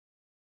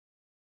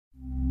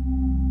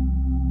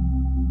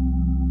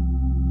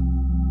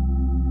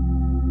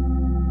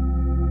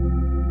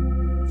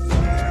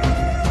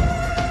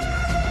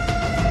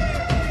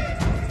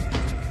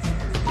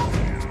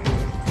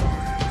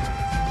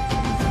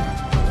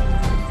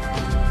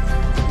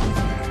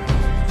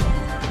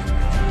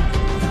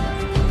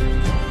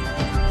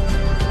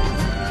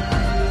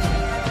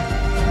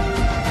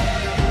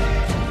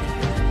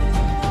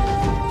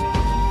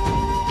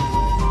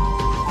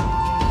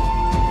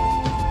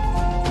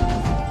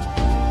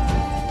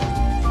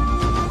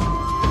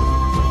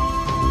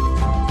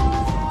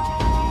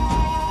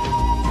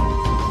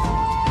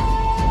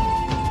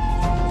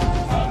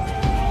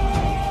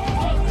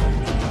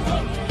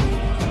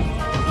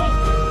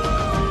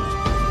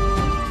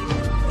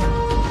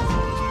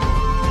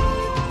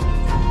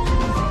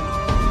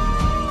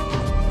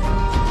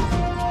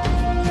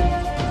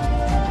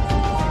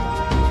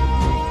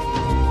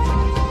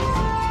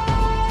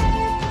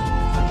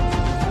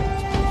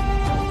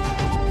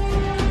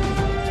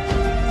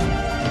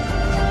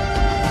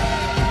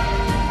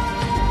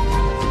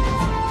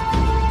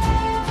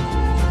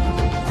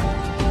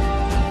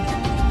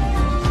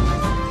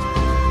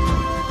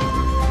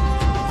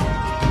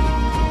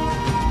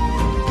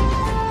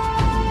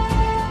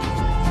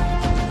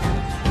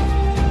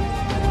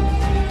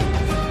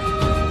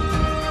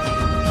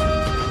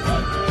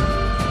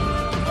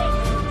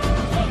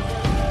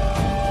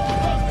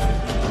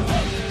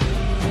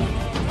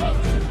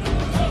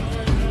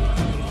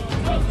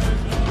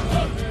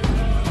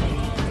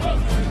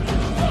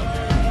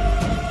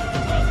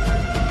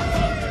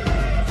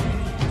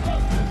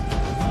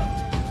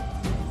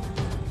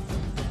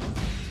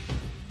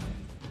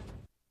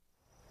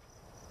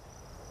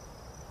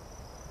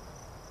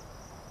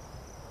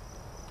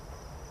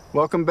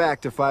Welcome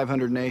back to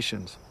 500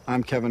 Nations.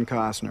 I'm Kevin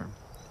Costner.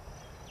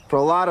 For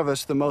a lot of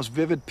us, the most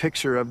vivid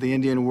picture of the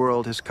Indian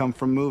world has come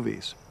from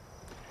movies.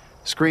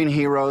 Screen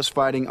heroes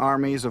fighting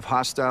armies of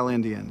hostile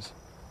Indians.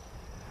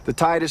 The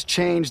tide has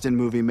changed in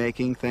movie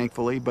making,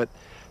 thankfully, but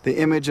the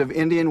image of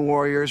Indian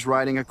warriors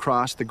riding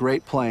across the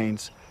Great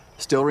Plains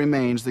still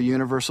remains the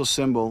universal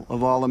symbol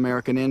of all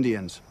American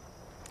Indians.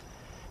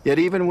 Yet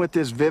even with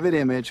this vivid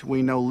image,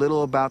 we know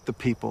little about the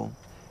people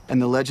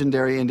and the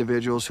legendary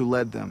individuals who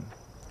led them.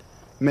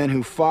 Men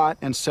who fought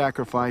and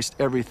sacrificed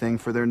everything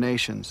for their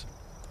nations.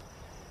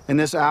 In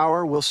this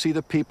hour, we'll see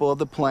the people of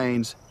the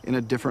plains in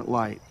a different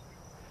light.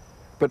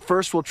 But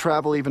first, we'll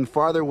travel even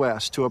farther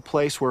west to a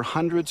place where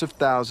hundreds of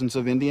thousands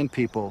of Indian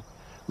people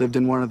lived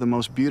in one of the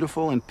most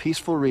beautiful and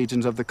peaceful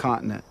regions of the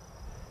continent,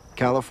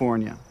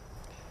 California.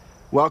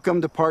 Welcome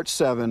to Part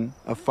 7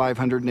 of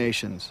 500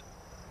 Nations,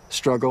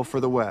 Struggle for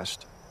the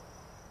West.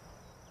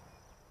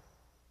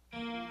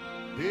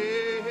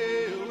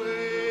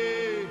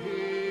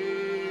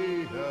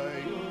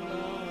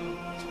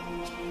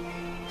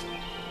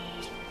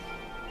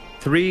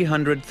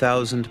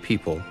 300,000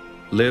 people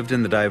lived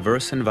in the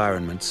diverse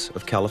environments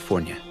of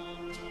California.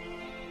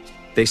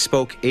 They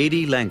spoke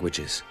 80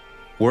 languages,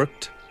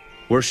 worked,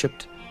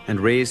 worshipped, and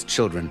raised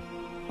children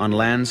on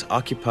lands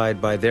occupied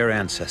by their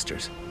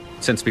ancestors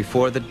since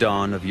before the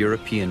dawn of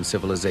European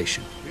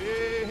civilization.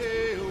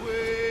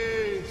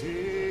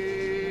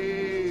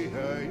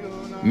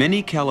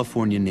 Many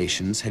California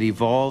nations had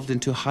evolved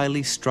into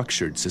highly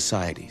structured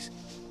societies.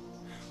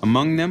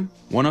 Among them,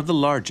 one of the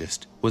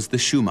largest was the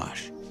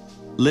Chumash,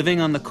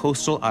 living on the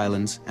coastal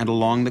islands and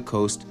along the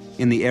coast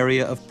in the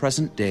area of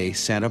present-day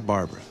Santa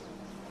Barbara.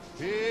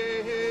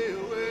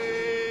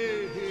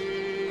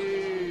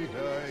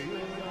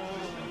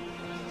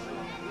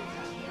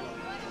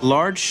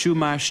 Large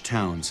Chumash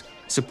towns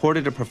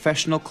supported a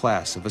professional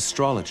class of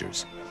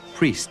astrologers,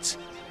 priests,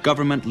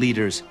 government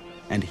leaders,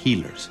 and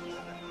healers.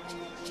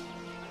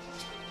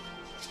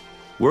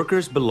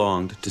 Workers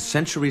belonged to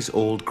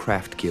centuries-old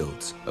craft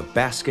guilds of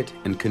basket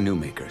and canoe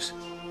makers.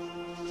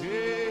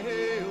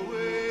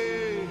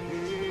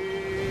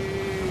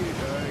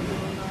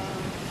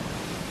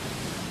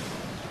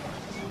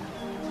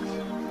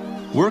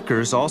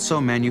 Workers also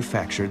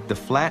manufactured the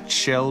flat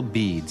shell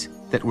beads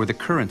that were the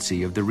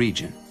currency of the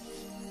region.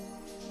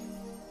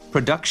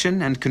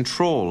 Production and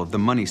control of the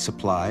money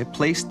supply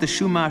placed the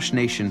Chumash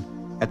nation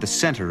at the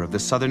center of the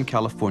Southern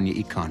California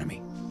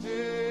economy.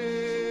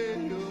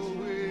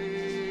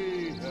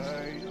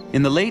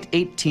 In the late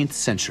 18th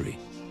century,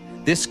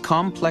 this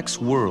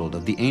complex world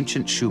of the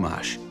ancient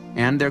Chumash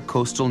and their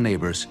coastal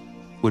neighbors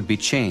would be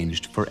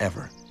changed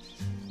forever.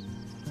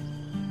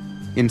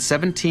 In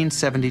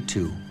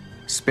 1772,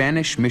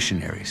 Spanish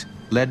missionaries,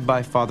 led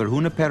by Father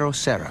Junipero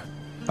Serra,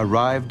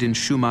 arrived in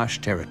Chumash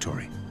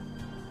territory.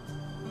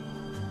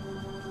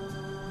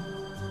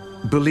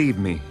 Believe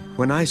me,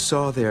 when I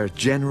saw their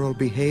general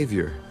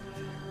behavior,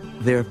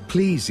 their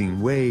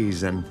pleasing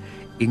ways and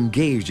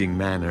engaging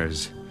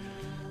manners,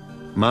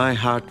 my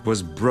heart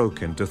was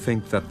broken to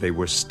think that they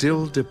were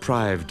still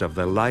deprived of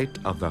the light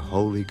of the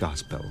Holy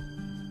Gospel.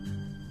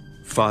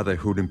 Father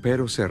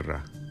Junipero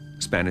Serra,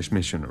 Spanish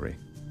missionary.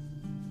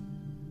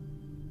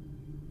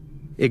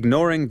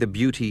 Ignoring the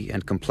beauty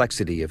and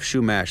complexity of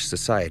Chumash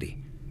society,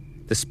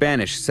 the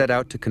Spanish set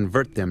out to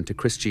convert them to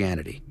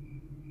Christianity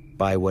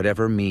by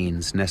whatever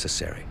means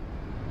necessary.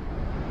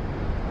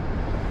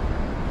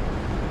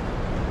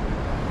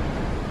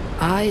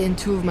 I and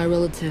two of my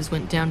relatives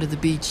went down to the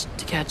beach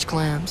to catch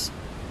clams.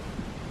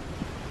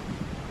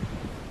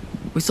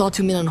 We saw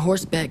two men on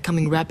horseback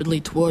coming rapidly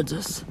towards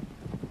us.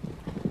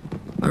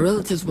 My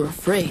relatives were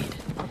afraid,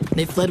 and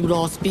they fled with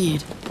all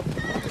speed.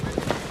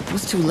 It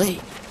was too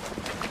late.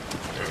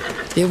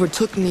 They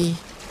overtook me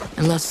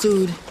and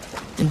lassoed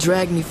and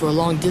dragged me for a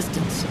long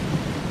distance.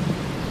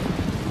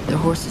 Their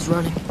horses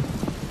running.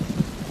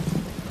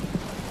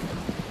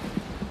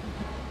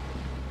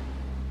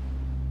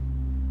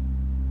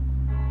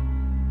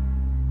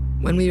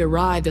 When we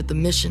arrived at the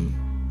mission,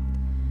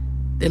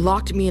 they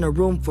locked me in a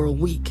room for a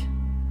week.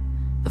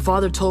 The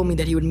father told me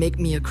that he would make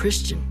me a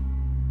Christian.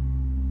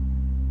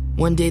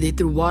 One day they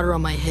threw water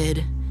on my head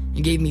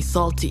and gave me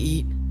salt to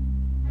eat.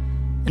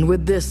 And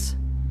with this,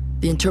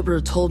 the interpreter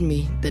told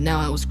me that now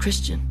I was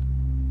Christian,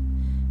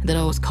 and that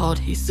I was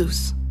called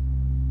Jesus.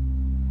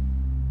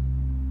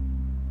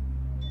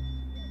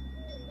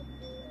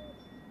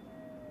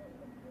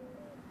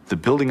 The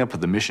building up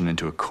of the mission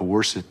into a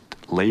coercive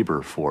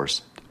labor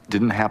force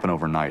didn't happen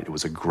overnight. It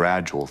was a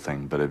gradual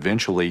thing, but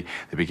eventually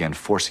they began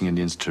forcing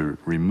Indians to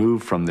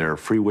remove from their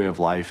free way of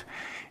life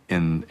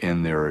in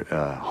their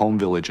home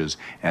villages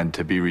and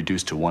to be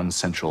reduced to one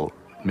central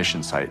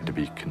mission site to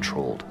be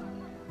controlled.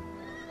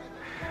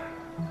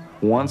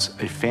 Once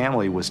a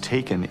family was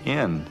taken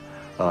in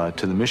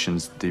to the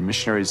missions, the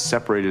missionaries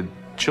separated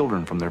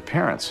children from their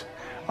parents.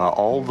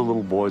 All the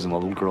little boys and the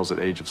little girls at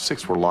the age of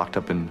 6 were locked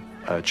up in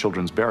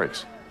children's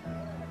barracks.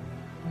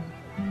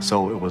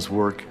 So it was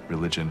work,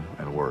 religion,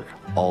 and work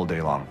all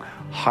day long.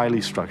 Highly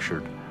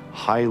structured,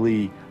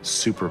 highly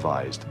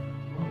supervised.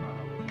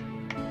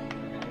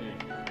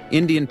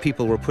 Indian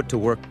people were put to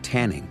work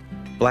tanning,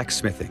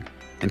 blacksmithing,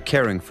 and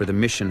caring for the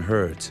mission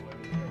herds.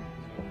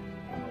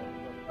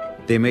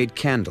 They made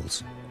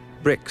candles,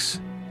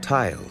 bricks,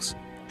 tiles,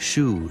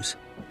 shoes,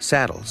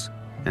 saddles,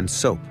 and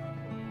soap.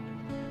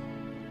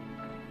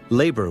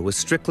 Labor was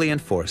strictly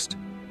enforced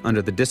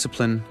under the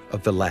discipline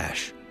of the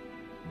lash.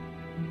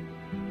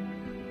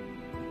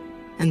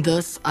 And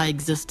thus I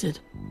existed,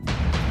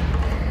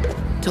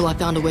 till I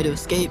found a way to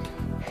escape.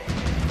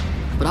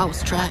 But I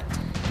was tracked,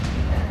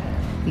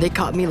 and they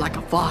caught me like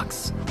a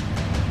fox.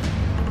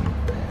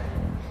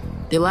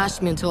 They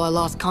lashed me until I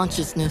lost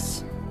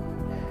consciousness.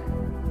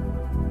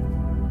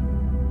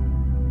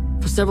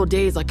 For several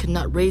days, I could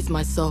not raise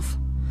myself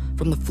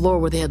from the floor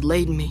where they had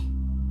laid me.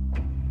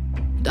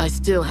 And I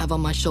still have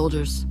on my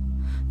shoulders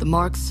the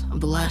marks of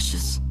the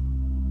lashes.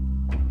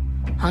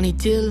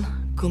 Hanitil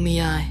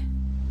Kumiai.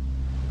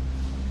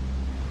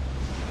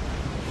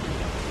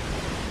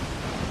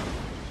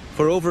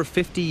 For over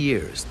 50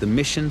 years, the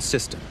mission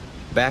system,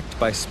 backed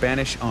by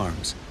Spanish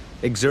arms,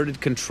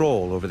 exerted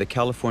control over the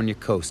California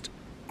coast,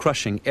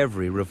 crushing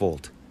every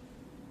revolt.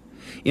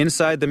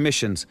 Inside the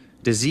missions,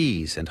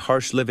 disease and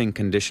harsh living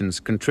conditions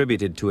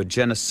contributed to a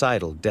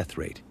genocidal death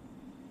rate.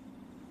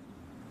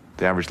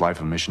 The average life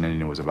of a mission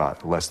Indian was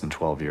about less than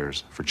 12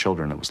 years. For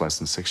children, it was less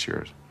than 6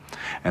 years.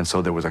 And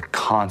so there was a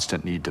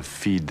constant need to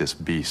feed this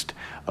beast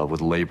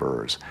with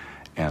laborers.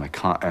 And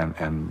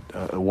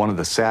one of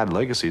the sad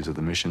legacies of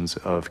the missions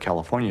of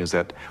California is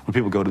that when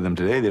people go to them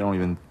today, they don't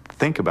even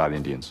think about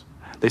Indians.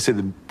 They say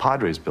the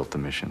Padres built the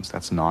missions.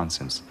 That's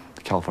nonsense.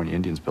 The California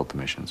Indians built the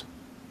missions.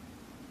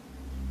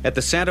 At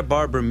the Santa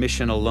Barbara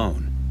mission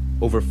alone,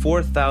 over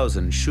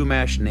 4,000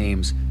 Chumash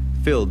names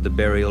filled the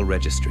burial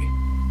registry.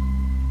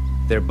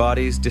 Their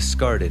bodies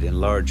discarded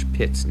in large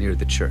pits near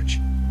the church.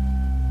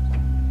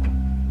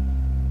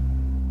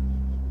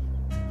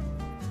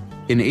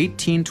 In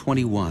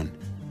 1821,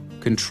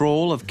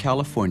 control of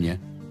California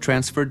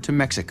transferred to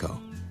Mexico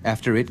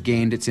after it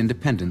gained its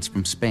independence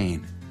from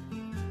Spain.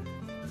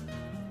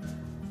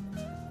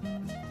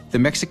 The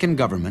Mexican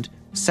government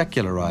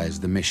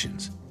secularized the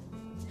missions.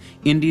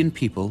 Indian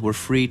people were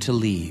free to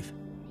leave.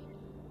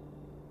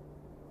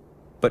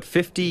 But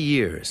 50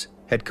 years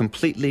had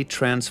completely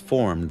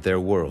transformed their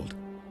world.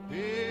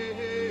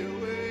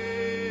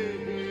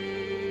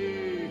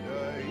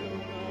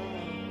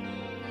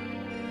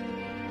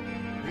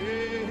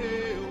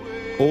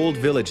 Old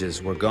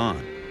villages were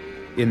gone.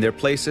 In their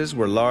places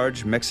were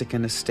large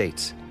Mexican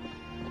estates.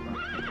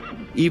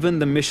 Even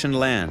the mission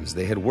lands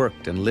they had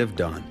worked and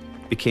lived on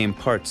became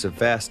parts of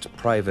vast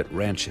private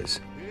ranches.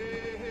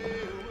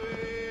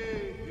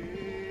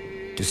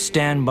 To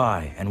stand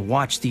by and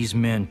watch these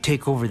men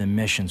take over the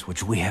missions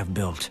which we have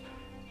built,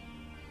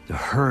 the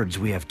herds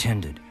we have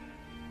tended,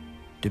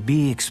 to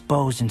be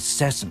exposed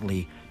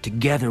incessantly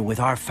together with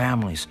our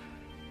families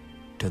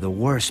to the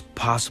worst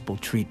possible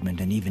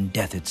treatment and even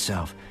death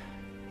itself,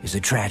 is a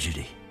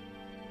tragedy.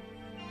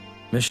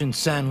 Mission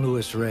San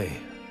Luis Rey,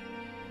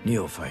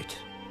 neophyte.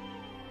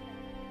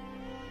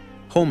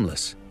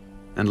 Homeless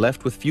and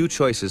left with few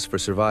choices for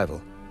survival,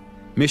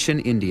 mission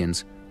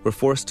Indians were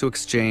forced to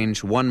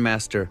exchange one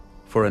master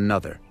for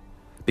another,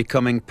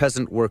 becoming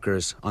peasant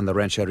workers on the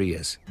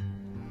rancherias.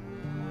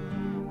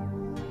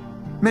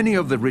 Many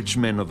of the rich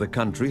men of the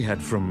country had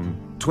from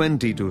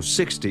 20 to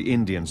 60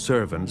 Indian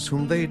servants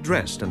whom they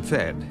dressed and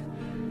fed.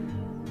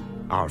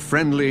 Our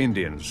friendly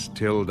Indians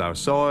tilled our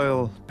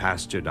soil,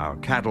 pastured our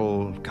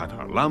cattle, cut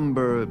our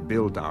lumber,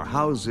 built our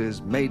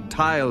houses, made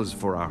tiles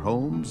for our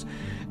homes,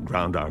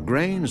 ground our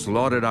grain,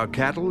 slaughtered our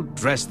cattle,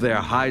 dressed their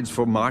hides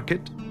for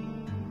market.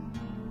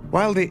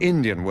 While the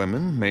Indian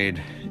women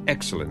made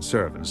excellent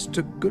servants,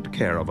 took good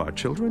care of our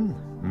children,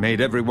 made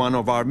every one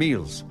of our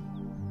meals.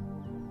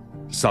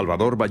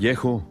 Salvador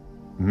Vallejo,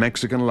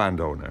 Mexican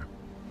landowner.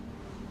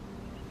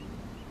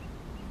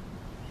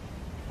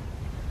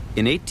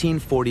 In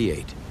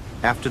 1848,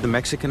 after the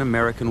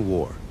Mexican-American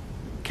War,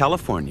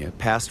 California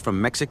passed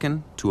from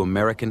Mexican to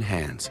American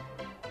hands.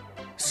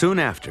 Soon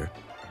after,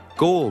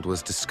 gold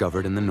was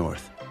discovered in the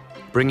north,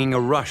 bringing a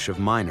rush of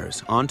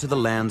miners onto the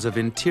lands of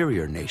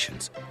interior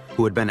nations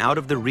who had been out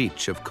of the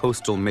reach of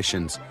coastal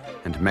missions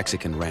and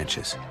Mexican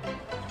ranches.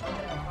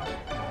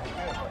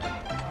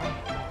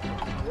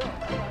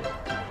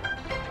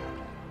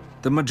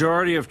 The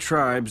majority of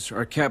tribes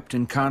are kept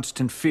in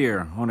constant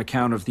fear on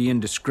account of the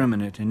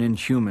indiscriminate and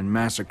inhuman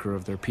massacre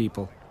of their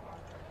people.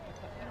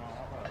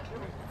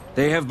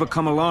 They have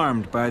become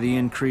alarmed by the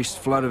increased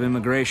flood of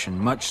immigration,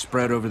 much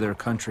spread over their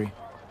country.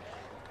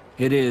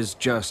 It is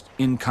just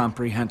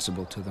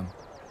incomprehensible to them.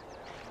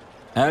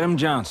 Adam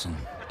Johnson,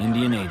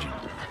 Indian agent.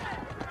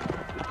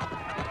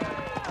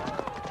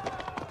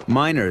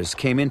 Miners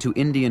came into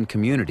Indian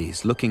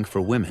communities looking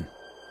for women.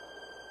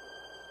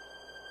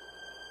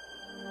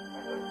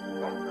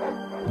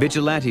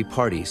 Vigilante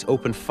parties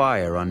opened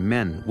fire on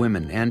men,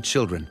 women, and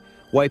children,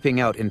 wiping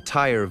out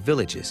entire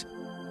villages.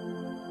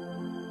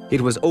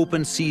 It was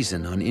open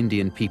season on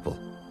Indian people,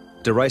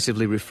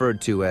 derisively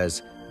referred to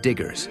as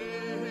diggers.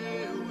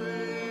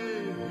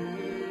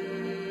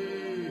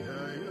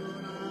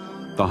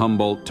 The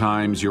Humboldt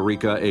Times,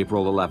 Eureka,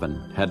 April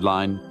 11.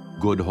 Headline,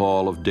 Good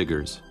Haul of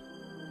Diggers.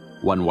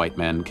 1 white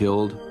man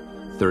killed,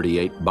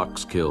 38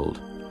 bucks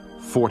killed,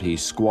 40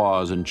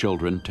 squaws and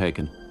children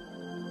taken.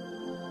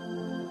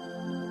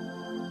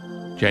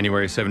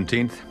 January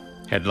 17th,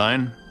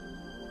 headline,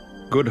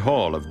 Good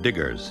Haul of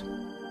Diggers.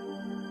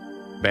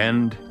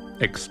 Band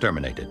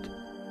exterminated.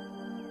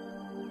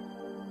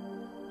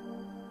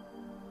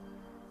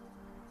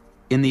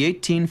 In the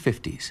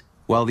 1850s,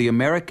 while the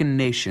American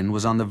nation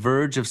was on the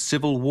verge of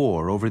civil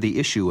war over the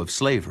issue of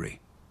slavery,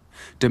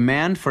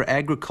 demand for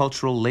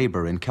agricultural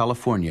labor in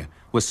California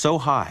was so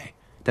high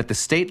that the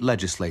state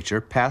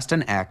legislature passed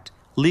an act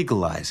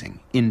legalizing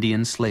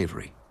Indian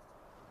slavery.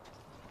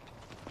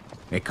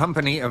 A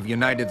company of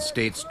United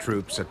States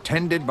troops,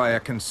 attended by a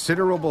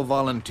considerable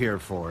volunteer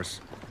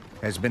force,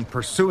 has been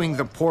pursuing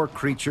the poor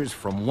creatures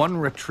from one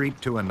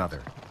retreat to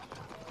another.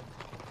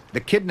 The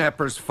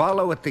kidnappers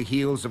follow at the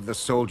heels of the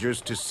soldiers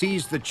to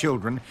seize the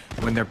children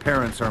when their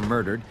parents are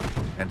murdered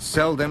and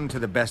sell them to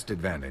the best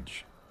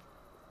advantage.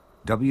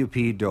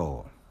 W.P.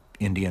 Dole,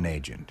 Indian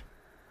Agent.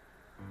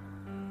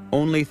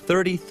 Only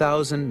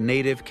 30,000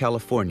 native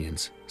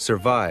Californians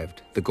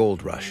survived the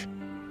gold rush.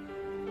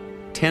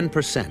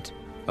 10%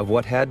 of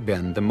what had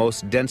been the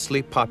most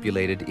densely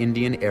populated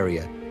Indian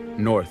area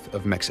north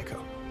of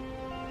Mexico.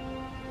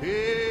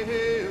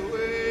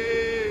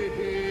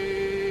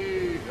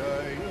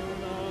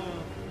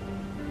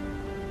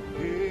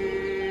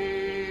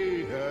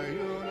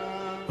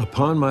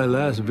 Upon my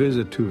last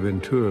visit to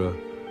Ventura,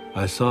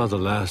 I saw the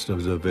last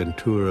of the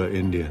Ventura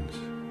Indians.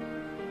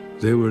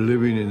 They were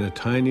living in a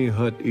tiny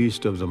hut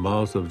east of the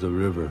mouth of the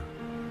river.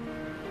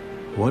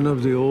 One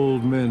of the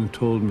old men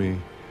told me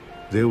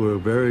they were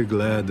very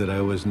glad that I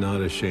was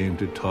not ashamed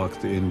to talk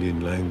the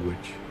Indian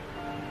language.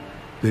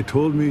 They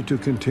told me to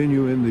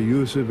continue in the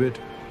use of it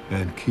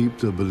and keep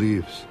the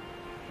beliefs.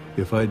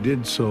 If I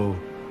did so,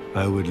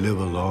 I would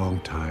live a long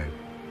time.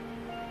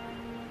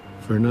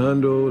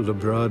 Fernando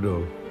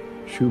Librado,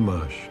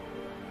 Chumash.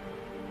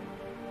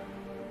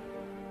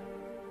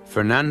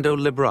 Fernando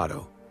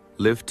Librado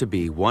lived to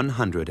be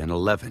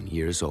 111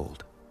 years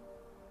old.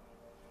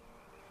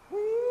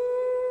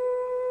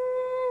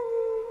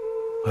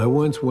 I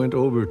once went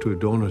over to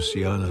Dona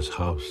Siana's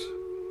house.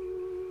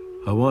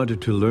 I wanted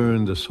to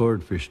learn the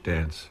swordfish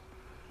dance.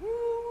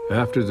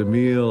 After the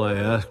meal, I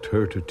asked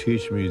her to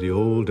teach me the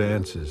old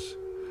dances,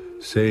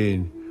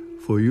 saying,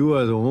 "For you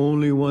are the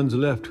only ones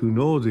left who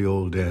know the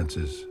old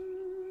dances."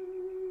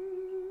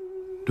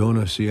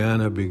 Dona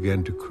Siana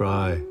began to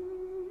cry,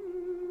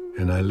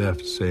 and I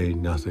left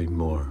saying nothing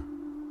more.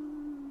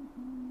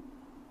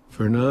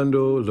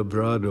 Fernando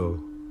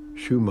Librado,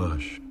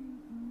 Chumash.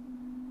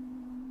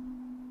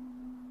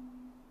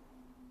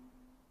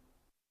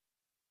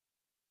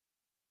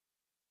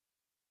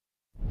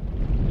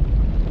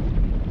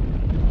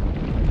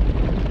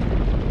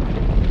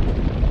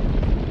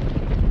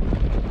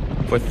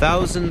 For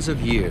thousands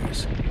of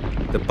years,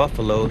 the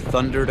buffalo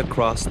thundered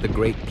across the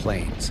Great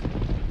Plains,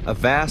 a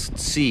vast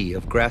sea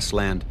of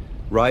grassland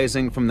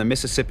rising from the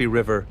Mississippi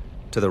River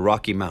to the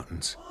Rocky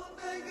Mountains.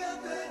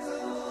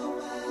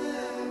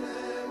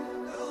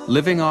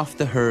 Living off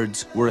the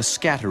herds were a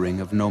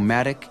scattering of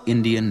nomadic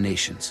Indian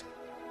nations.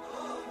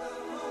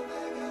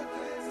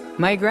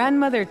 My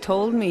grandmother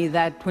told me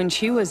that when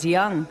she was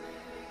young,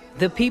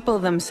 the people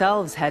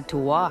themselves had to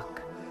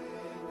walk.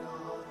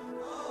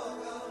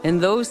 In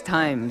those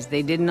times,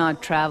 they did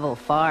not travel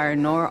far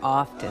nor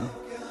often.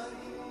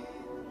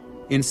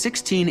 In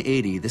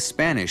 1680, the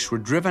Spanish were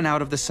driven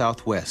out of the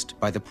Southwest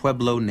by the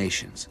Pueblo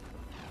nations.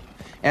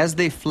 As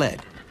they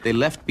fled, they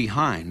left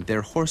behind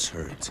their horse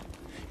herds,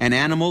 an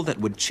animal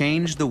that would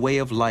change the way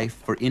of life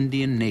for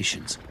Indian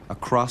nations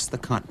across the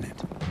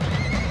continent.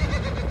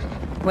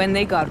 When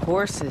they got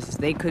horses,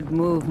 they could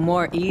move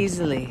more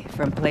easily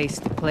from place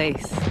to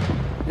place.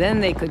 Then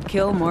they could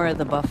kill more of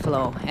the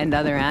buffalo and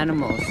other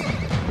animals.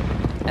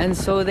 And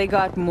so they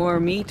got more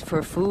meat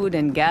for food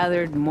and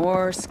gathered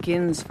more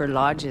skins for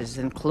lodges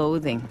and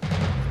clothing.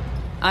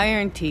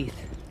 Iron Teeth,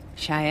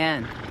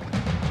 Cheyenne.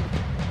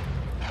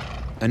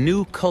 A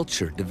new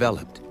culture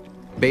developed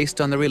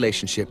based on the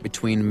relationship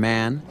between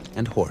man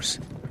and horse.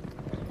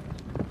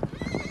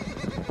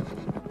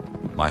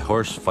 My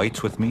horse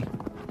fights with me,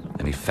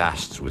 and he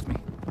fasts with me.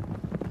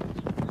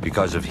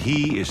 Because if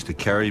he is to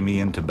carry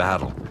me into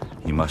battle,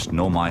 he must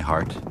know my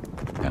heart,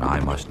 and I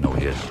must know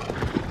his.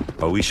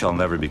 Or we shall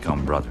never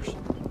become brothers.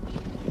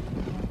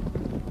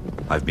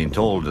 I've been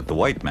told that the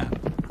white man,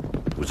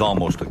 who's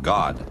almost a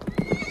god,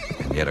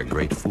 and yet a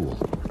great fool,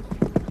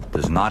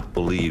 does not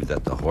believe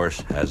that the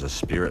horse has a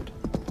spirit.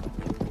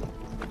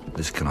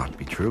 This cannot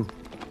be true.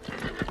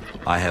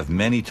 I have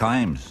many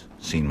times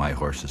seen my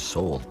horse's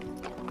soul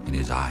in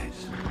his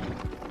eyes.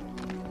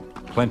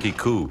 Plenty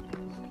Coup,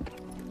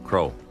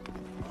 Crow.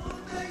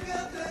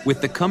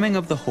 With the coming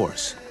of the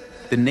horse,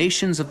 the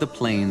nations of the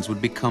plains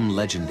would become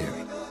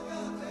legendary.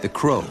 The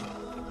Crow,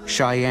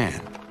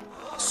 Cheyenne,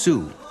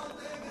 Sioux,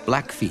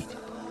 Blackfeet,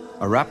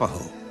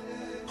 Arapaho,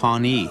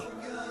 Pawnee,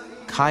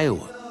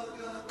 Kiowa,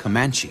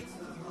 Comanche,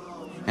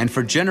 and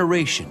for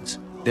generations,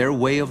 their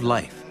way of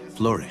life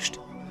flourished.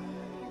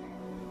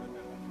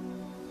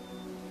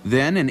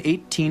 Then in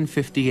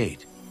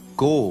 1858,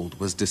 gold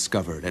was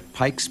discovered at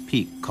Pikes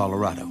Peak,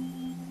 Colorado.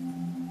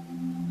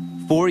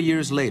 4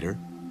 years later,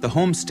 the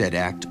Homestead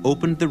Act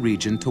opened the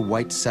region to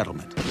white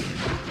settlement.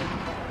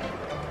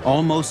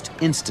 Almost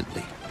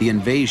instantly, the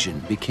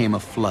invasion became a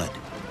flood.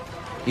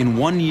 In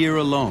 1 year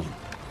alone,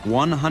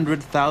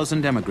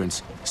 100,000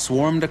 immigrants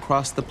swarmed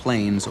across the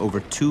plains over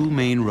 2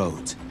 main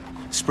roads,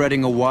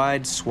 spreading a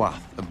wide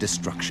swath of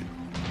destruction.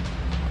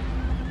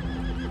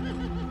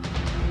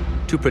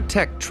 To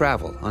protect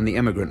travel on the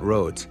immigrant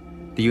roads,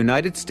 the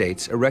United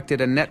States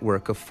erected a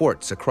network of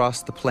forts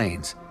across the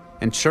plains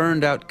and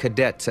churned out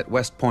cadets at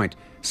West Point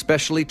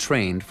specially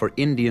trained for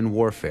Indian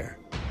warfare.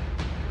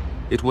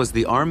 It was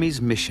the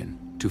Army's mission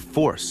to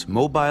force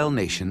mobile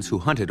nations who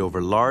hunted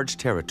over large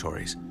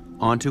territories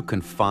onto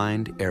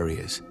confined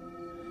areas,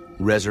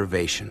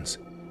 reservations.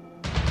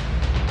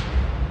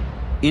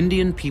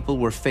 Indian people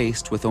were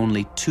faced with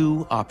only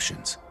 2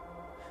 options: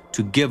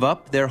 to give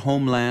up their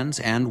homelands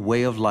and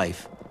way of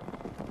life,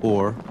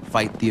 or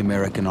fight the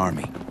American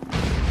army.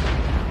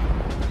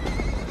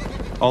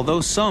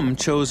 Although some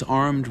chose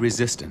armed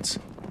resistance,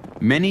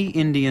 many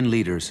Indian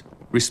leaders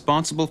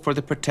responsible for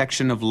the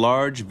protection of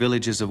large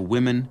villages of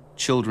women,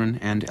 children,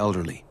 and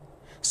elderly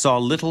saw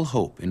little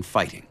hope in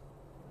fighting.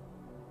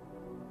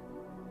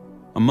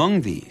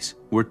 Among these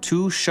were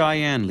 2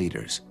 Cheyenne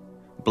leaders,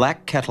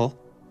 Black Kettle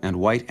and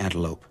White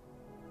Antelope.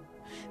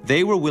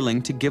 They were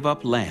willing to give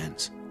up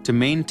lands to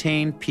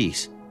maintain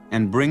peace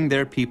and bring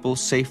their people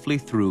safely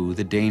through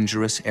the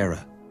dangerous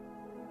era.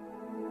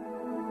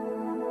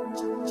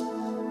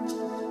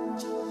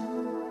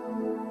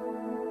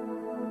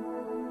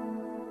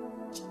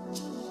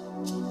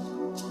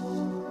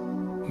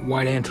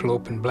 White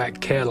Antelope and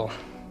Black Kettle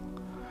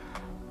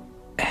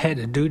had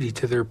a duty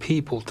to their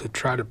people to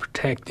try to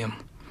protect them.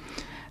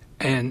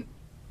 And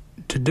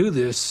to do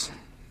this,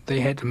 they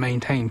had to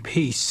maintain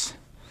peace.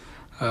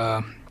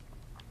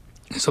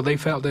 So they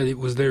felt that it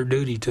was their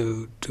duty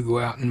to go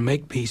out and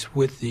make peace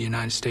with the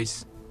United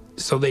States.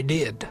 So they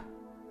did.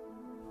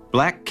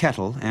 Black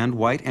Kettle and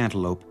White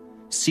Antelope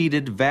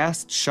ceded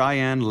vast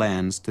Cheyenne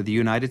lands to the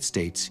United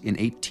States in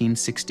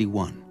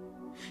 1861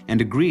 and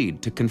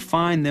agreed to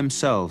confine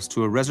themselves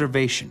to a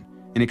reservation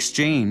in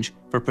exchange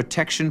for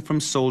protection from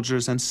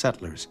soldiers and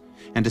settlers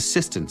and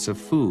assistance of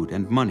food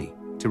and money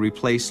to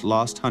replace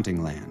lost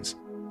hunting lands.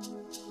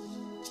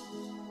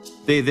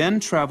 They then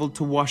traveled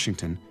to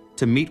Washington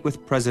to meet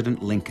with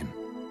President Lincoln.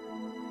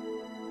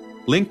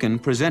 Lincoln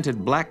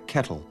presented Black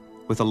Kettle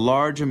with a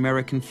large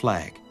American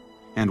flag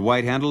and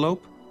White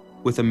Antelope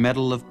with a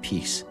Medal of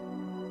Peace.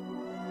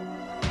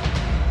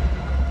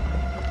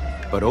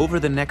 But over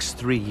the next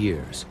 3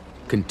 years,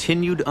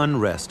 continued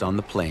unrest on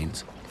the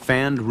plains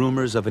fanned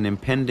rumors of an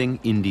impending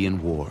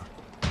Indian war.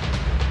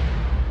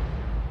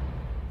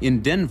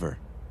 In Denver,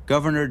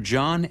 Governor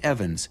John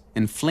Evans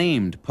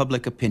inflamed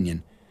public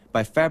opinion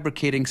by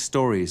fabricating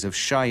stories of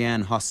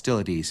Cheyenne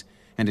hostilities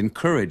and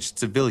encouraged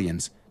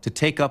civilians to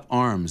take up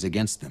arms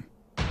against them.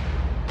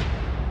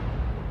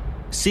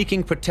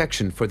 Seeking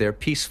protection for their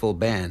peaceful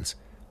bands,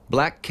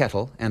 Black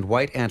Kettle and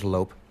White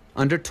Antelope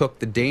undertook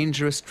the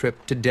dangerous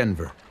trip to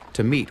Denver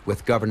to meet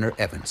with Governor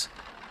Evans.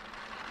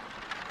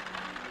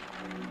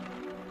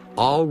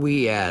 All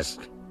we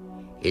ask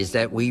is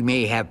that we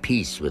may have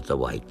peace with the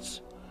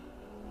whites.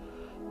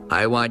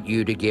 I want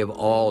you to give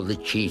all the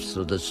chiefs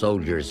of the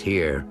soldiers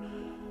here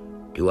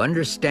to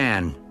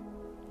understand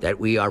that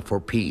we are for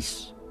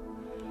peace,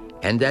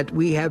 and that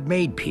we have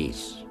made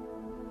peace,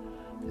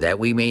 that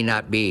we may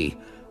not be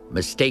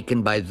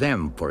mistaken by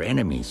them for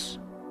enemies.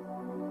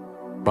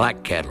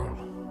 Black Kettle,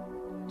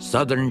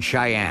 Southern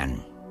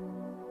Cheyenne.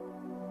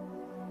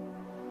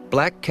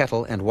 Black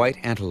Kettle and White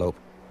Antelope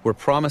were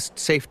promised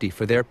safety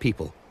for their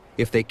people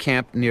if they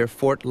camped near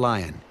Fort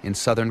Lyon in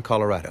southern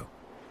Colorado.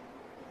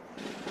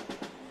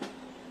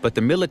 But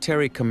the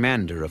military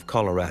commander of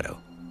Colorado,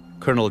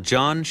 Colonel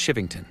John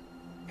Chivington,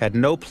 had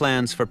no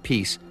plans for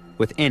peace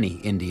with any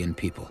Indian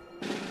people.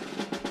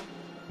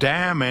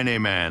 Damn any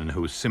man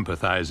who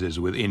sympathizes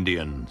with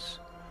Indians.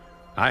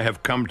 I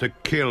have come to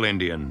kill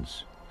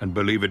Indians and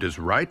believe it is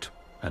right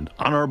and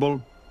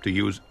honorable to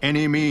use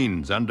any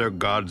means under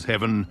God's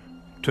heaven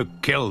to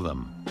kill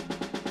them.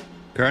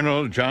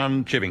 Colonel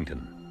John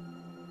Chivington.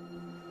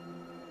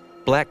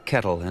 Black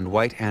Kettle and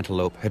White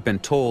Antelope had been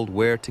told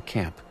where to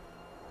camp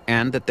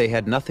and that they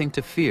had nothing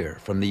to fear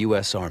from the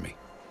U.S. Army.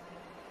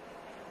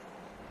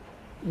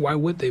 Why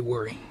would they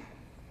worry?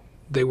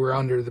 They were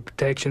under the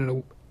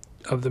protection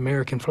of the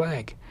American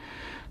flag.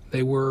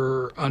 They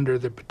were under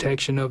the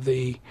protection of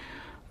the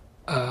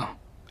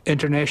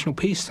international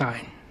peace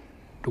sign,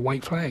 the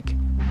white flag.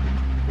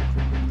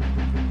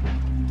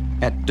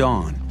 At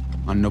dawn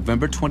on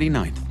November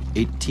 29th,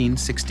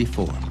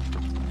 1864,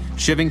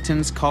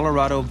 Chivington's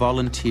Colorado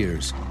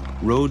volunteers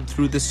rode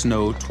through the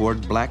snow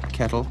toward Black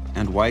Kettle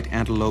and White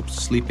Antelope's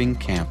sleeping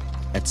camp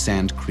at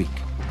Sand Creek.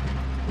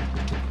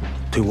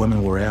 2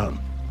 women were out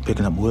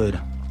picking up wood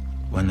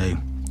when they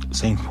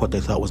seen what they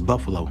thought was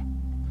buffalo,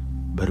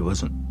 but it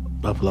wasn't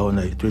buffalo, and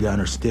they threw down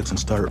their sticks and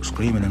started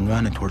screaming and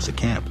running towards the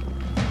camp.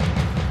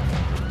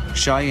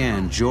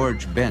 Cheyenne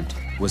George Bent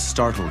was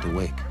startled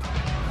awake.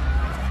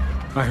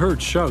 I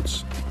heard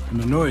shouts and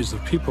the noise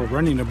of people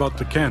running about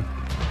the camp.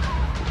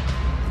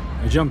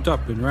 I jumped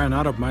up and ran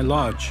out of my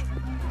lodge.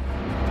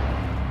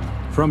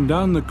 From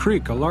down the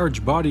creek, a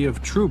large body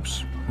of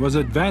troops was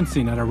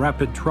advancing at a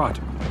rapid trot.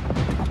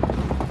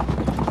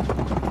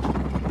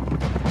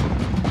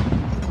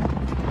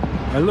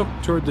 I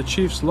looked toward the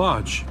chief's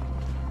lodge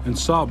and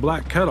saw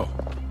Black Kettle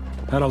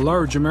had a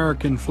large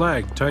American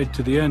flag tied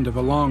to the end of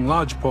a long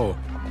lodge pole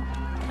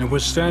and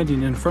was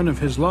standing in front of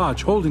his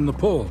lodge holding the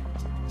pole.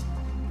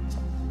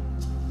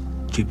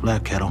 Chief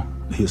Black Kettle,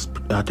 he was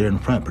out there in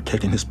front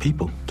protecting his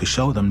people to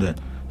show them that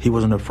he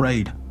wasn't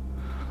afraid.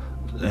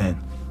 And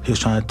he was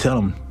trying to tell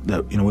them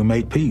that, we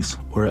made peace,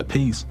 we're at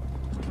peace.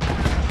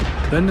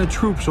 Then the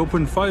troops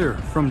opened fire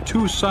from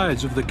two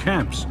sides of the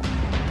camps.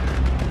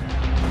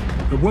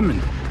 The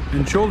women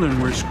and children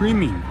were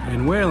screaming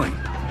and wailing.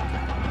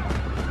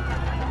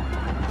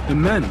 The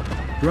men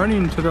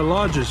running to their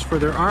lodges for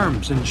their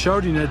arms and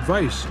shouting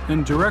advice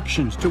and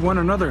directions to one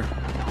another.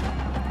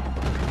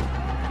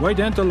 White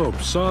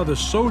Antelope saw the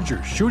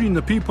soldiers shooting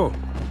the people,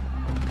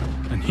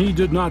 and he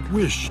did not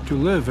wish to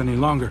live any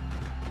longer.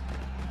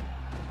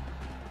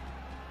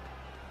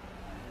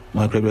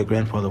 My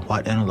great-great-grandfather,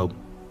 White Antelope,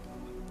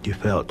 he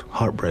felt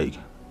heartbreak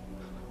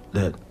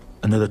that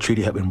another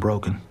treaty had been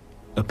broken.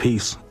 A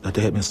peace that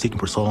they had been seeking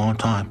for a long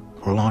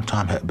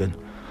time had been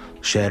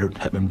shattered,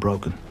 had been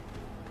broken.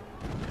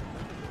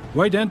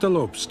 White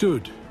Antelope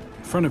stood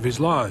in front of his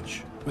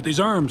lodge with his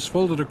arms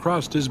folded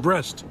across his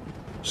breast,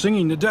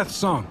 singing the death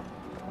song.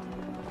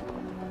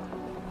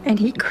 And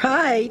he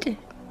cried.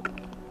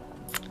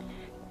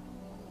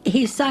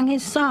 He sung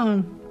his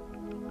song.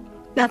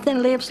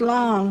 Nothing lives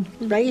long.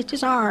 He raised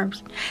his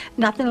arms.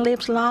 Nothing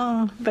lives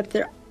long but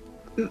the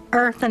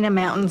earth and the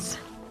mountains.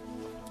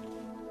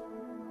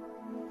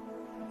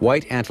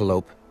 White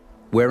Antelope,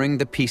 wearing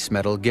the peace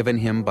medal given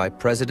him by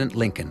President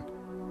Lincoln,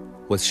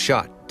 was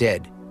shot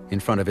dead in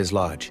front of his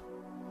lodge.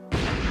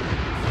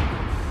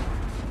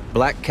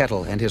 Black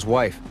Kettle and his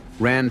wife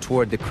ran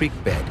toward the creek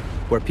bed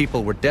where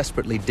people were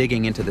desperately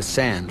digging into the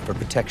sand for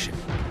protection.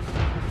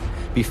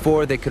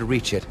 Before they could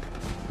reach it,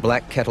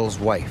 Black Kettle's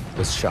wife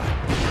was shot.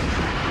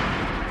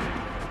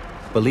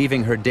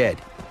 Believing her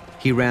dead,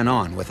 he ran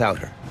on without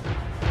her.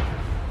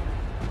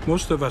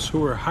 Most of us who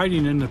were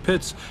hiding in the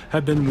pits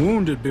had been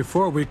wounded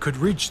before we could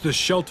reach the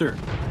shelter.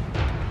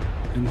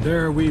 And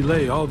there we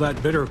lay all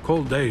that bitter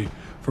cold day,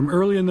 from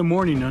early in the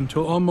morning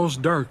until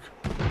almost dark,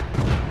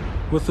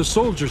 with the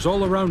soldiers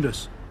all around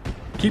us,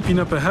 keeping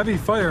up a heavy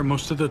fire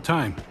most of the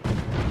time.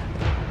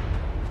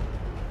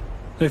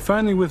 They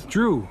finally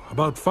withdrew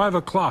about 5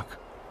 o'clock.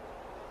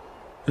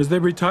 As they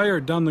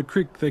retired down the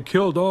creek, they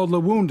killed all the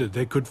wounded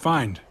they could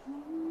find.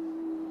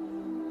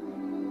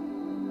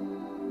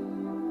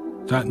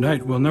 That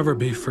night will never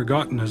be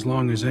forgotten as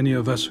long as any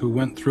of us who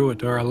went through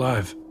it are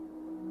alive.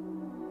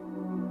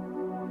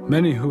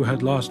 Many who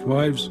had lost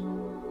wives,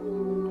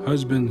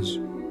 husbands,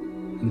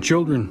 and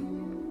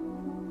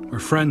children, or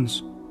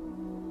friends,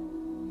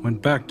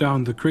 went back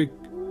down the creek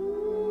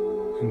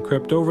and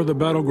crept over the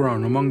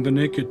battleground among the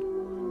naked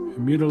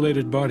and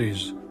mutilated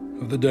bodies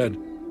of the dead.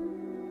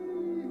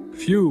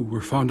 Few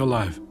were found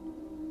alive,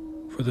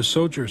 for the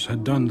soldiers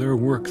had done their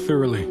work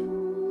thoroughly.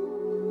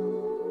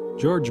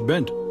 George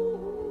Bent,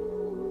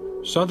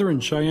 Southern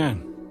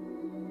Cheyenne.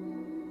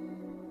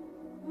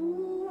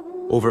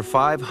 Over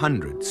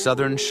 500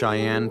 Southern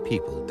Cheyenne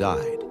people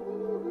died.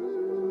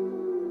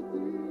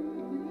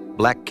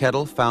 Black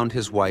Kettle found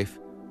his wife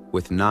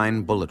with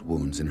 9 bullet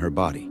wounds in her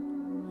body,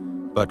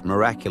 but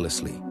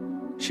miraculously,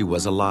 she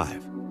was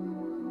alive.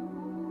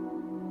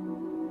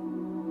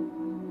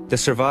 The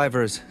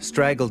survivors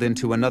straggled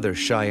into another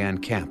Cheyenne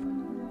camp,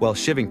 while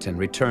Shivington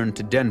returned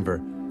to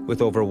Denver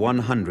with over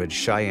 100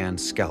 Cheyenne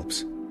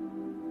scalps.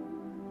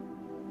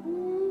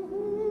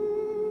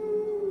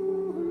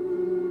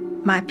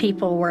 My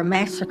people were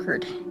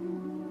massacred.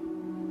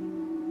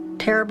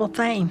 Terrible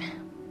thing.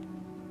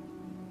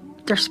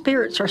 Their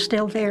spirits are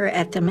still there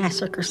at the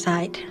massacre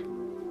site.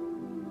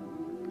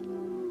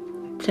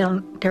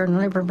 They'll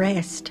never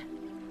rest.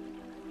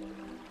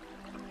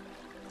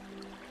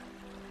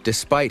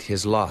 Despite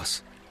his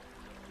loss,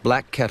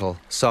 Black Kettle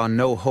saw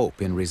no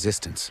hope in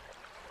resistance.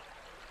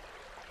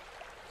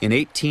 In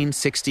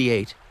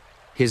 1868,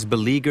 his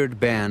beleaguered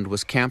band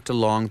was camped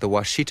along the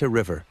Washita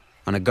River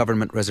on a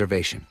government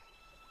reservation.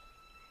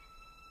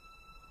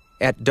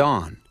 At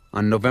dawn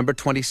on November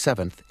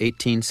 27,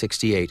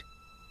 1868,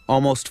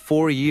 almost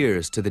 4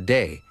 years to the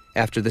day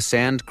after the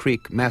Sand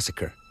Creek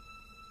Massacre,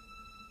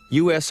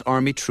 U.S.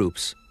 Army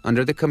troops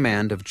under the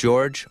command of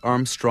George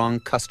Armstrong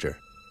Custer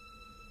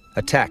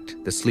attacked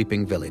the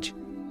sleeping village.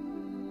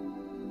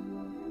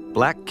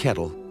 Black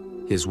Kettle,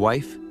 his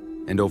wife,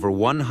 and over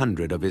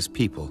 100 of his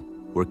people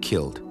were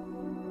killed.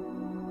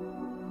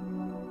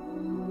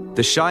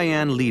 The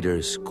Cheyenne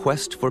leader's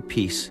quest for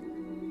peace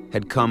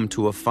had come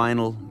to a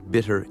final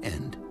bitter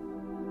end,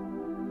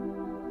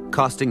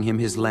 costing him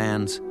his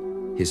lands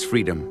his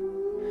freedom,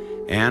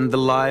 and the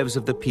lives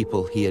of the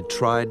people he had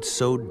tried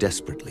so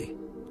desperately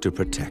to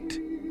protect.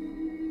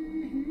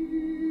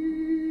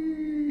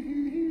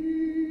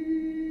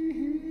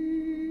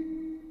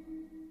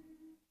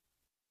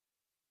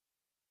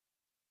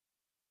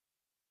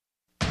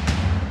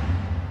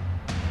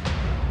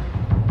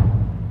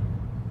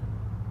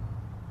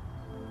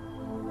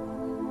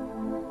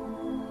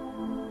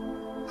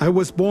 I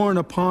was born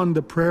upon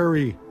the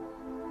prairie,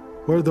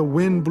 where the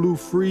wind blew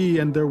free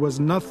and there was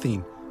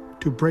nothing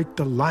to break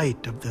the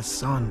light of the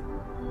sun.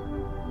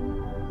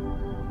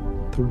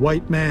 The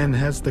white man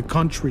has the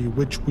country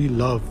which we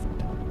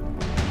loved.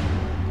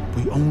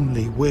 We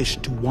only wish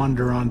to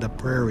wander on the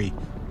prairie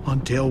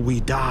until we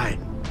die.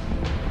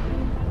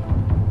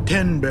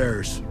 10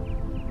 Bears.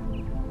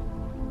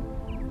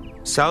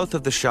 South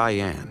of the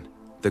Cheyenne,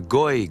 the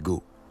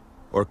Goigu,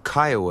 or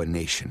Kiowa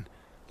Nation,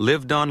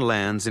 lived on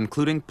lands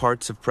including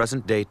parts of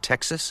present-day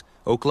Texas,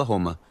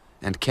 Oklahoma,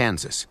 and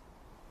Kansas.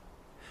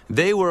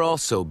 They were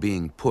also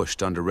being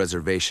pushed onto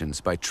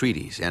reservations by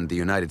treaties and the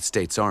United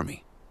States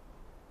Army.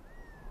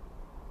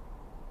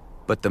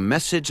 But the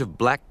message of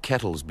Black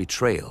Kettle's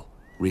betrayal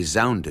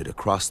resounded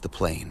across the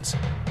plains.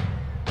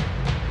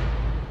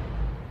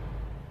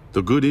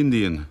 The good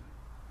Indian,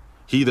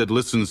 he that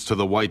listens to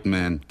the white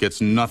man, gets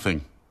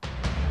nothing.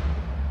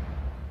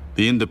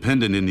 The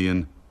independent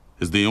Indian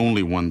is the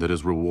only one that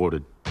is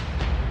rewarded.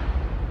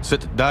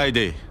 Sit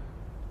daide,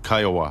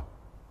 Kiowa.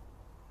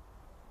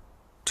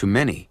 To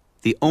many,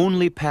 the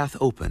only path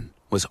open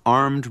was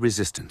armed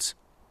resistance.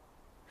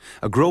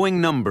 A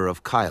growing number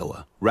of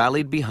Kiowa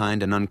rallied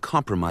behind an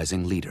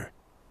uncompromising leader,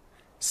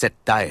 Set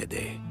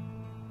Daide.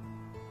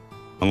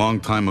 A long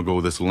time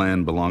ago, this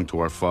land belonged to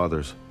our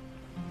fathers.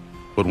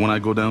 But when I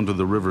go down to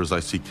the rivers,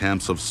 I see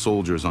camps of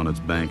soldiers on its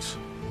banks.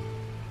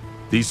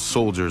 These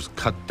soldiers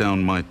cut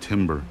down my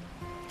timber,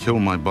 kill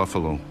my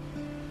buffalo.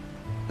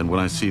 And when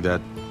I see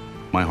that,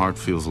 my heart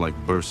feels like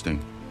bursting.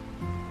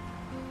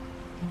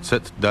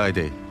 Set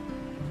Daide,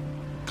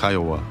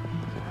 Kiowa.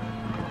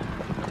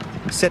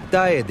 Set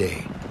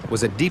Daide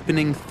was a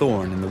deepening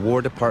thorn in the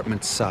War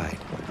Department's side.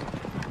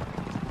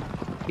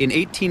 In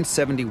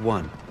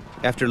 1871,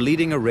 after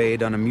leading a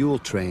raid on a mule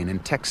train in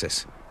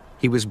Texas,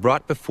 he was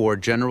brought before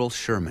General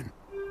Sherman.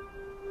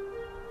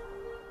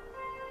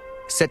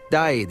 Set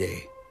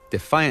Daide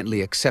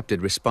defiantly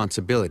accepted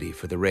responsibility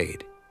for the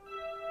raid.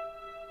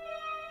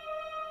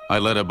 I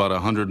led about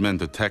 100 men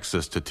to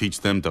Texas to teach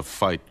them to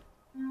fight.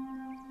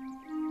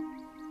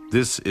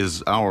 This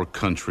is our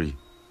country.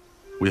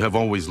 We have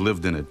always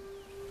lived in it.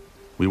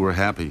 We were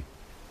happy.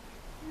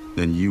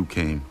 Then you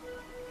came.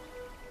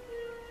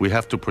 We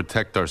have to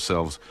protect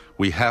ourselves.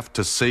 We have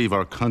to save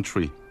our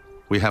country.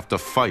 We have to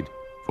fight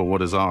for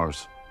what is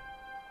ours.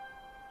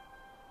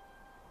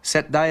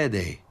 Set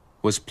Daide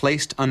was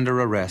placed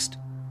under arrest,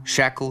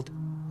 shackled,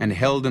 and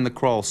held in the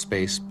crawl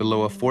space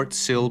below a Fort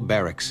Sill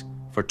barracks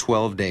for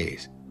 12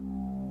 days.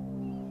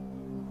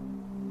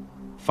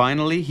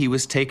 Finally, he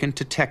was taken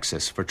to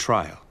Texas for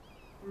trial.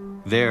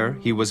 There,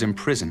 he was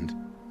imprisoned.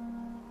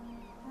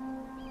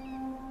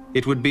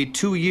 It would be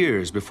 2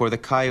 years before the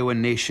Kiowa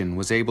Nation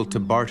was able to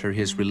barter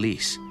his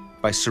release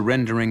by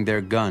surrendering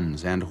their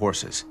guns and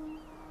horses.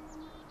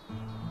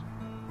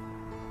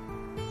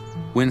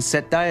 When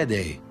Set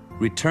Daide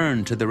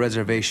returned to the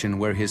reservation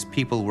where his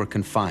people were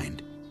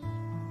confined,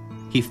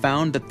 he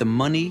found that the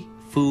money,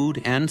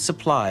 food, and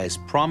supplies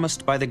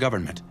promised by the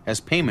government as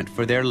payment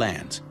for their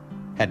lands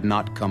had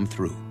not come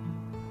through.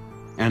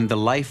 And the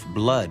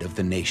lifeblood of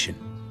the nation,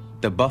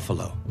 the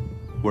buffalo,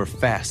 were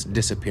fast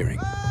disappearing.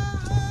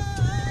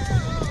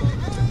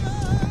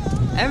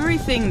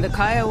 Everything the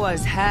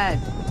Kiowas had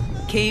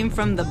came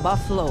from the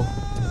buffalo.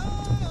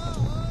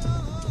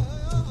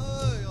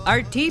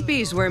 Our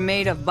teepees were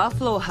made of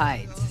buffalo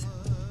hides.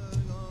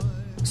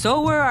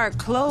 So were our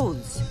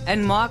clothes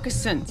and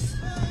moccasins.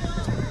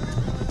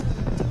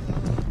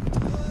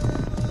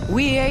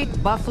 We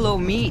ate buffalo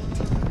meat.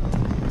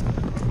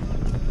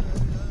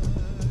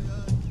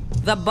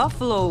 The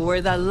buffalo were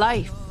the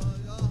life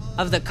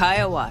of the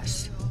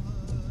Kiowas.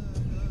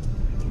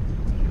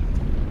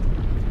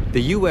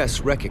 The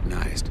U.S.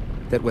 recognized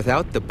that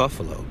without the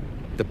buffalo,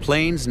 the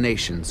Plains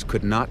nations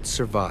could not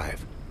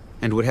survive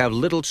and would have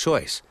little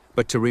choice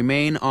but to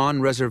remain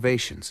on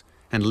reservations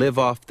and live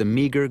off the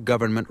meager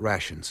government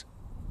rations.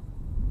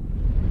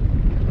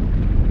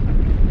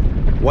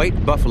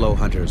 White buffalo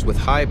hunters with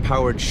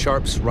high-powered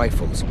Sharps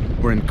rifles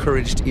were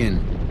encouraged in,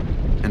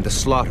 and the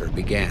slaughter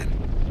began.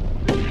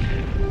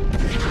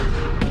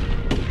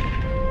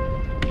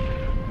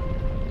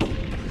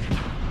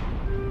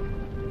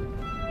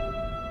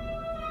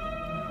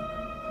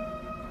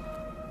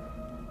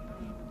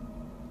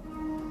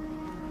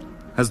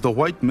 Has the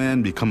white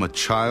man become a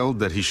child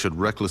that he should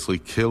recklessly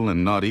kill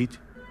and not eat?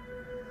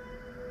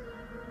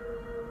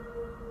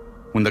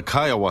 When the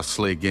Kiowa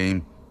slay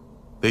game,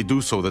 they do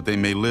so that they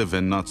may live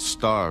and not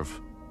starve.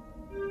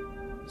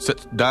 Set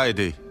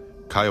Daide,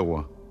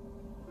 Kiowa.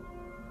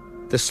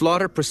 The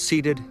slaughter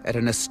proceeded at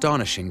an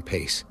astonishing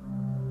pace.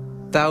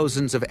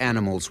 Thousands of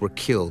animals were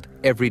killed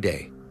every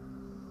day.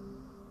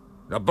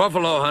 The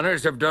buffalo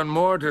hunters have done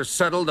more to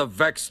settle the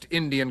vexed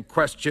Indian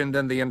question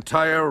than the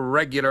entire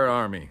regular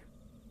army.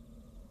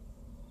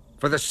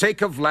 For the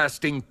sake of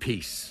lasting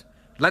peace,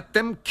 let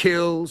them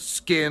kill,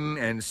 skin,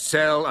 and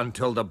sell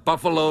until the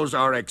buffaloes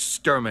are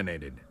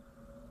exterminated.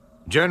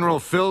 General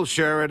Phil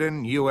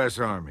Sheridan, U.S.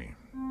 Army.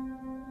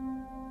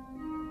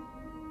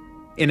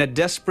 In a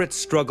desperate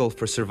struggle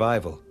for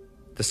survival,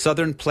 the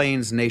Southern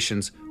Plains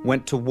nations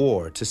went to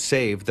war to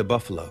save the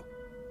buffalo.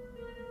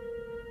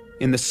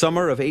 In the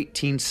summer of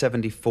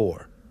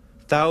 1874,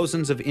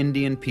 thousands of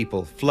Indian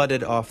people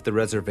flooded off the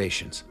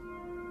reservations.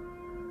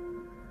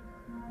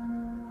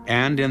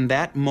 And in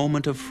that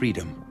moment of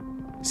freedom,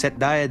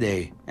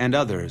 Setdayade and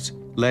others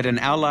led an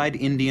allied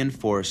Indian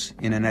force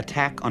in an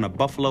attack on a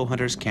buffalo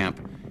hunters' camp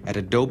at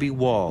Adobe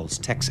Walls,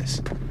 Texas.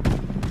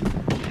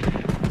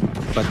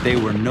 But they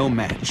were no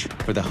match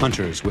for the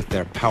hunters with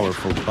their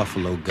powerful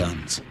buffalo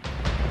guns.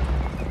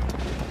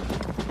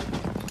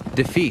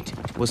 Defeat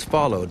was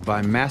followed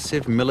by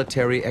massive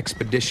military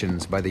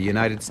expeditions by the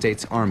United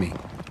States Army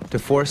to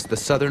force the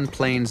Southern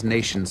Plains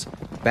nations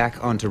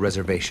back onto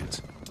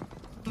reservations.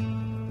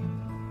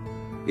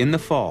 In the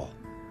fall,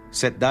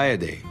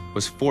 Setdayade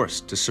was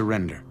forced to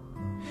surrender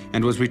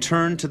and was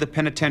returned to the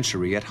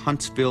penitentiary at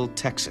Huntsville,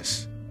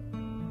 Texas.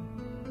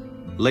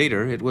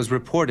 Later, it was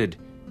reported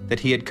that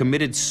he had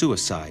committed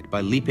suicide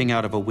by leaping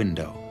out of a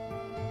window.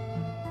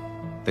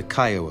 The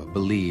Kiowa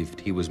believed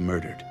he was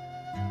murdered.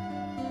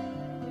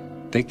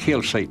 They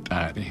killed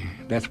Setdayade.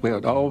 That's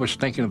what I always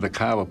thinking of the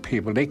Kiowa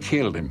people. They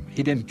killed him.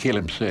 He didn't kill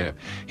himself.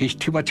 He's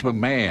too much of a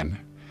man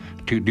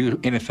to do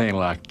anything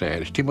like that.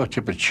 He's too much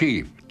of a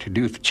chief to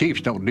do. Chiefs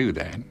don't do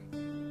that.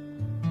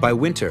 By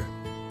winter,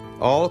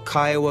 all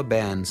Kiowa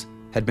bands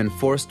had been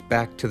forced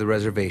back to the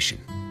reservation.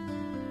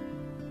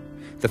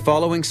 The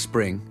following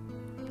spring,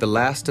 the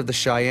last of the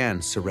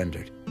Cheyennes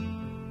surrendered,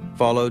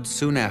 followed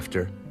soon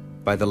after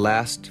by the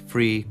last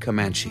free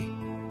Comanche.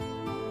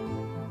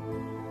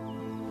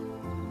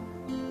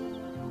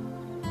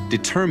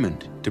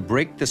 Determined to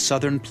break the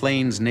Southern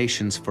Plains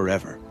nations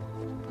forever,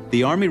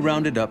 the Army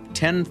rounded up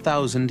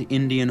 10,000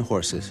 Indian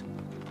horses.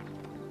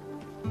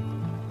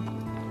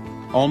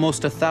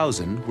 Almost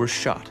 1,000 were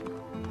shot.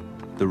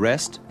 The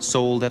rest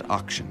sold at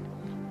auction.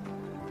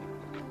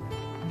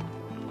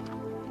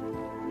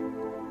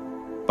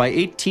 By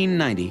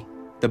 1890,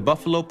 the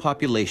buffalo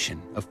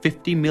population of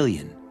 50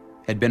 million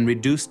had been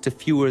reduced to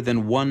fewer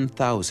than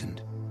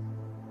 1,000.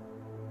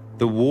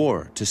 The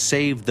war to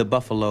save the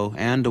buffalo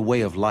and a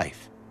way of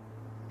life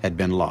had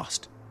been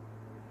lost.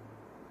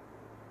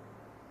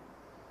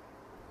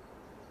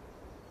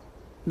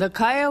 The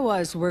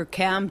Kiowas were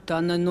camped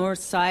on the north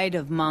side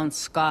of Mount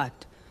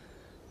Scott,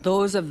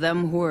 those of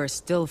them who were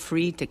still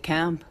free to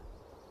camp.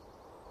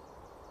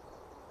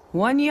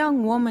 One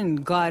young woman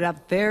got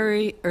up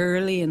very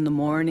early in the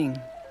morning.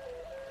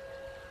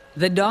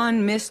 The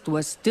dawn mist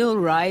was still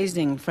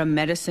rising from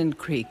Medicine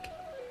Creek.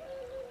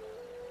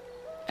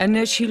 And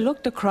as she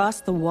looked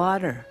across the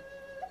water,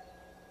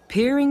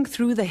 peering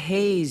through the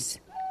haze,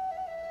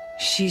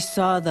 she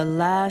saw the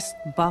last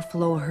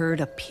buffalo herd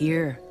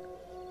appear,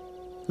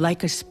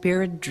 like a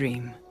spirit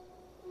dream.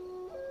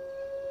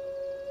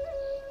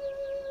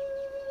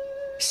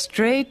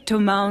 Straight to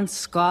Mount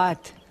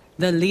Scott,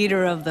 the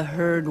leader of the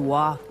herd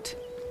walked.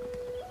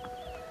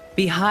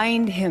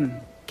 Behind him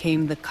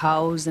came the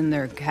cows and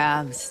their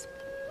calves,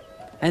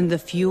 and the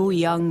few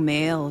young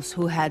males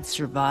who had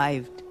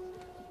survived.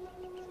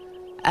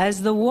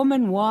 As the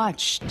woman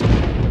watched,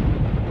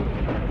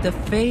 the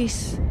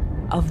face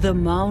of the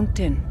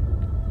mountain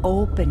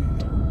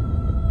opened.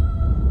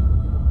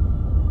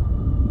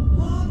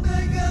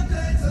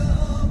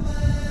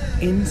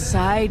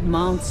 Inside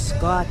Mount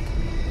Scott,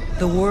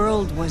 the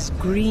world was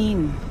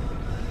green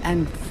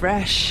and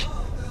fresh,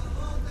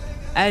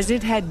 as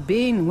it had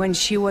been when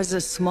she was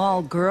a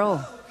small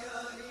girl.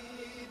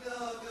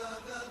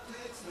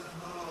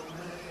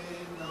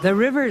 The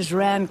rivers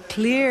ran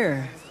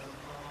clear,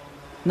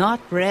 not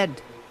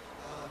red.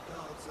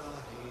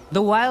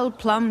 The wild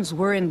plums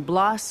were in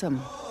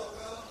blossom,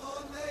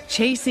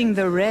 chasing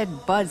the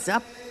red buds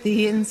up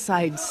the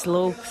inside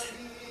slopes.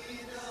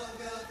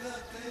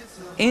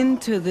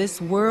 Into this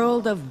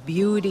world of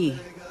beauty,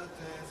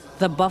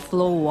 the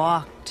buffalo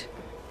walked,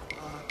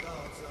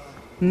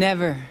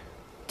 never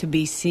to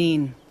be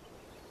seen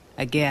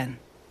again.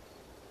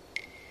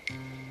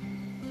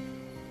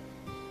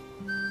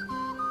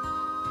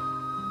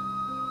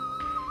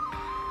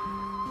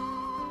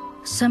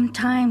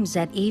 Sometimes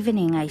at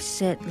evening I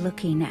sit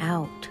looking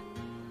out.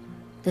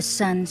 The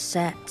sun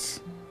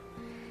sets,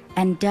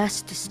 and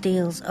dust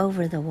steals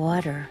over the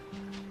water.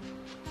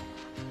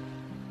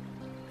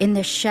 In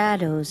the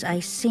shadows, I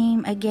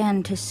seem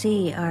again to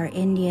see our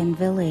Indian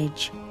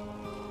village,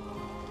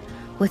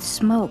 with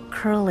smoke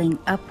curling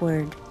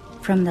upward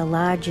from the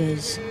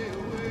lodges.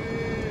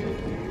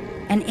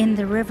 And in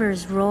the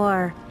river's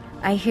roar,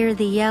 I hear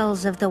the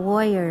yells of the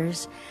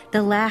warriors,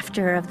 the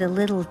laughter of the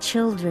little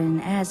children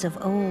as of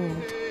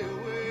old.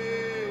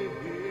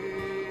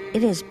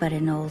 It is but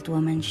an old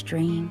woman's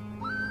dream.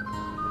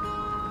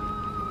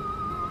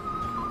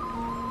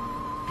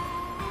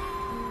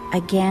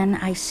 Again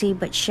I see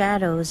but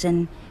shadows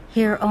and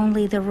hear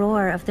only the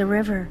roar of the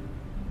river.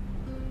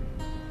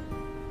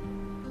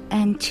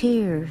 And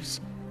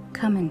tears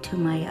come into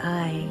my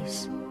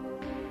eyes.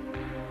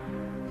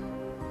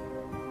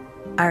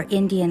 Our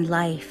Indian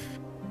life,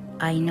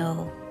 I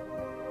know,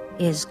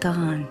 is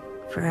gone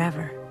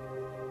forever.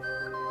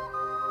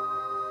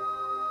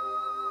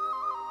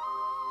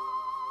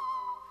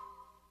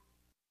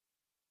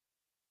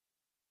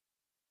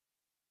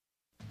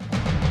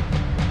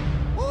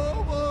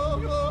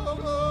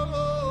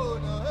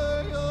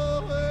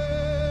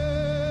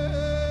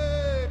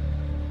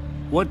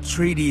 What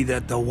treaty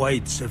that the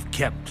whites have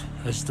kept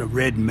has the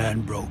red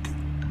man broken?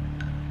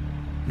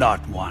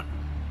 Not one.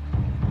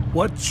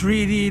 What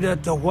treaty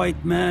that the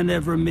white man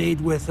ever made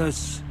with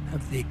us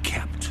have they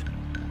kept?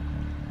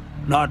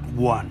 Not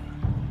one.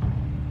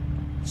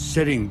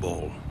 Sitting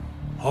Bull,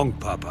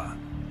 Hunkpapa.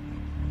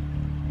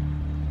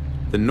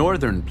 The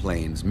northern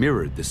plains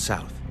mirrored the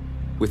south,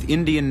 with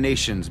Indian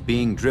nations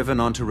being driven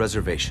onto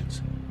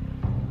reservations.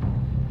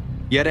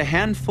 Yet a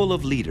handful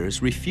of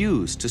leaders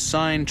refused to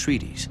sign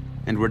treaties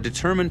and were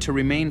determined to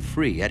remain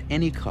free at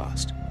any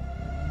cost.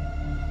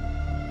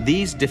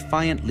 These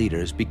defiant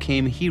leaders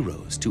became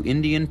heroes to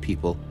Indian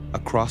people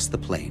across the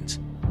plains.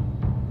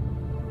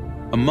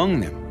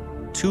 Among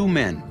them, 2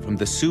 men from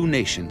the Sioux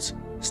nations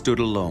stood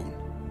alone.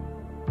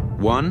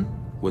 One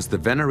was the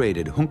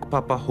venerated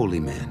Hunkpapa holy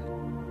man,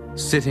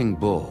 Sitting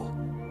Bull.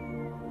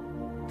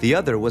 The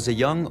other was a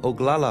young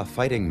Oglala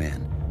fighting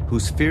man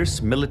whose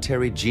fierce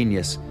military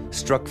genius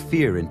struck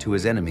fear into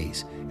his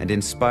enemies and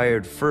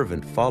inspired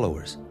fervent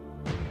followers.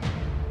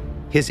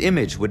 His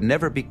image would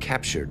never be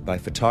captured by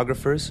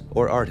photographers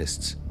or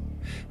artists,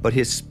 but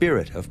his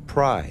spirit of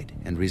pride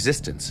and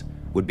resistance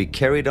would be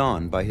carried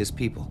on by his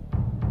people.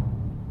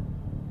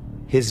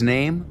 His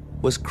name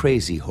was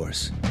Crazy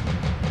Horse.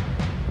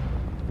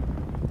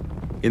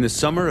 In the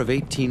summer of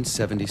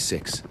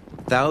 1876,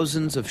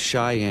 thousands of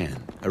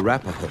Cheyenne,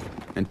 Arapaho,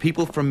 and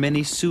people from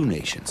many Sioux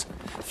nations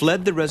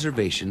fled the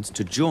reservations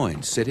to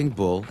join Sitting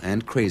Bull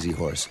and Crazy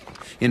Horse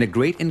in a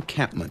great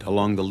encampment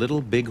along the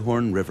Little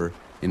Bighorn River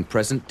in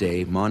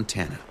present-day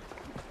Montana.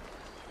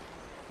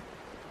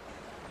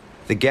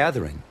 The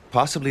gathering,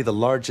 possibly the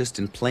largest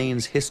in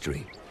Plains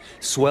history,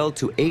 swelled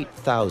to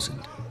 8,000,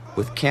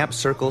 with camp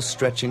circles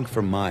stretching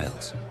for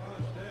miles.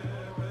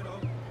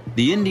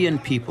 The Indian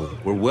people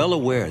were well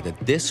aware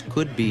that this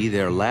could be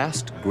their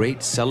last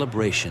great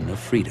celebration of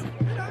freedom.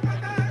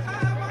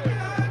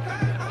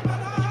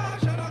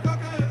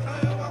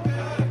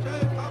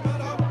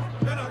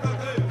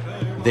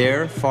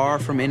 There, far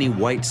from any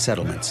white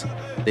settlements,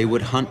 they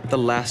would hunt the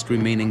last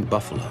remaining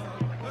buffalo,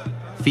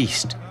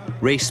 feast,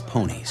 race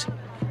ponies,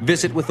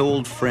 visit with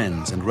old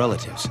friends and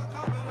relatives,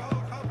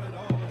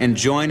 and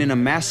join in a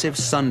massive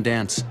sun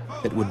dance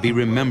that would be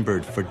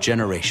remembered for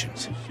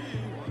generations.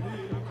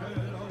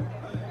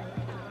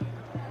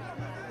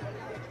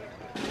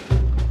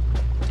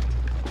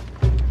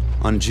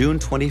 On June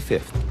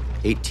 25,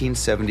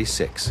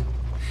 1876,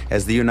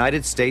 as the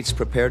United States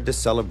prepared to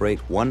celebrate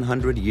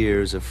 100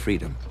 years of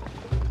freedom,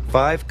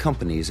 5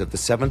 companies of the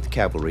 7th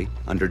Cavalry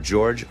under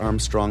George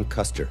Armstrong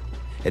Custer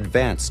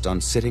advanced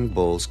on Sitting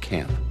Bull's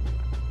camp.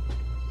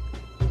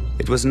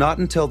 It was not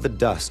until the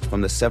dust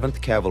from the 7th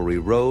Cavalry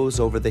rose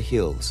over the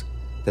hills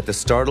that the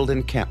startled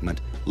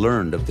encampment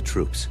learned of the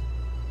troops.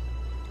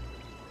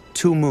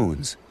 2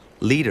 Moons,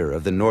 leader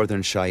of the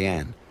Northern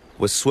Cheyenne,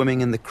 was swimming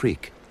in the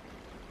creek.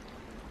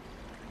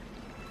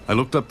 I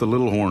looked up the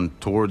Little Horn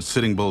towards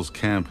Sitting Bull's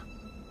camp.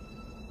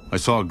 I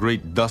saw a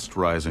great dust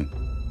rising.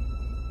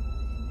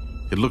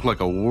 It looked like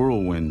a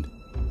whirlwind.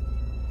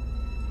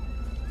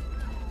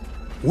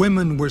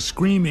 Women were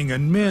screaming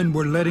and men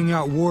were letting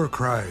out war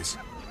cries.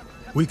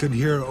 We could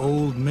hear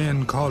old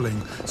men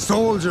calling,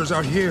 "Soldiers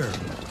are here!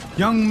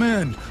 Young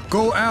men,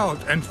 go out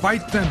and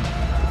fight them!"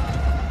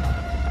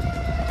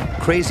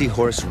 Crazy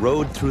Horse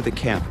rode through the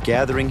camp,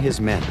 gathering his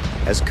men,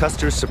 as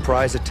Custer's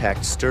surprise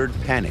attack stirred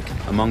panic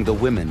among the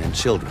women and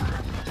children.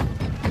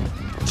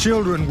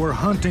 Children were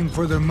hunting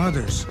for their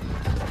mothers.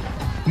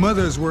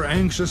 Mothers were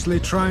anxiously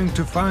trying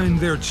to find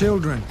their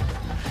children.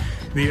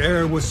 The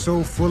air was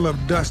so full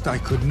of dust I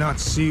could not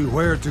see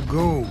where to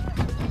go.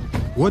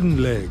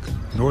 Wooden Leg,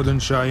 Northern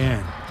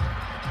Cheyenne.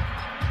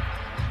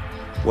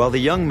 While the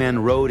young men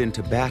rode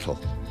into battle,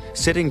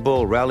 Sitting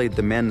Bull rallied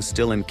the men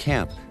still in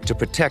camp to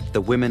protect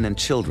the women and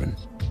children.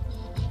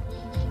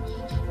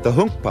 The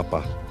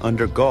Hunkpapa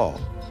under Gall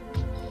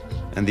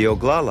and the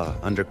Oglala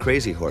under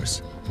Crazy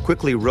Horse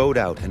quickly rode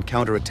out and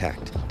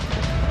counterattacked.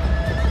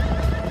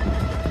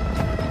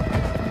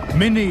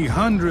 Many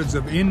hundreds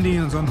of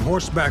Indians on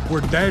horseback were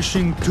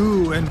dashing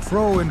to and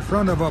fro in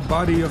front of a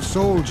body of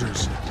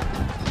soldiers.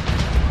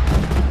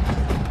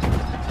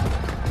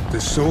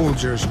 The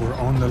soldiers were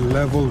on the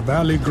level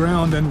valley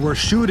ground and were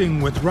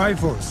shooting with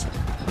rifles.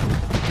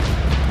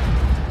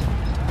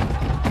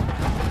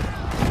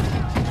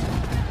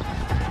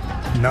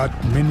 Not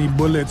many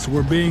bullets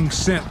were being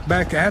sent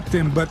back at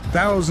them, but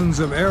thousands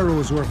of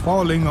arrows were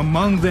falling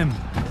among them.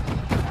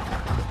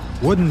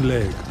 Wooden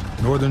Leg,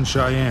 Northern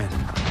Cheyenne.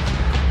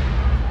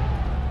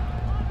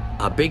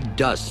 A big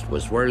dust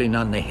was whirling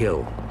on the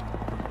hill,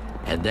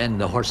 and then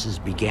the horses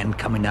began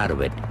coming out of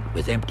it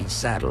with empty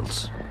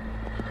saddles.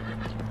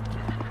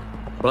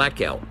 Black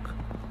Elk,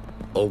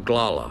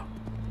 Oglala.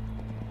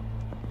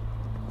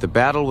 The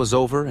battle was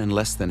over in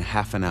less than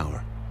half an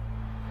hour.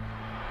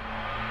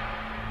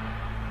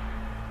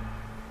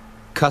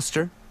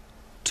 Custer,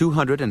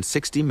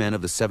 260 men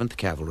of the 7th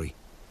Cavalry,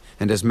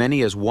 and as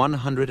many as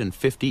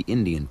 150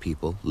 Indian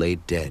people lay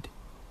dead.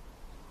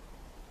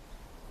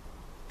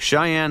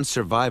 Cheyenne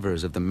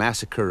survivors of the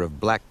massacre of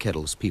Black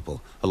Kettle's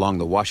people along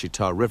the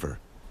Washita River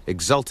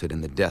exulted in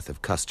the death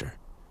of Custer,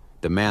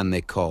 the man they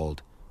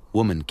called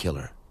Woman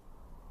Killer.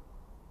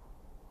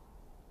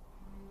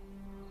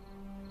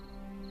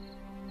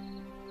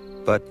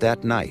 But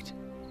that night,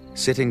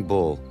 Sitting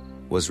Bull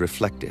was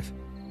reflective.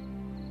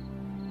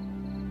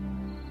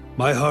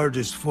 My heart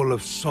is full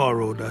of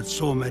sorrow that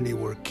so many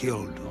were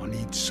killed on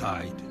each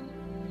side.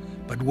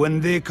 But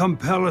when they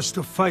compel us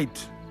to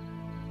fight,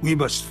 we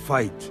must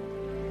fight.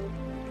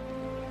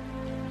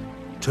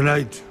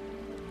 Tonight,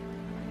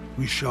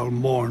 we shall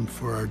mourn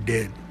for our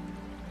dead,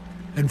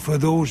 and for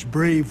those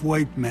brave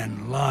white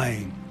men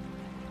lying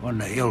on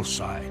the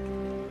hillside.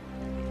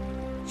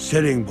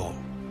 Sitting Bull,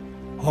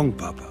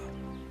 Hunkpapa.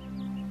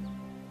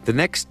 The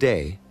next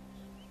day,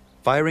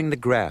 firing the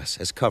grass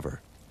as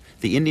cover,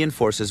 the Indian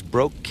forces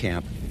broke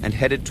camp and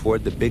headed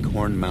toward the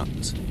Bighorn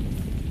Mountains.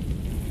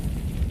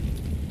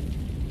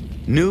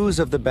 News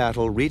of the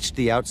battle reached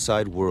the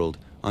outside world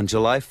on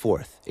July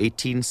 4th,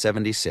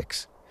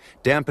 1876,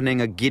 dampening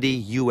a giddy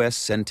U.S.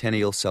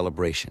 centennial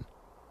celebration.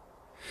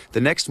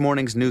 The next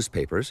morning's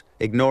newspapers,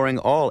 ignoring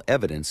all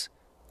evidence,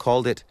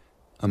 called it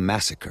a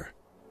massacre.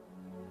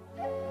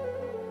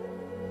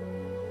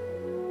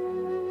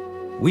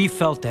 We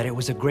felt that it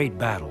was a great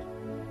battle,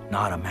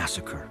 not a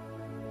massacre.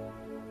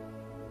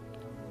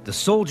 The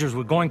soldiers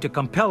were going to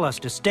compel us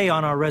to stay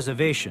on our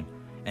reservation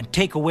and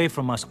take away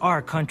from us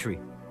our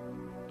country.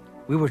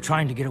 We were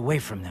trying to get away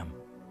from them.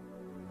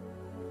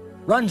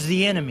 Runs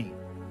the enemy,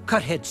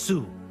 Cuthead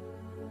Sioux.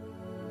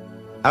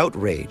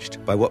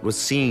 Outraged by what was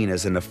seen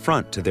as an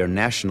affront to their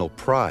national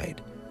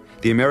pride,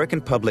 the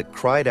American public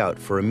cried out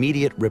for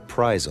immediate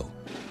reprisal.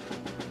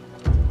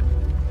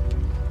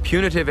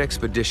 Punitive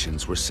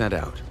expeditions were sent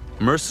out,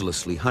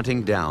 mercilessly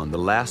hunting down the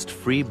last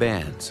free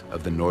bands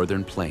of the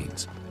northern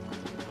plains.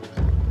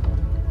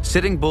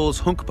 Sitting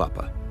Bull's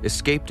Hunkpapa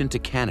escaped into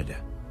Canada,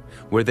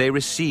 where they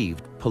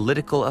received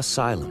political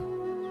asylum.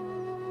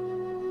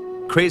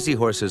 Crazy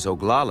Horse's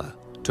Oglala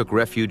took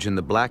refuge in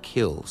the Black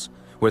Hills,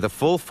 where the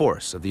full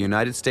force of the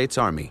United States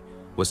Army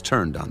was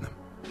turned on them.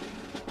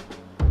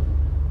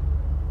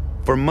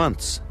 For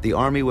months, the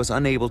Army was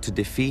unable to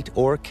defeat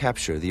or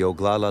capture the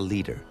Oglala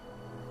leader.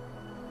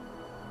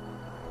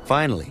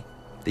 Finally,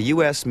 the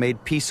U.S.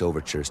 made peace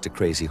overtures to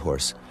Crazy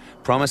Horse,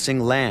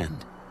 promising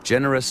land,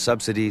 generous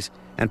subsidies,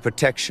 and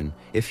protection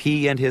if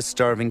he and his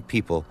starving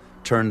people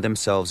turned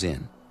themselves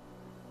in.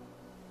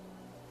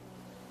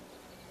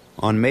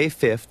 On May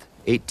 5th,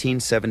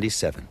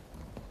 1877,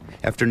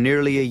 after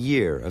nearly a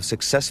year of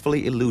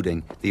successfully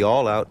eluding the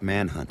all-out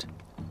manhunt,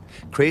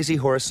 Crazy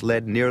Horse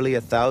led nearly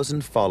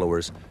 1,000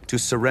 followers to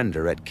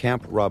surrender at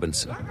Camp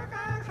Robinson.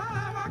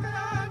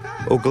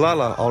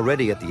 Oglala,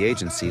 already at the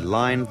agency,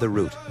 lined the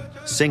route,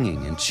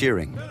 singing and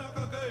cheering.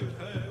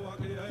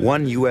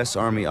 One U.S.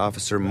 Army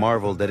officer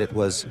marveled that it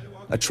was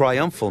a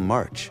triumphal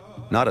march,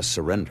 not a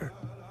surrender.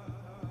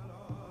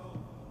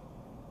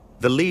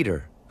 The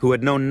leader, who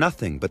had known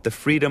nothing but the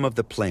freedom of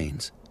the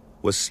plains,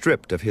 was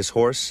stripped of his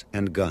horse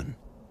and gun.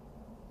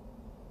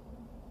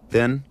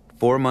 Then,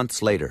 4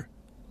 months later,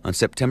 on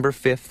September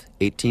 5th,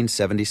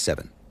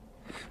 1877,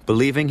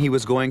 believing he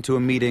was going to a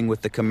meeting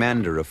with the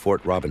commander of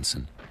Fort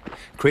Robinson,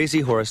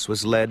 Crazy Horse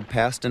was led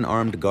past an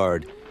armed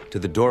guard to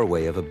the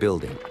doorway of a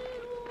building.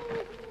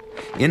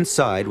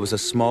 Inside was a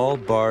small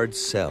barred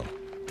cell,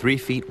 3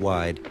 feet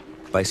wide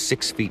by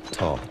 6 feet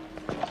tall.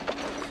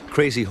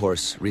 Crazy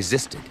Horse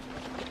resisted.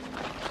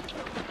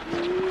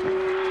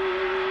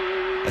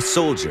 A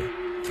soldier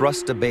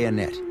thrust a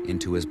bayonet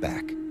into his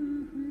back.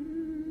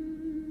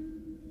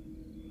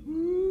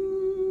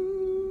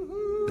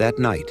 That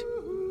night,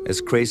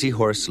 as Crazy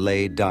Horse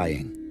lay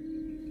dying,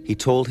 he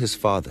told his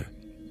father,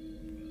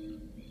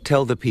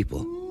 "Tell the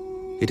people,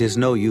 it is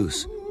no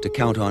use to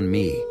count on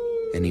me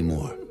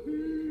anymore."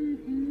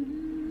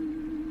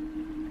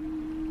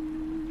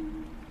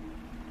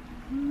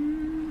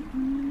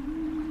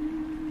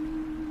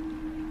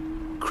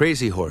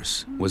 Crazy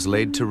Horse was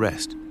laid to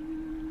rest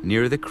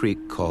near the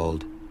creek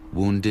called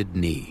Wounded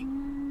Knee.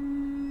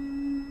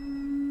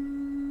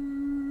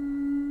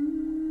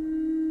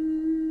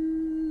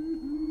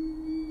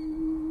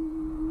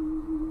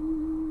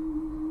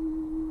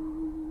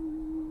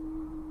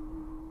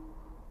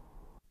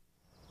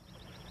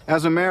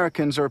 As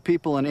Americans, or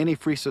people in any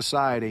free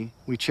society,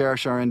 we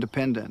cherish our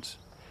independence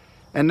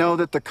and know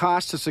that the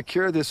cost to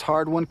secure this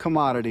hard-won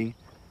commodity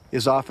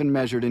is often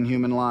measured in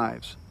human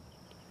lives.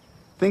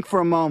 Think for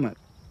a moment,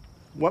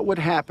 what would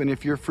happen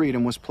if your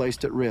freedom was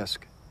placed at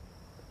risk?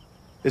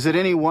 Is it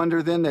any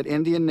wonder then that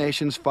Indian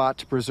nations fought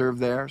to preserve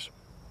theirs?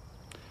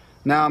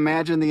 Now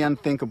imagine the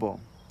unthinkable,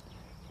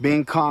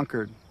 being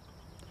conquered.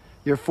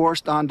 You're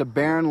forced onto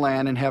barren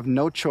land and have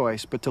no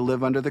choice but to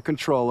live under the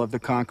control of the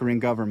conquering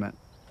government.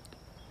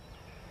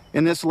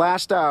 In this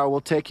last hour,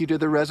 we'll take you to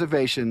the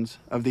reservations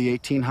of the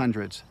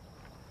 1800s,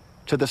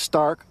 to the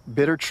stark,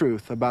 bitter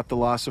truth about the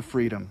loss of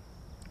freedom.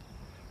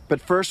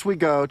 But first we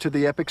go to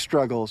the epic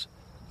struggles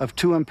of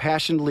two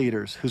impassioned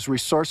leaders whose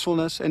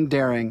resourcefulness and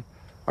daring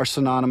are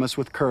synonymous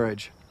with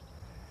courage.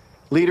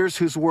 Leaders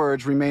whose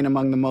words remain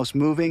among the most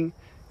moving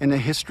in the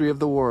history of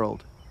the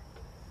world,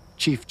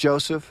 Chief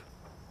Joseph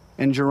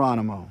and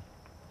Geronimo.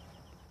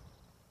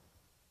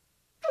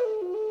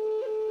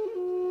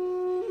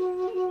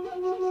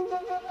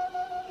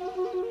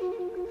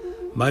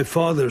 My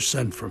father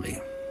sent for me.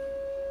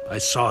 I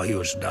saw he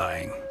was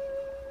dying.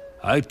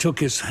 I took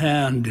his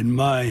hand in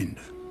mine.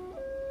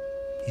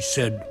 He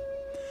said,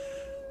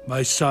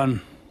 "My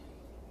son,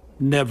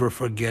 never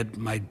forget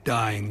my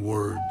dying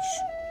words.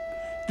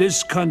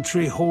 This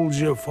country holds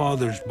your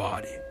father's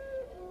body.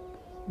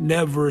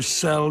 Never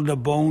sell the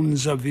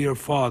bones of your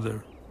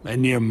father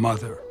and your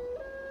mother."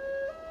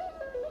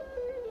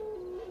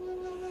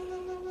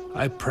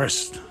 I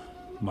pressed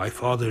my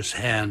father's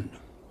hand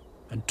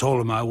and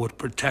told him I would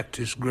protect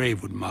his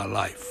grave with my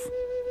life.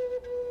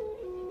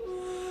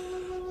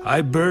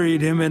 I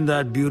buried him in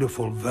that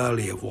beautiful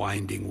valley of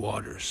winding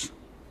waters.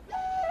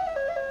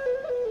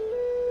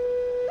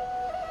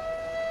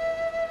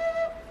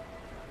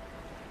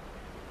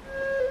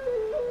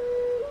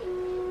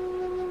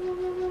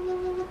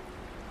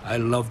 I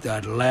love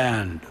that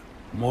land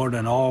more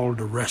than all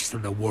the rest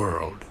of the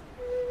world.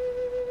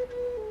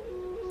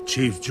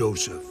 Chief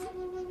Joseph,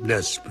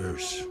 Nez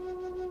Perce.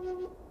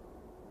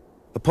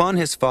 Upon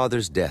his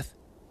father's death,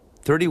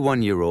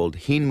 31-year-old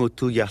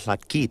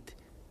Hinmutuyahlatkit,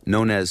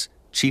 known as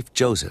Chief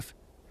Joseph,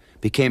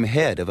 became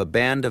head of a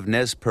band of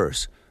Nez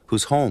Perce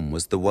whose home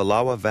was the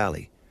Wallowa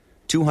Valley,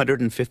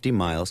 250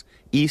 miles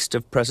east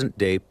of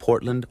present-day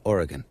Portland,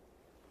 Oregon.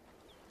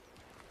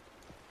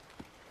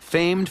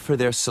 Famed for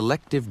their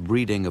selective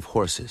breeding of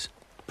horses,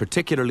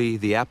 particularly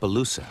the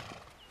Appaloosa,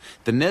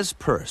 the Nez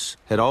Perce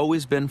had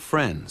always been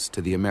friends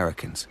to the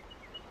Americans.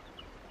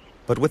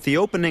 But with the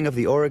opening of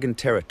the Oregon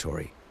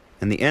Territory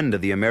and the end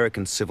of the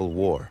American Civil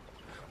War,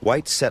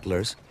 white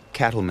settlers,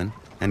 cattlemen,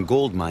 and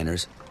gold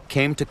miners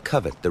came to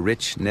covet the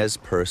rich Nez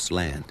Perce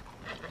land.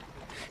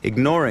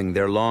 Ignoring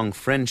their long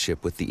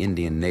friendship with the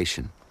Indian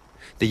nation,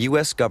 the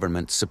U.S.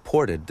 government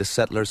supported the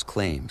settlers'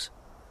 claims.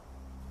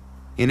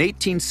 In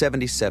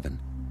 1877,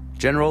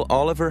 General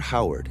Oliver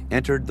Howard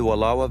entered the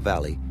Wallowa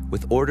Valley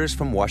with orders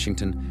from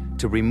Washington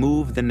to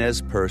remove the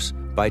Nez Perce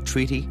by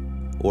treaty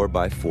or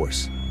by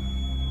force.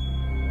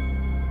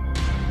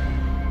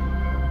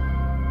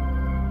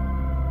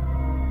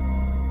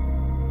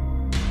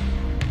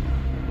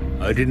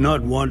 I did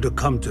not want to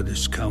come to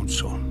this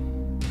council,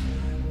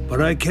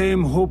 but I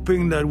came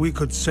hoping that we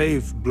could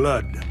save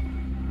blood.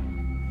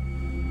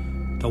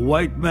 The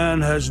white man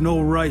has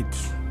no right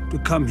to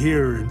come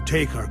here and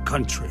take our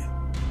country.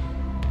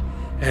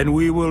 And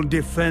we will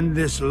defend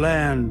this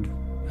land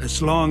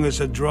as long as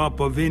a drop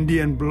of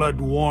Indian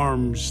blood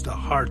warms the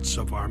hearts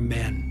of our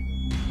men.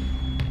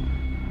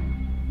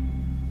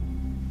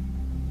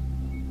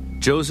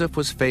 Joseph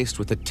was faced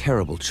with a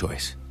terrible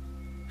choice: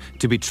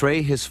 to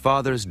betray his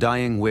father's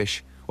dying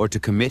wish or to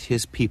commit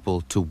his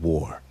people to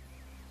war.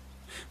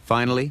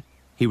 Finally,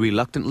 he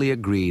reluctantly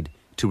agreed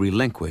to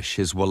relinquish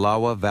his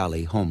Wallowa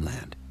Valley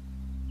homeland.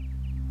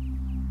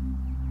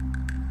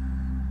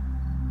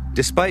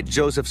 Despite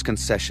Joseph's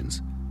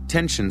concessions,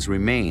 tensions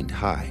remained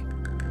high.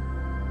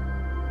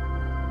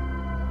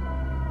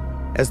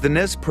 As the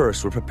Nez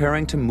Perce were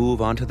preparing to move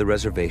onto the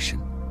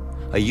reservation,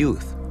 a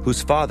youth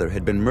whose father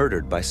had been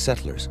murdered by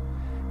settlers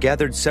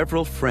gathered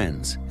several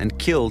friends and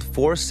killed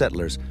 4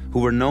 settlers who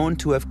were known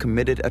to have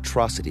committed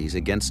atrocities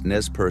against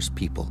Nez Perce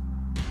people.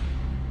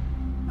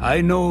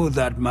 I know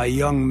that my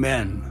young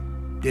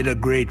men did a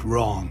great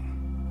wrong,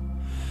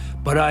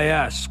 but I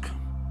ask,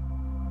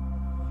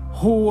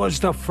 who was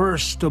the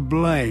first to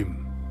blame?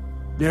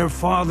 Their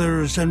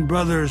fathers and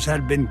brothers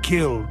had been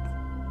killed.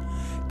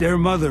 Their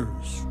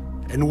mothers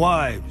and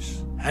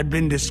wives had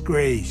been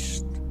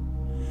disgraced.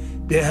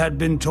 They had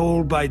been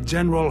told by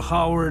General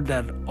Howard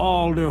that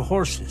all their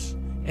horses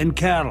and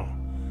cattle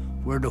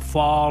were to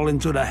fall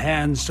into the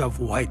hands of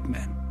white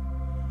men.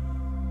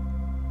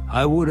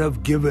 I would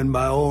have given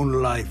my own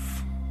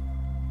life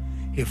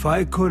if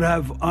I could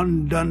have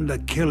undone the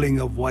killing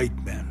of white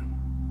men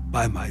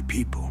by my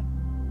people.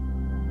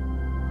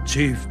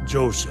 Chief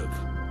Joseph,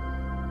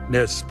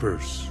 Nez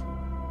Perce.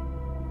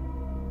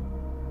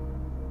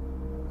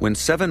 When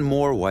 7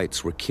 more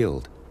whites were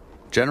killed,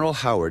 General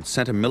Howard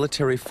sent a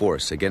military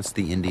force against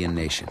the Indian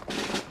nation.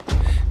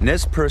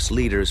 Nez Perce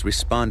leaders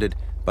responded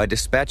by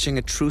dispatching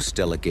a truce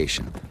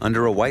delegation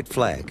under a white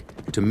flag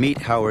to meet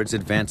Howard's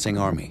advancing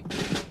army.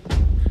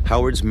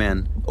 Howard's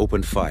men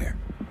opened fire.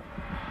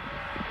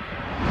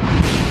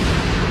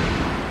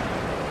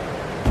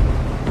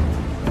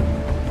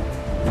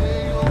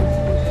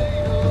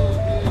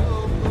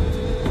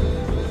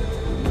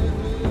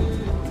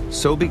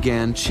 So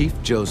began Chief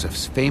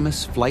Joseph's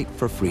famous fight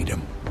for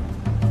freedom.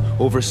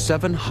 Over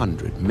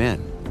 700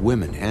 men,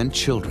 women, and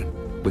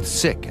children, with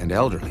sick and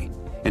elderly,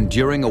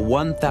 enduring a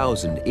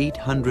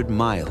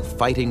 1,800-mile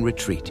fighting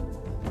retreat.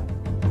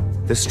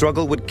 The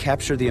struggle would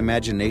capture the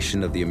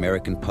imagination of the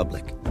American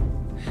public.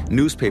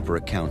 Newspaper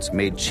accounts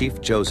made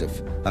Chief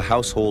Joseph a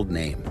household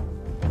name.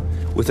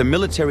 With a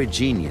military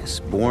genius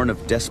born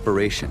of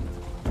desperation,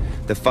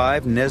 the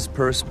 5 Nez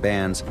Perce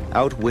bands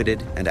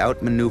outwitted and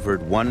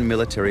outmaneuvered one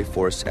military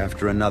force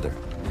after another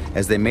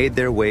as they made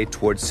their way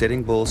toward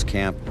Sitting Bull's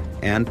camp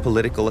and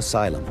political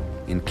asylum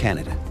in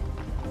Canada.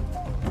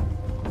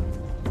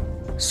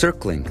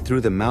 Circling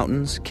through the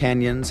mountains,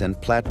 canyons, and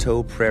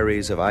plateau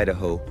prairies of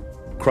Idaho,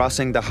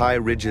 crossing the high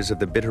ridges of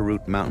the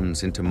Bitterroot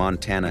Mountains into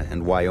Montana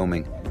and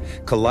Wyoming,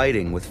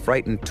 colliding with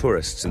frightened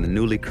tourists in the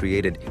newly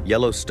created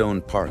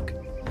Yellowstone Park,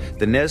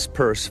 the Nez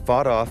Perce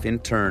fought off in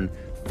turn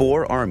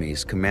 4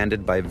 armies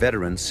commanded by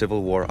veteran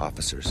Civil War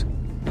officers.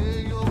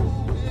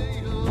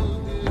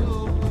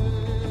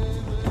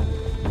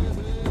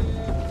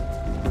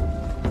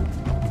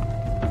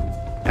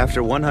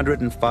 After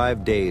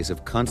 105 days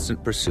of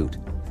constant pursuit,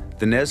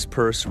 the Nez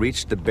Perce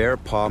reached the Bear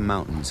Paw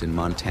Mountains in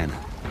Montana,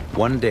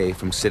 1 day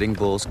from Sitting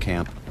Bull's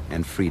camp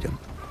and freedom.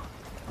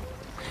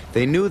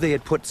 They knew they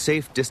had put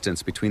safe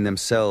distance between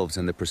themselves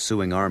and the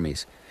pursuing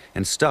armies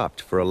and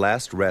stopped for a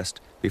last rest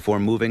before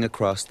moving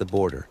across the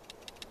border.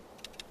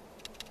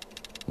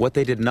 What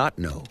they did not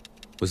know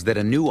was that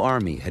a new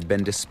army had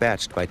been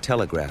dispatched by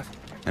telegraph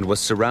and was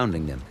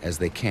surrounding them as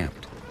they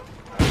camped.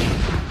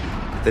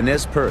 The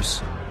Nez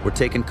Perce were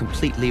taken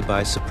completely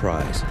by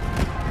surprise.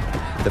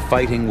 The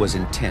fighting was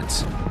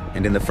intense,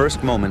 and in the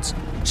first moments,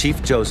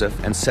 Chief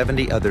Joseph and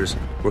 70 others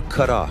were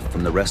cut off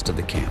from the rest of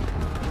the camp.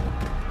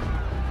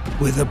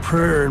 With a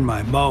prayer in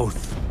my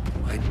mouth,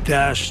 I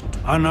dashed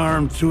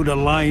unarmed through the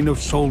line of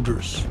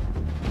soldiers.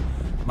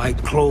 My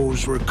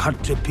clothes were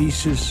cut to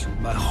pieces,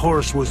 my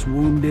horse was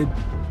wounded,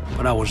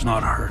 but I was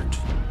not hurt.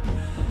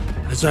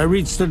 As I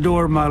reached the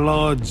door of my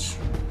lodge,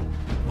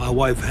 my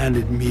wife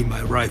handed me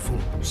my rifle,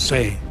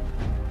 saying,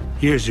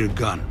 "Here's your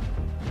gun.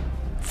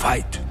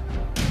 Fight."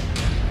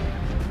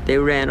 They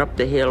ran up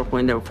the hill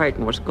when the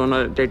fighting was going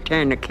on. They're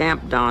tearing the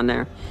camp down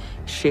there.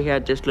 She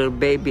had this little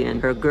baby and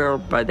her girl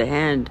by the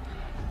hand,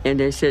 and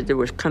they said there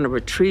was kind of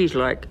a trees,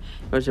 like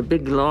there was a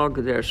big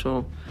log there,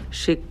 so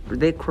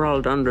they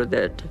crawled under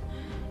that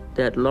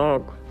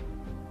log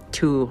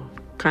to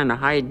kind of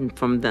hiding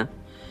from the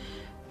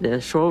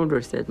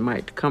soldiers that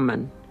might come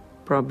and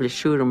probably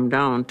shoot them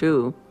down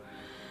too.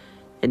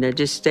 And they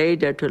just stayed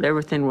there till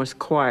everything was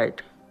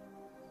quiet.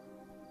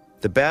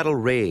 The battle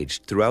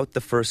raged throughout the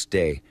first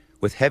day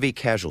with heavy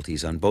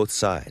casualties on both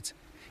sides,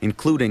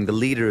 including the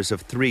leaders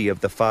of 3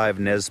 of the 5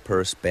 Nez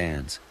Perce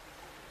bands.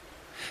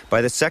 By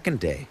the second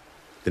day,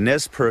 the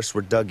Nez Perce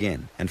were dug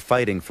in and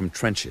fighting from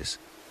trenches.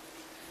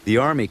 The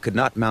army could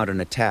not mount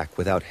an attack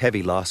without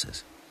heavy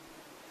losses.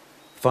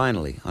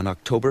 Finally, on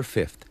October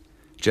 5th,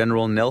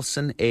 General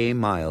Nelson A.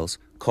 Miles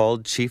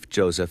called Chief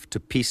Joseph to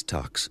peace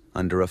talks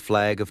under a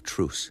flag of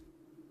truce.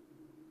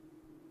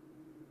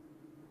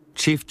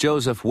 Chief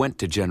Joseph went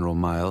to General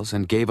Miles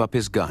and gave up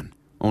his gun,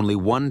 only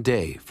 1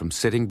 day from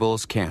Sitting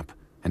Bull's camp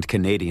and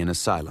Canadian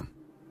asylum.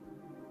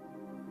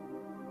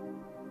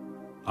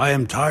 I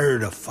am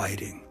tired of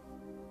fighting.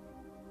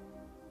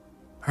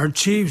 Our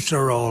chiefs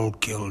are all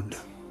killed.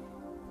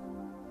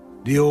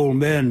 The old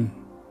men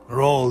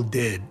are all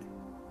dead.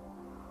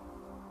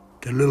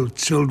 The little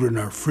children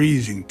are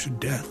freezing to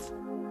death.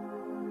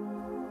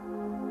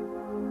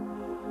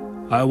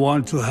 I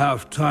want to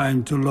have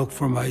time to look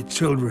for my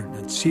children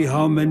and see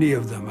how many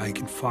of them I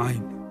can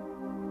find.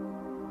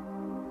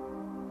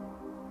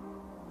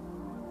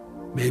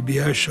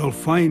 Maybe I shall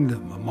find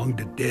them among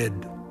the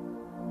dead.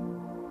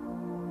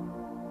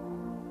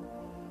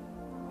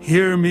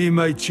 Hear me,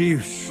 my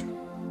chiefs.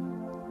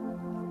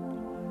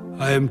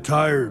 I am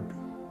tired.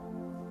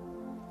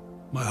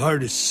 My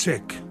heart is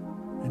sick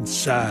and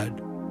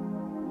sad.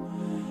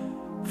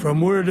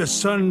 From where the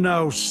sun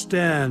now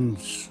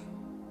stands,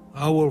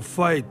 I will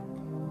fight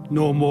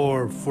no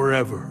more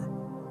forever.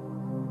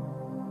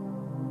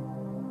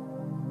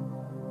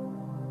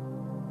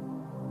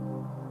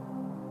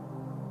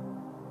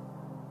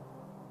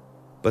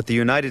 But the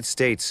United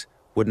States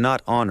would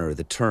not honor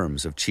the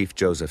terms of Chief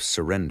Joseph's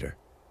surrender.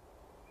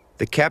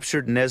 The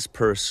captured Nez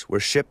Perce were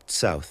shipped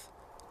south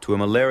to a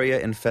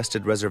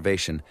malaria-infested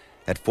reservation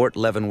at Fort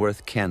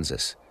Leavenworth,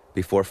 Kansas,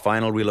 before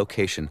final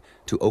relocation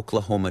to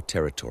Oklahoma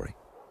Territory.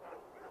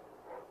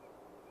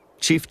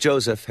 Chief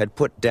Joseph had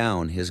put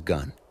down his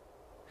gun,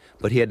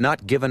 but he had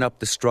not given up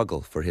the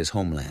struggle for his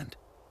homeland.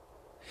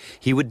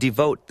 He would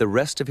devote the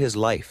rest of his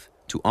life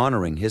to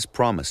honoring his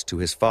promise to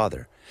his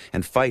father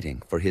and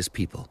fighting for his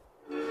people.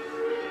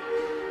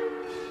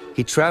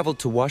 He traveled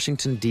to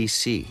Washington,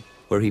 D.C.,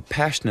 where he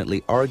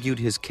passionately argued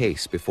his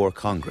case before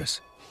Congress.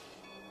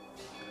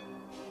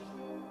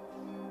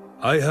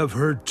 I have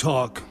heard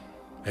talk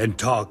and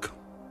talk,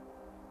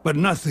 but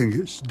nothing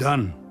is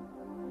done.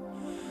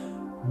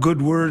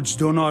 Good words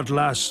do not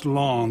last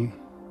long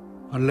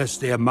unless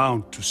they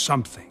amount to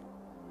something.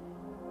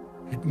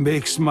 It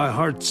makes my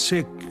heart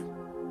sick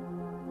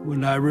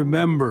when I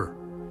remember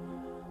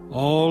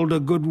all the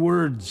good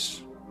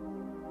words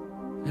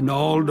and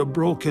all the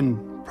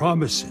broken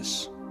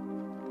promises.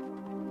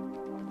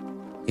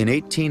 In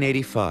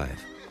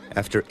 1885,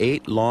 after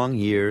 8 long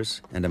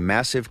years and a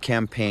massive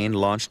campaign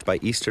launched by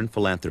Eastern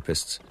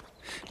philanthropists,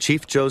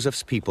 Chief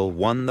Joseph's people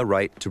won the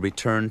right to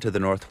return to the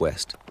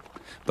Northwest,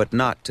 but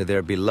not to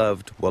their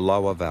beloved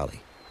Wallowa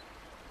Valley.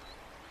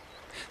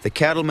 The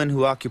cattlemen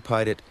who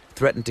occupied it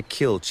threatened to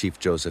kill Chief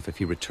Joseph if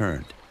he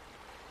returned.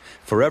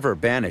 Forever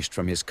banished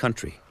from his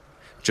country,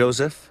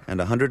 Joseph and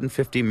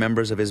 150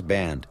 members of his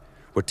band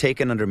were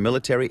taken under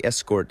military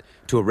escort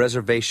to a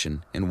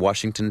reservation in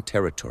Washington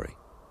Territory.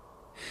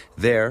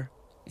 There,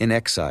 in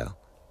exile,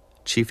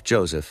 Chief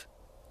Joseph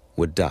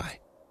would die.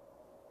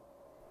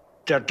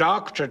 The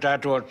doctor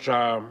that was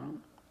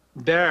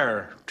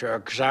there to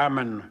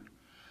examine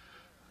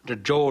the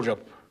Joseph,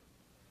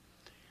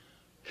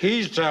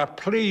 his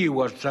plea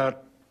was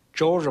that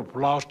Joseph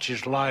lost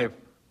his life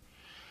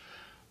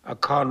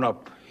account of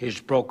his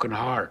broken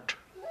heart.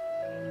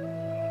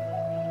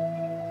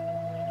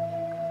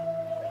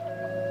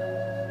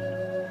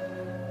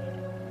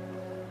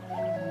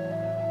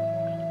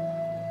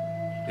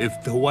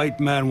 If the white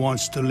man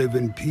wants to live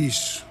in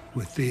peace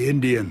with the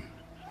Indian,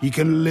 he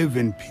can live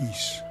in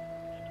peace.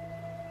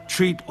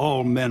 Treat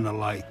all men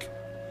alike.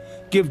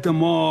 Give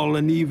them all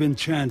an even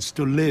chance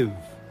to live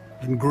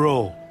and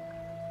grow.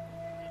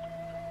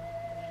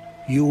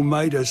 You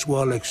might as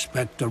well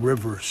expect the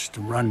rivers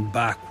to run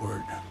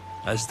backward,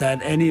 as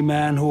that any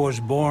man who was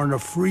born a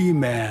free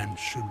man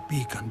should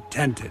be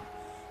contented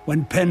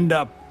when penned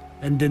up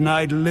and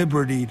denied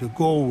liberty to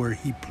go where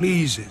he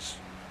pleases.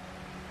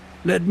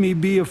 Let me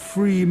be a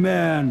free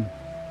man,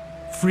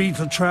 free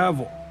to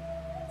travel,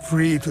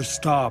 free to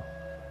stop,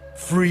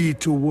 free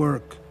to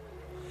work,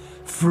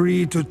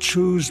 free to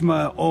choose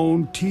my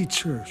own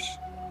teachers,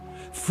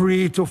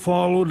 free to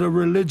follow the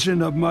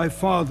religion of my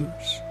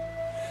fathers,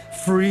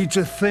 free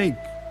to think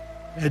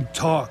and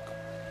talk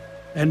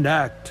and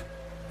act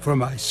for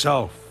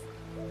myself.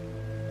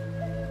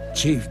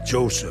 Chief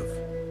Joseph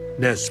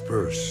Nez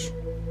Perce.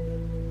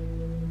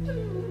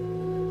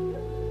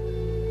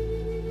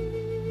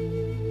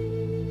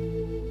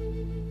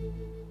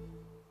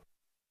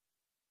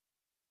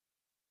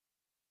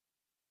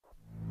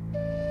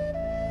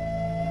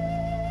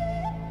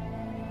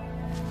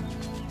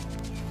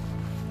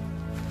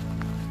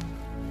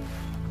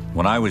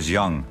 When I was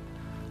young,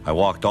 I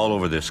walked all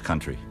over this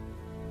country,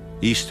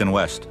 east and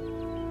west,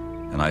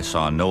 and I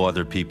saw no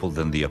other people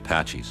than the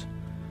Apaches.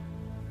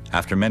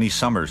 After many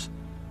summers,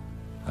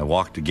 I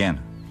walked again,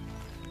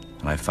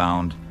 and I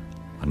found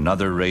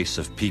another race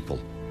of people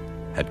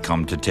had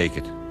come to take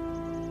it.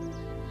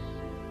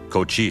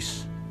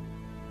 Cochise,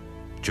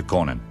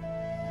 Chukonin.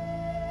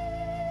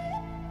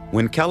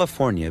 When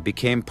California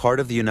became part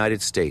of the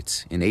United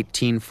States in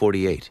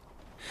 1848,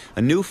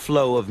 a new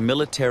flow of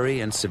military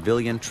and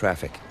civilian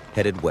traffic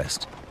headed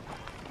west.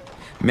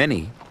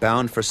 Many,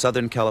 bound for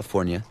Southern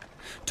California,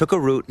 took a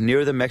route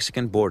near the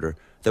Mexican border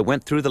that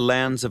went through the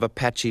lands of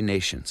Apache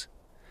nations,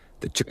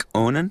 the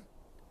Chukonin,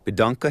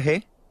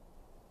 Bidonkahe,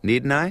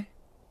 Nidnai,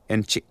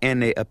 and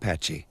Cheyenne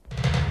Apache.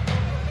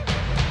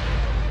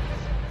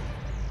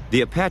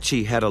 The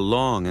Apache had a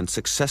long and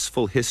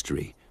successful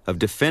history of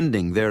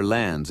defending their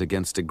lands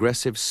against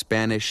aggressive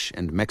Spanish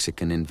and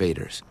Mexican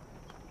invaders.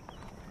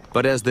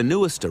 But as the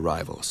newest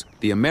arrivals,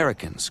 the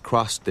Americans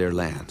crossed their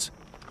lands.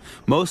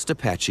 Most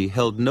Apache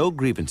held no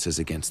grievances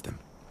against them,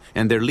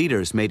 and their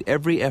leaders made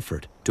every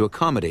effort to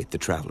accommodate the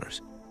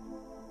travelers.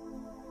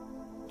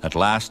 At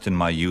last in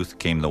my youth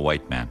came the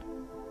white man.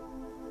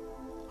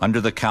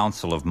 Under the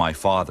counsel of my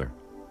father,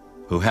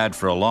 who had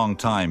for a long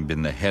time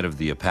been the head of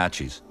the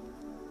Apaches,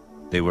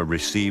 they were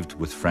received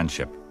with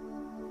friendship.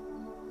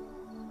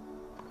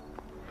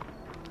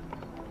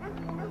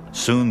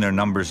 Soon their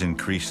numbers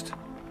increased,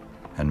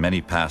 and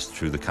many passed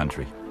through the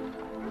country.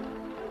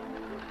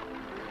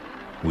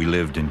 We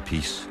lived in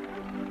peace.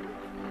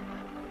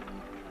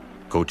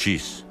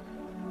 Cochise,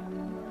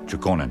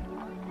 Chukonin.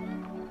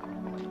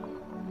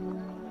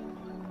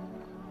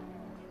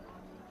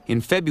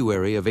 In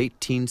February of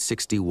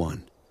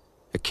 1861,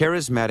 a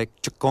charismatic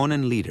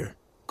Chukonin leader,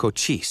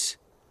 Cochise,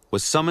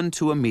 was summoned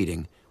to a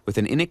meeting with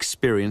an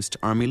inexperienced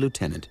Army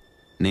lieutenant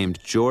named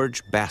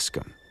George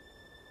Bascom.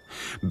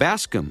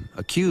 Bascom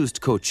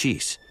accused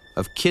Cochise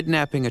of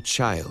kidnapping a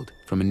child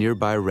from a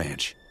nearby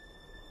ranch.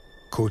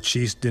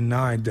 Cochise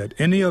denied that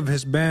any of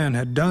his band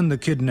had done the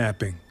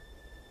kidnapping.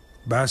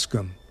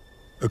 Bascom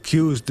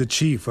accused the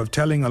chief of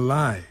telling a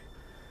lie.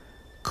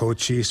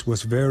 Cochise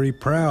was very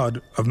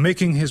proud of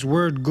making his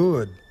word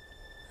good,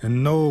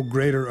 and no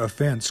greater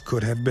offense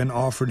could have been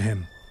offered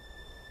him.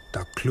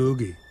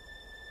 Taklugi,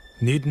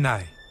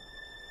 Nidnai.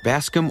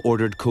 Bascom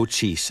ordered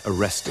Cochise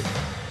arrested,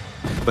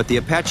 but the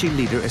Apache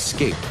leader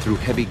escaped through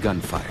heavy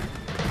gunfire.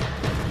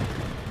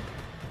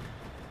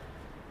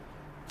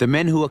 The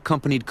men who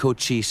accompanied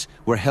Cochise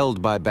were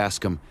held by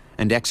Bascom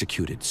and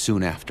executed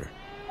soon after.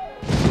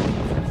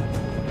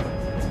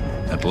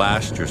 At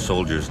last your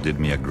soldiers did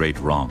me a great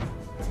wrong.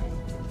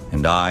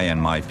 And I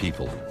and my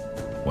people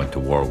went to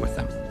war with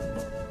them.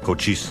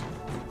 Cochise,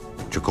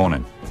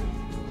 Chokonen.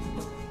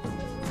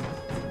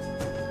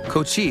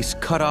 Cochise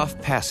cut off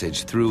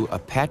passage through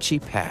Apache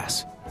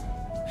Pass.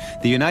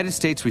 The United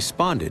States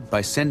responded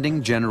by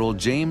sending General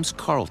James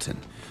Carleton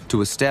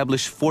to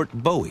establish Fort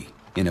Bowie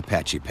in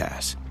Apache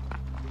Pass.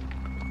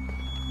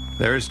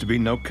 There is to be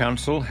no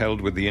council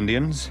held with the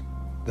Indians.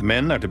 The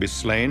men are to be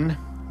slain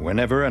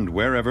whenever and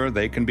wherever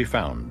they can be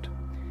found.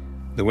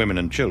 The women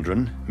and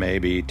children may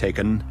be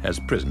taken as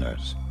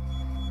prisoners.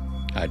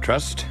 I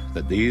trust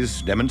that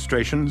these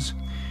demonstrations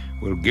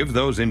will give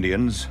those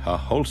Indians a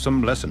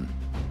wholesome lesson.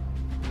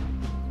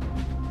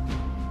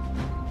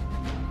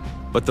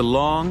 But the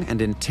long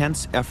and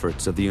intense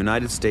efforts of the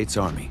United States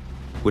Army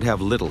would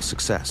have little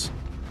success.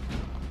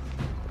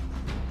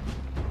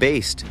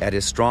 Based at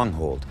his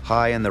stronghold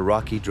high in the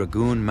Rocky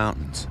Dragoon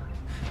Mountains,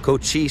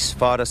 Cochise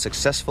fought a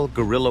successful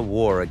guerrilla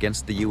war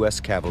against the U.S.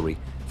 cavalry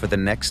for the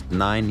next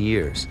 9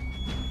 years.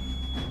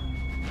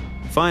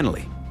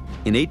 Finally,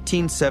 in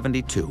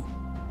 1872,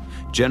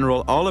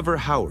 General Oliver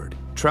Howard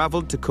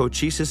traveled to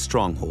Cochise's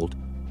stronghold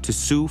to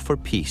sue for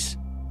peace.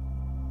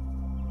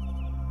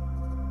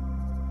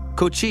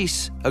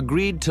 Cochise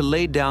agreed to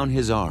lay down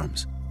his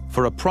arms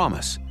for a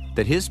promise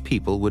that his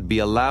people would be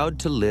allowed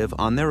to live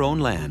on their own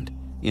land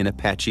in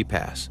Apache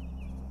Pass.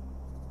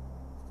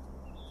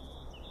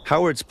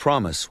 Howard's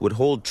promise would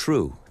hold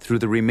true through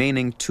the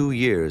remaining 2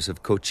 years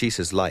of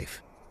Cochise's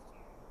life.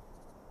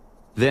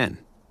 Then,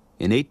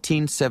 in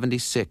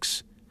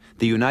 1876,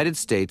 the United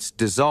States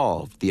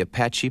dissolved the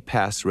Apache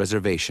Pass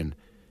Reservation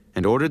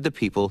and ordered the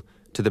people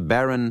to the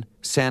barren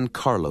San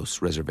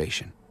Carlos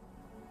Reservation.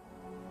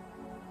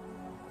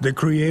 The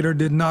Creator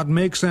did not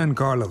make San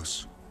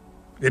Carlos.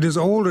 It is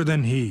older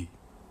than He.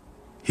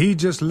 He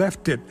just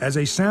left it as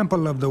a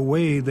sample of the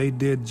way they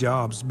did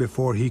jobs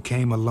before He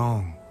came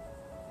along.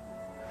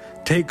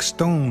 Take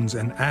stones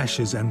and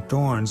ashes and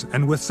thorns,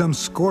 and with some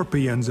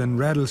scorpions and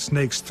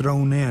rattlesnakes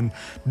thrown in,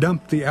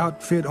 dump the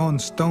outfit on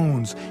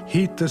stones,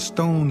 heat the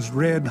stones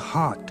red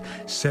hot,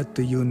 set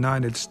the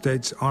United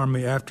States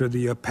Army after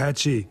the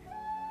Apache,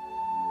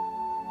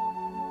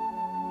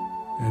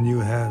 and you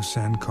have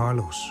San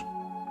Carlos.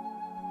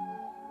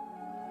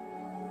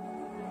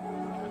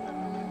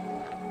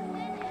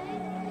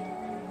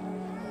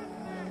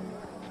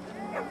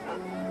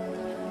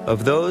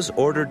 Of those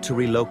ordered to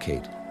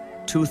relocate,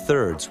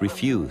 2/3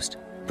 refused,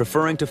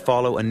 preferring to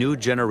follow a new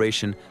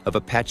generation of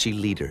Apache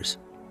leaders.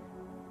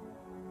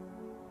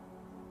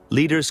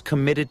 Leaders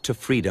committed to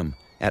freedom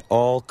at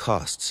all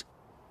costs.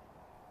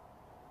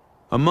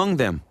 Among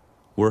them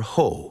were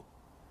Ho,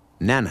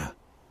 Nana,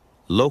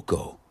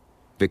 Loco,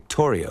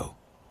 Victorio,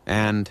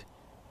 and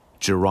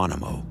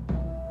Geronimo.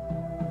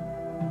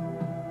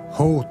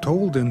 Ho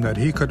told them that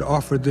he could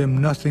offer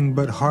them nothing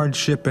but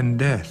hardship and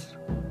death.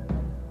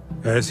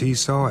 As he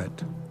saw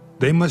it,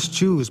 they must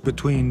choose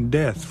between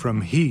death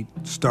from heat,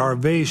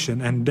 starvation,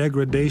 and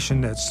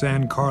degradation at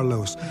San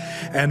Carlos,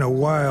 and a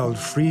wild,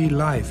 free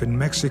life in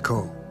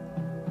Mexico.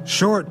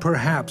 Short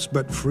perhaps,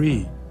 but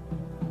free.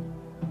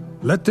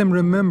 Let them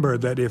remember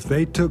that if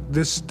they took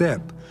this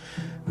step,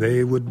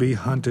 they would be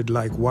hunted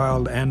like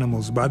wild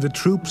animals by the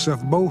troops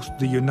of both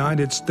the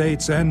United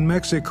States and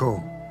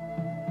Mexico.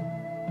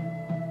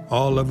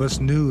 All of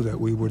us knew that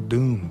we were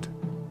doomed,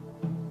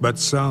 but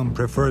some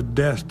preferred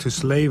death to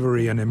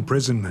slavery and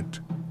imprisonment.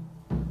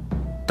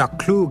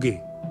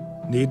 Taklugi,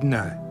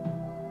 Nidnai.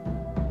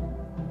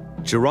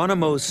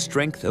 Geronimo's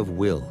strength of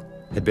will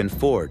had been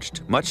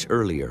forged much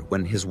earlier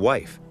when his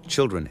wife,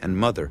 children, and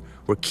mother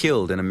were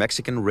killed in a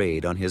Mexican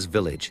raid on his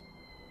village.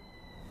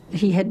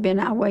 He had been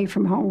away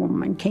from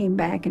home and came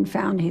back and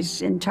found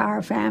his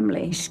entire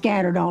family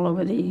scattered all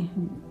over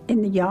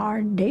in the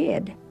yard,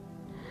 dead.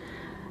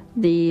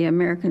 The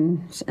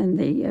Americans and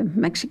the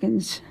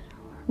Mexicans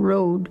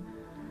rode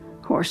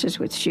horses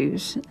with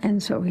shoes,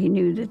 and so he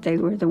knew that they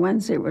were the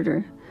ones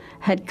that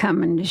had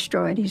come and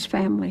destroyed his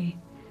family.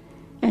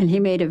 And he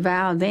made a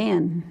vow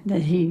then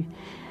that he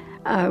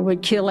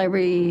would kill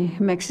every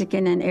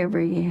Mexican and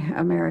every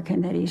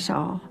American that he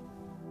saw.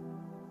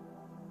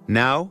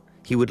 Now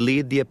he would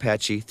lead the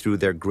Apache through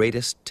their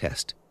greatest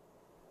test.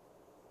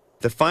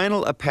 The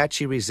final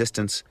Apache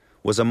resistance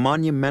was a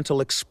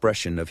monumental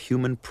expression of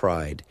human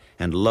pride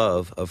and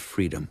love of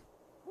freedom.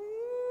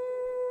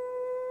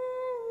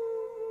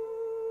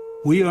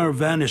 We are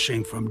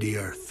vanishing from the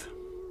earth.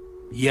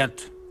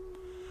 Yet,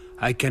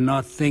 I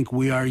cannot think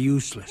we are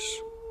useless,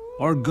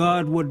 or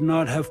God would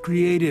not have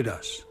created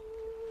us.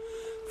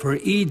 For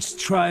each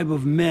tribe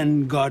of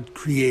men God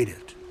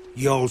created,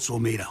 He also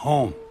made a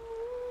home.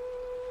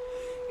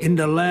 In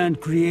the land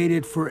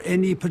created for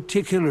any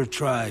particular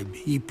tribe,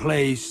 He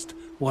placed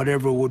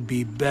whatever would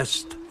be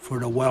best for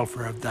the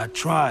welfare of that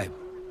tribe.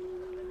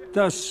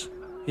 Thus,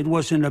 it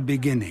was in the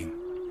beginning,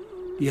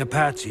 the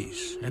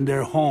Apaches and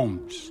their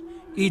homes,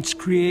 each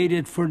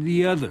created for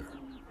the other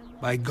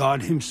by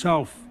God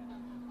Himself.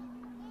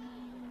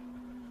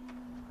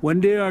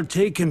 When they are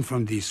taken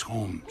from these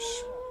homes,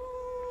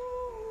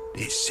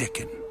 they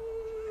sicken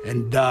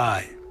and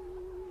die.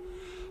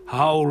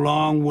 How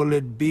long will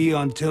it be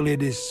until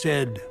it is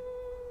said,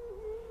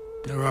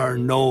 there are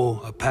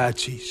no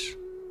Apaches?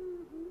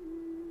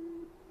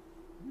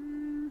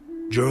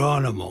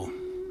 Geronimo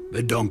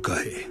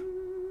Bedonkahe.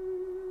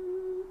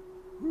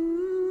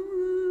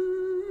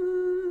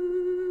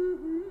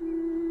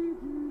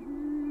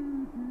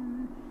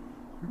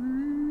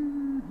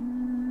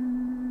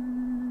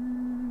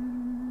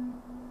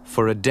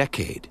 For a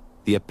decade,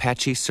 the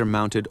Apache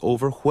surmounted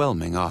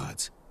overwhelming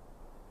odds.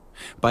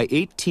 By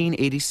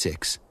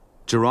 1886,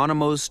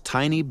 Geronimo's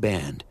tiny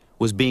band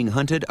was being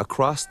hunted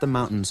across the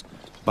mountains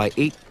by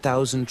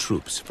 8,000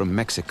 troops from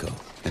Mexico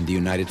and the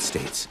United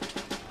States.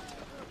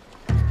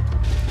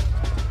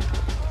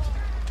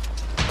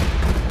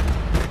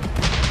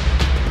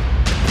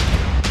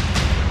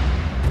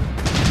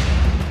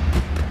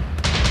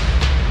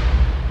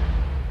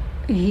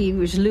 He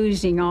was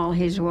losing all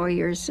his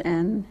warriors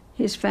and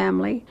his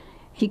family.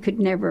 He could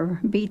never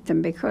beat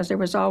them because there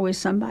was always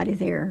somebody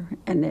there,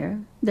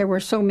 and there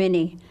were so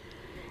many.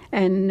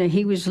 And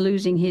he was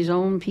losing his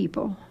own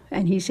people.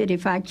 And he said,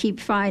 if I keep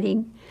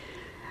fighting,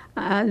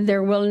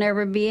 there will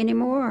never be any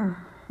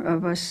more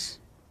of us.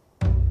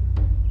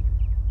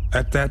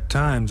 At that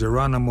time,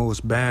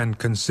 Geronimo's band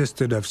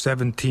consisted of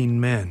 17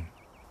 men.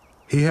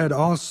 He had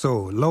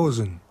also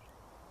Lozan,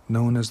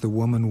 known as the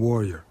woman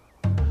warrior.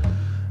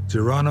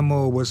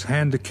 Geronimo was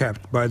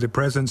handicapped by the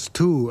presence,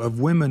 too, of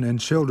women and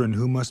children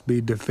who must be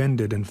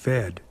defended and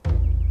fed.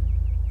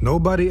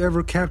 Nobody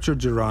ever captured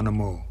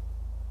Geronimo.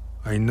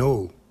 I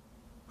know.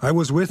 I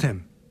was with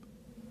him.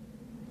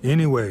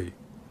 Anyway,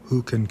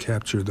 who can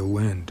capture the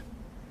wind?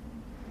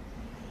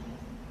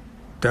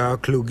 Da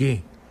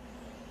Klugi,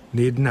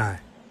 Nidnai.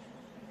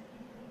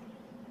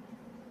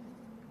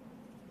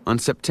 On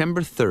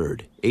September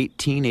 3rd,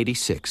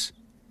 1886,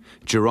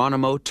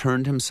 Geronimo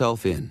turned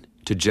himself in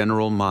to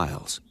General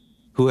Miles,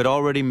 who had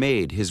already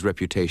made his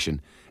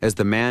reputation as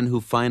the man who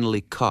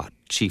finally caught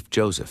Chief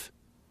Joseph.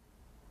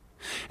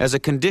 As a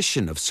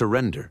condition of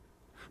surrender,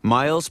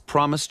 Miles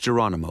promised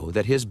Geronimo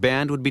that his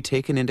band would be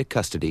taken into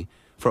custody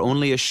for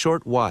only a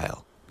short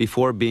while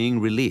before being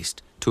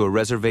released to a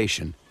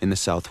reservation in the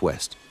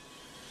Southwest.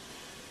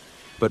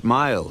 But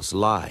Miles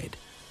lied.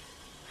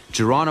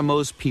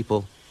 Geronimo's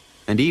people,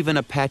 and even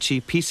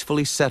Apache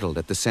peacefully settled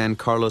at the San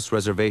Carlos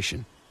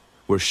Reservation,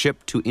 were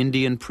shipped to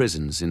Indian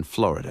prisons in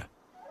Florida.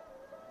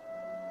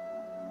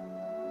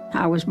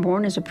 I was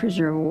born as a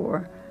prisoner of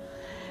war.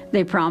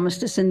 They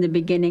promised us in the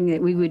beginning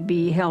that we would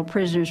be held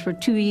prisoners for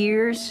 2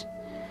 years,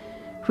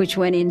 which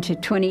went into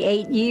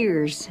 28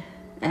 years.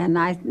 And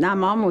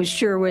I'm almost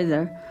sure we're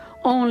the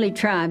only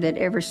tribe that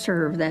ever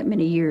served that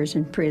many years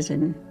in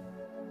prison.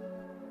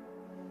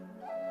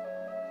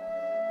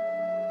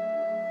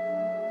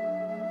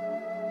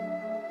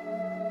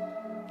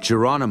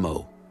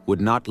 Geronimo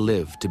would not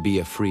live to be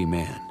a free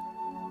man.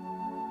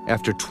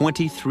 After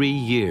 23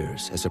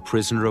 years as a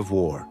prisoner of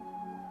war,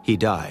 he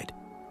died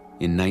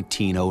in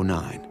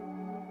 1909.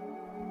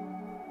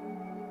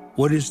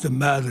 What is the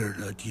matter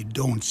that you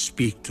don't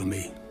speak to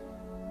me?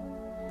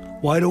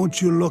 Why don't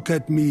you look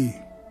at me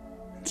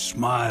and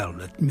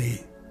smile at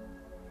me?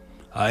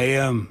 I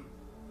am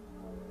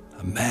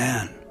a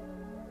man.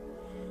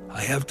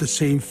 I have the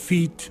same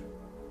feet,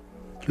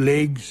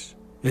 legs,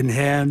 and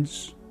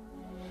hands,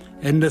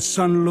 and the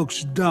sun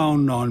looks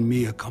down on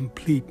me a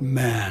complete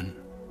man.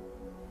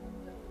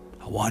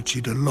 I want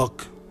you to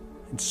look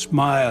and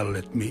smile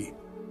at me.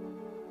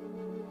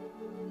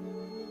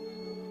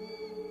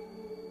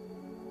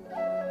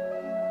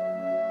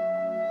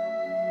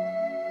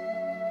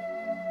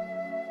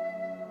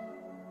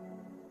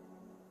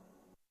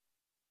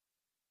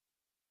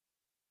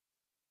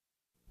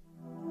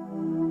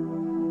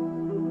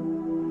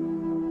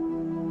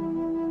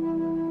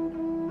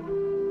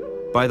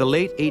 By the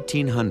late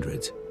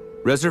 1800s,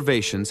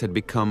 reservations had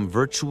become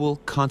virtual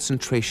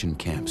concentration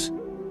camps.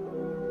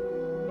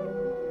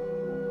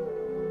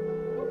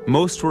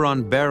 Most were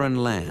on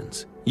barren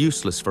lands,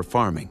 useless for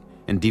farming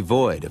and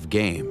devoid of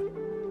game.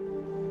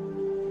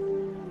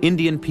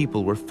 Indian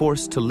people were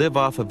forced to live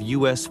off of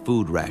U.S.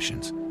 food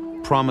rations,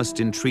 promised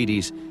in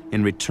treaties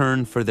in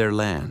return for their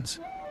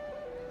lands.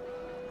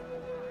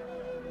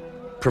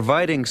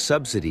 Providing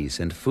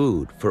subsidies and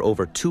food for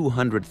over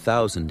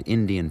 200,000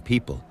 Indian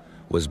people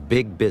was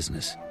big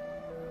business.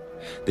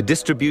 The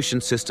distribution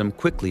system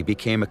quickly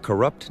became a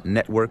corrupt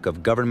network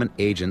of government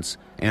agents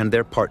and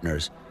their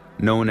partners,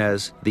 known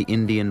as the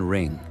Indian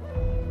Ring.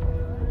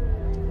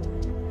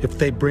 If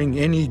they bring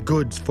any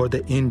goods for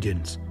the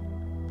Indians,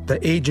 the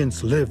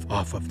agents live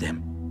off of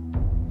them.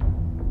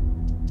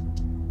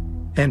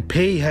 And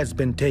pay has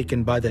been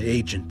taken by the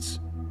agents.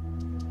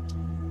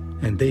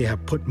 And they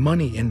have put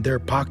money in their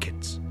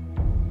pockets.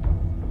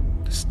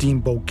 The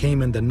steamboat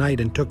came in the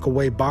night and took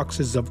away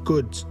boxes of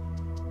goods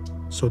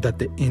so that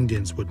the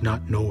Indians would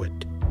not know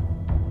it.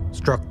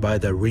 Struck by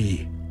the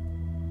Ree,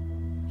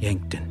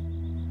 Yankton.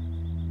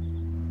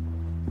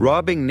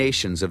 Robbing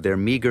nations of their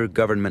meager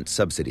government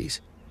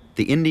subsidies,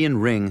 the Indian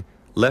Ring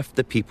left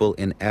the people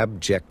in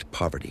abject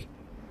poverty.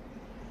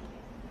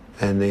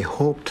 And they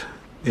hoped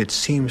it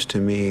seems to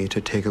me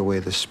to take away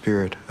the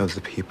spirit of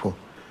the people,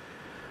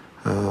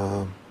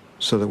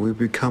 so that we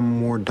become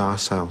more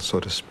docile, so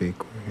to speak.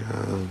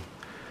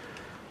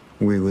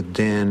 We would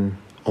then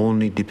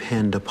only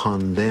depend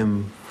upon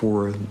them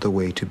for the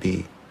way to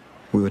be.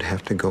 We would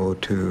have to go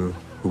to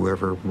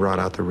whoever brought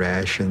out the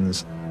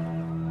rations.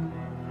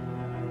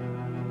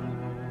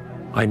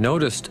 I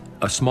noticed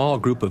a small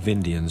group of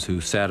Indians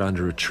who sat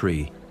under a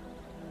tree.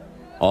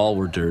 All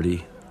were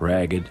dirty,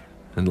 ragged,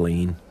 and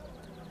lean.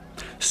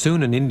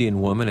 Soon an Indian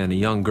woman and a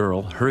young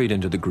girl hurried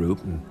into the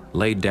group and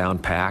laid down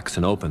packs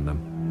and opened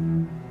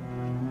them.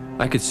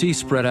 I could see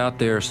spread out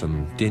there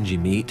some dingy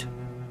meat,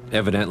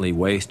 evidently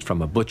waste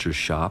from a butcher's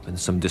shop, and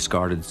some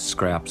discarded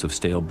scraps of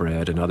stale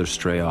bread and other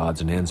stray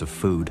odds and ends of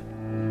food.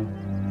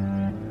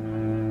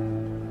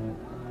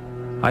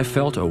 I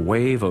felt a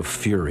wave of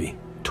fury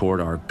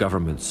toward our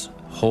government's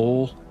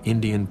whole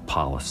Indian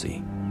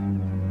policy.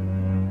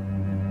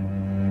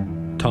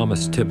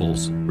 Thomas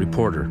Tibbles,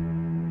 reporter.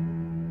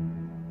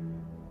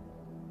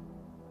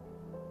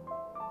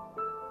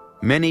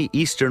 Many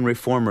Eastern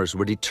reformers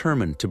were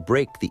determined to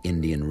break the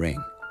Indian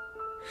ring,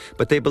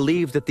 but they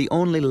believed that the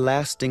only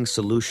lasting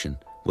solution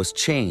was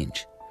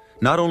change,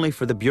 not only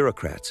for the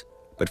bureaucrats,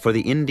 but for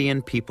the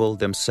Indian people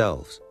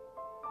themselves.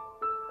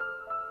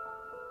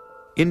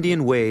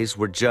 Indian ways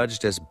were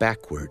judged as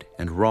backward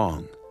and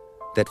wrong,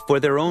 that for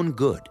their own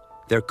good,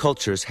 their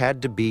cultures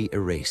had to be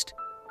erased.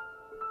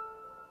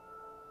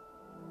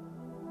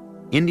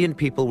 Indian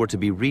people were to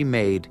be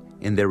remade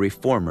in their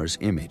reformers'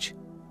 image.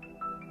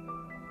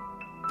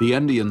 The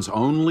Indians'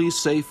 only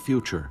safe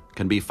future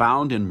can be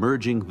found in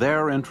merging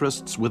their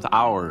interests with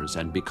ours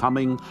and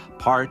becoming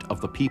part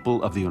of the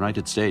people of the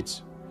United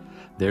States.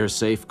 Their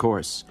safe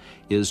course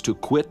is to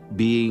quit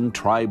being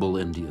tribal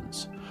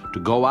Indians, to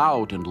go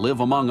out and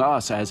live among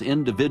us as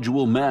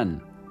individual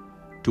men,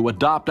 to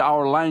adopt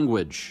our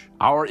language,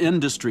 our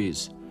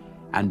industries,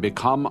 and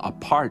become a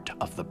part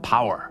of the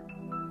power.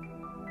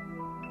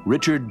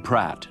 Richard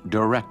Pratt,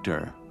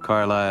 Director,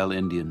 Carlisle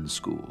Indian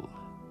School.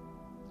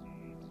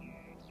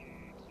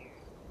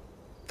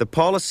 The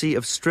policy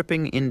of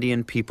stripping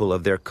Indian people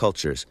of their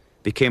cultures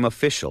became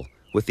official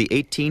with the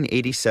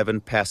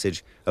 1887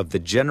 passage of the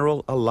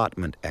General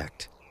Allotment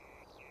Act.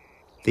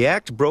 The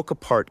act broke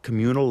apart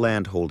communal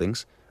land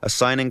holdings,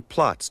 assigning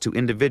plots to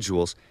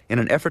individuals in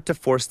an effort to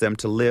force them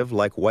to live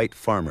like white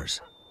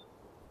farmers.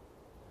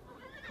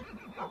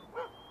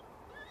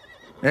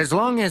 As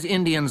long as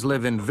Indians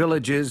live in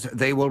villages,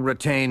 they will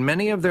retain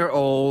many of their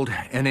old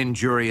and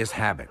injurious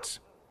habits.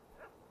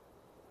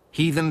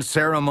 Heathen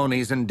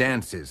ceremonies and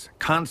dances,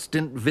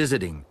 constant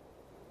visiting.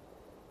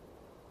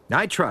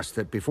 I trust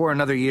that before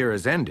another year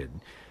is ended,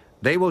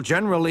 they will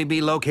generally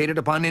be located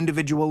upon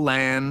individual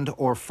land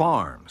or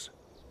farms.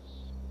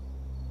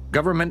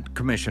 Government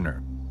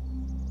Commissioner.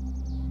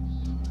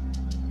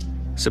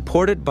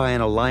 Supported by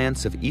an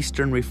alliance of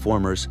Eastern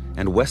reformers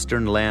and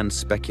Western land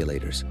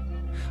speculators,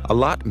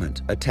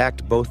 allotment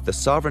attacked both the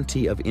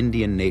sovereignty of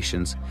Indian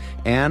nations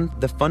and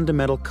the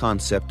fundamental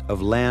concept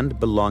of land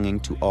belonging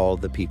to all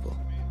the people.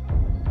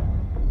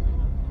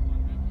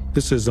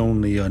 This is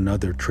only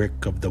another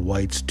trick of the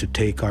whites to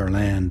take our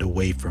land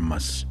away from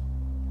us.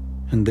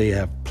 And they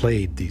have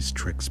played these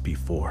tricks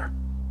before.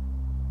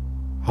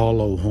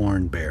 Hollow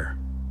Horn Bear,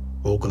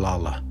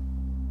 Ogallala.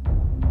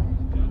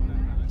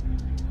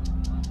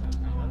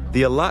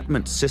 The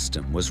allotment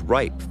system was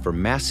ripe for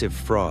massive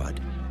fraud.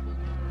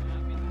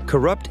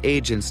 Corrupt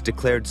agents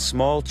declared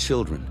small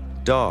children,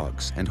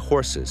 dogs, and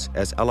horses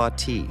as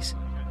allottees,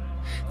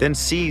 then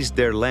seized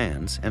their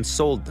lands and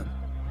sold them.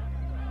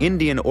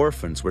 Indian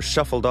orphans were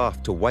shuffled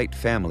off to white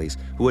families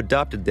who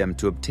adopted them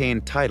to obtain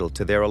title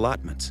to their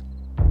allotments.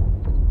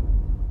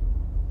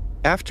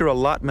 After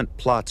allotment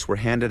plots were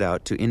handed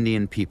out to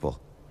Indian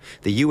people,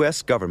 the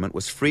U.S. government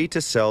was free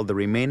to sell the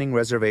remaining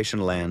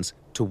reservation lands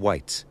to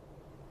whites.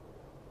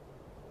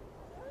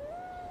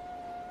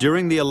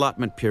 During the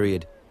allotment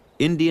period,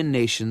 Indian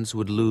nations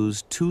would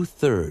lose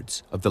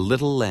 2/3 of the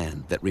little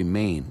land that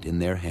remained in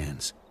their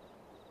hands.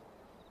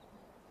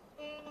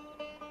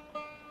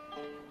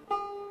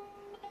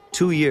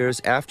 2 years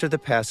after the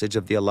passage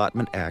of the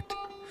Allotment Act,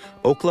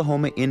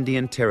 Oklahoma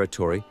Indian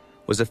Territory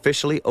was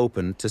officially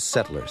opened to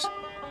settlers.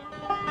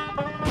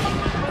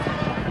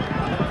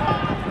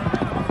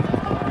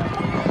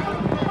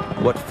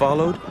 What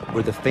followed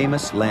were the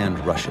famous land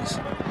rushes.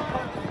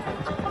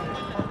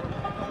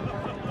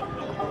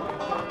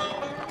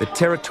 The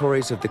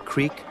territories of the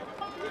Creek,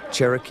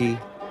 Cherokee,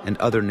 and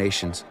other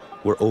nations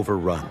were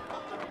overrun.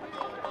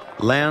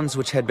 Lands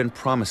which had been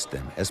promised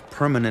them as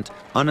permanent,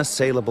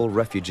 unassailable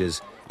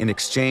refuges in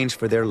exchange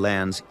for their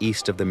lands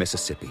east of the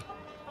Mississippi.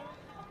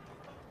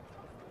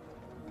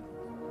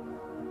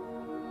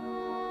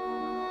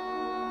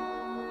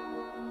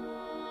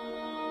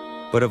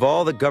 But of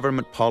all the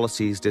government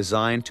policies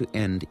designed to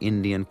end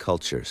Indian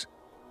cultures,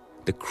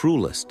 the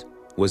cruelest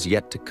was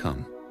yet to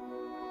come.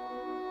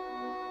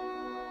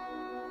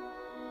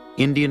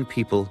 Indian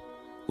people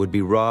would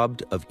be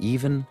robbed of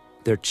even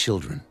their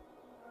children.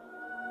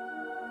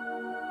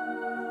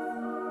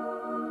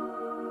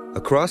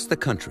 Across the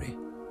country,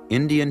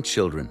 Indian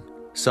children,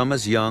 some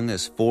as young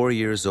as 4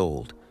 years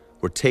old,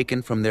 were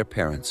taken from their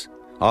parents,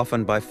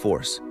 often by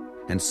force,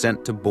 and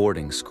sent to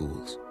boarding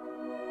schools.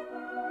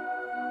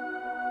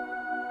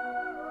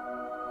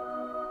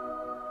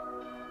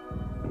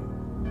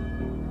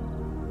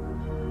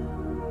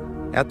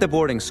 At the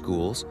boarding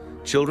schools,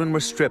 children were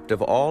stripped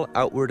of all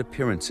outward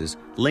appearances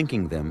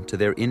linking them to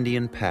their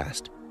Indian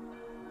past.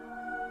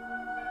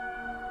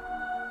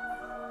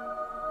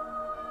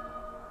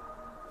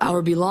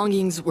 Our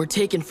belongings were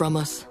taken from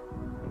us.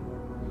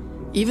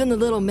 Even the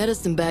little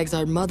medicine bags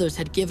our mothers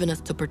had given us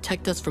to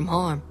protect us from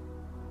harm.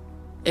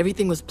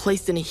 Everything was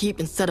placed in a heap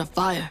and set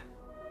afire.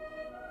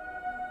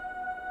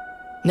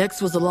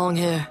 Next was the long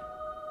hair,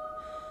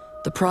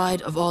 the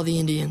pride of all the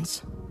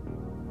Indians.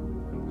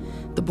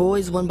 The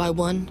boys, one by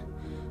one,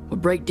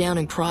 would break down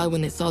and cry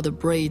when they saw the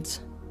braids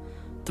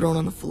thrown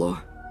on the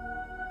floor.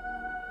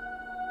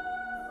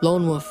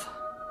 Lone Wolf,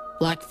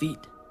 Blackfeet.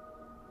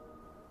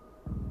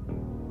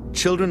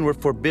 Children were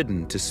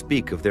forbidden to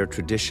speak of their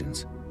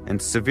traditions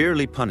and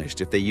severely punished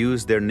if they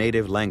used their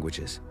native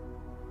languages.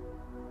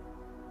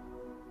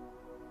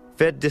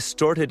 Fed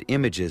distorted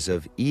images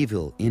of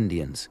evil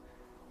Indians,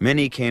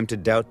 many came to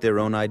doubt their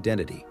own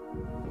identity.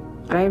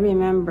 I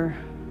remember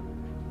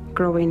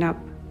growing up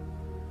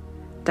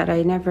that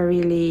I never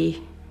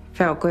really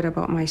felt good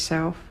about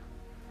myself.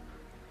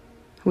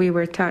 We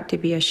were taught to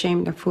be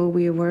ashamed of who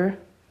we were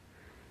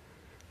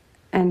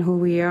and who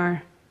we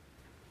are.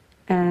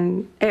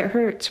 And it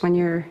hurts when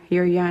you're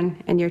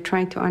young and you're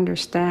trying to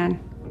understand.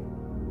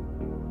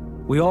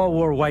 We all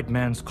wore white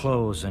man's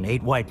clothes and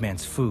ate white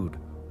man's food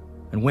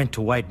and went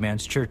to white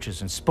man's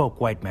churches and spoke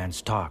white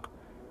man's talk.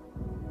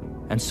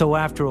 And so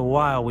after a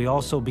while, we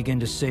also began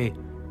to say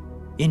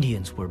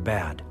Indians were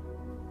bad.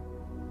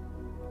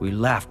 We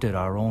laughed at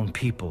our own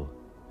people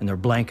and their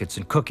blankets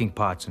and cooking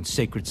pots and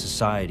sacred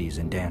societies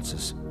and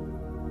dances.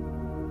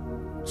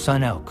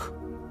 Sun Elk,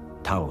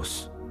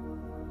 Taos.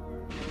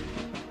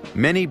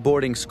 Many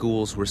boarding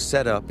schools were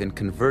set up in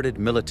converted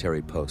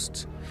military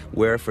posts,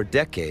 where for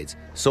decades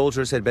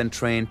soldiers had been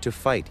trained to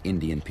fight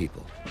Indian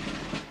people.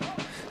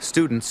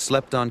 Students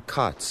slept on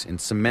cots in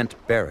cement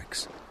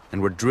barracks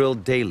and were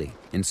drilled daily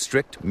in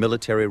strict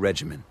military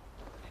regimen.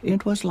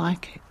 It was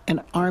like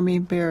an army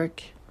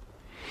barrack.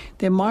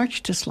 They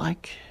marched just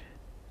like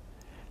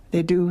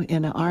they do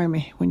in an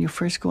army when you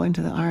first go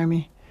into the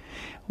army.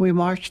 We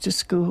marched to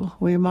school,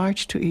 we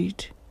marched to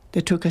eat.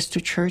 They took us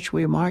to church,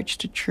 we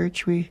marched to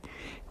church.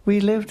 We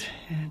lived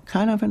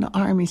kind of an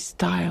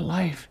army-style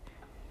life.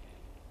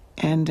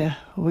 And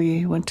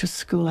we went to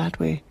school that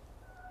way.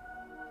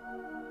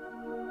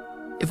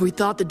 If we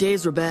thought the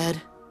days were bad,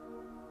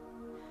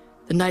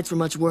 the nights were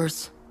much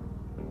worse.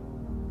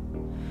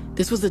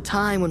 This was the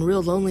time when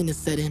real loneliness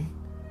set in.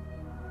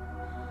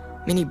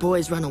 Many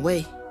boys ran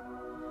away,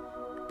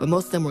 but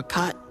most of them were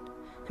caught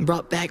and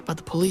brought back by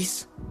the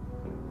police.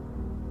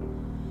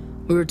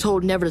 We were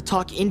told never to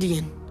talk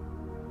Indian,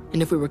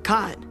 and if we were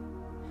caught,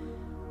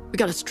 we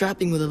got a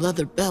strapping with a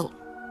leather belt.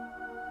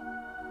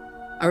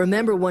 I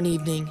remember one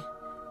evening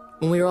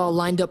when we were all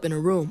lined up in a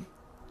room,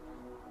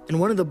 and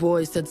one of the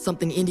boys said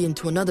something Indian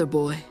to another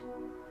boy.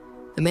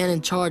 The man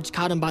in charge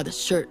caught him by the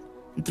shirt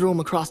and threw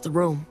him across the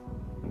room.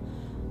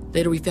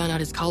 Later we found out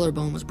his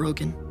collarbone was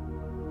broken.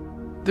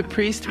 The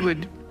priest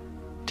would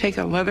take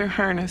a leather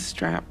harness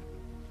strap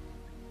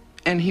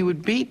and he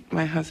would beat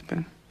my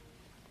husband.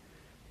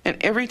 And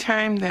every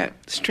time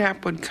that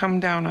strap would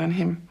come down on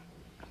him,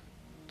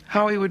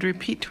 how he would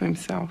repeat to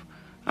himself,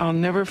 "I'll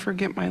never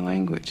forget my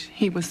language."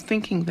 He was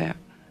thinking that,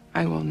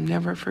 "I will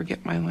never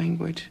forget my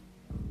language."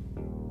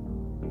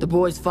 The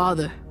boy's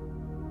father,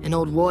 an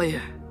old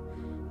warrior,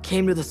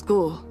 came to the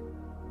school.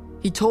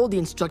 He told the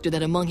instructor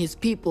that among his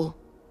people,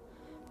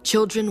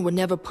 children were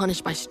never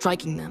punished by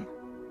striking them.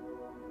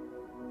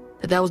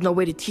 That was no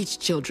way to teach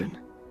children.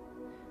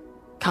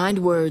 Kind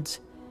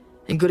words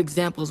and good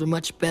examples were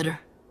much better.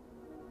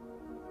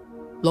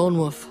 Lone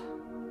Wolf,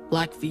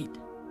 Blackfeet.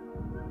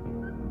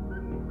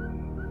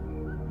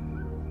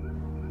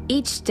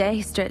 Each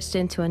day stretched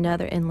into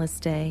another endless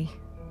day.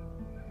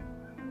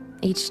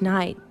 Each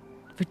night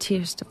for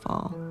tears to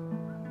fall.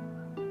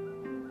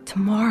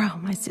 Tomorrow,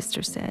 my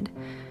sister said.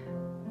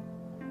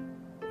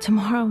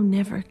 Tomorrow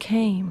never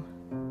came.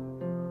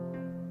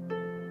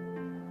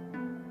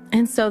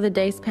 And so the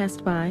days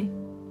passed by,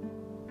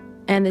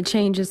 and the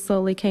changes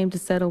slowly came to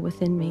settle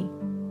within me.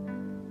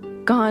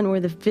 Gone were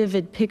the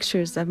vivid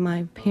pictures of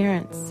my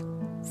parents,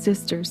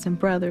 sisters, and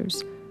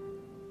brothers.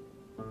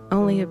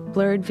 Only a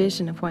blurred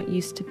vision of what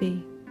used to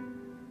be.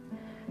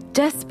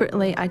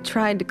 Desperately, I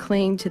tried to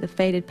cling to the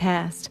faded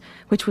past,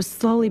 which was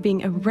slowly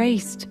being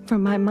erased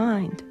from my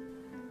mind.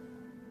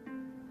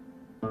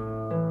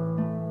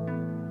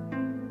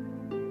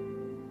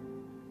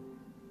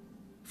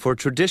 For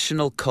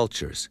traditional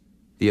cultures,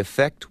 the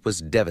effect was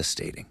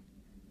devastating.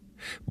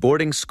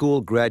 Boarding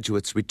school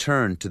graduates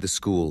returned to the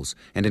schools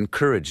and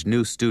encouraged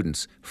new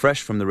students,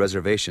 fresh from the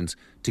reservations,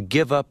 to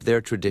give up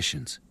their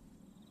traditions.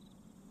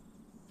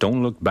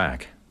 Don't look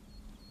back.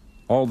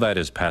 All that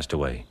has passed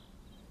away.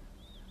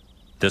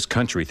 This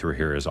country through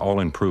here is all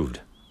improved.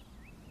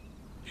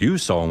 You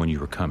saw when you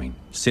were coming.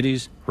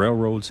 Cities,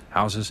 railroads,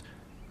 houses,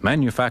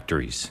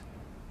 manufactories.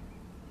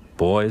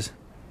 Boys,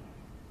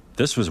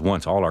 this was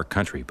once all our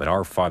country, but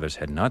our fathers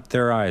had not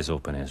their eyes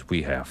open as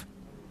we have.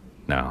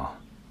 Now,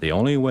 the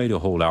only way to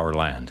hold our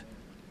land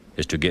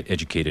is to get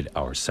educated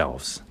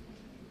ourselves.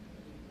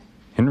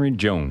 Henry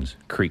Jones,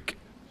 Creek.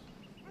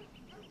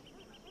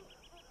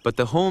 But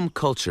the home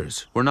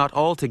cultures were not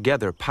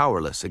altogether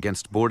powerless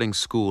against boarding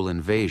school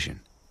invasion.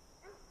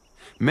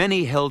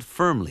 Many held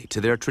firmly to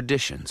their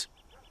traditions,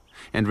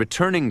 and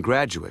returning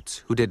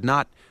graduates who did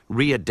not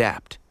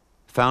readapt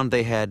found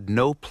they had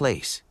no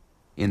place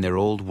in their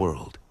old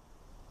world.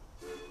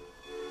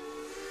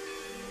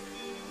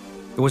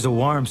 It was a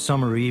warm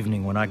summer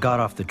evening when I got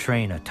off the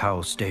train at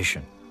Taos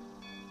Station.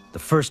 The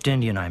first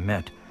Indian I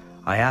met,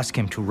 I asked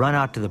him to run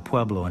out to the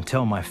Pueblo and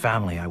tell my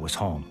family I was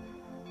home.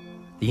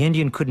 The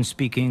Indian couldn't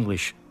speak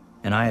English,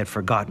 and I had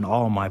forgotten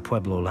all my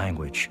Pueblo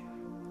language.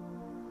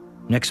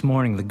 Next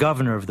morning, the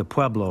governor of the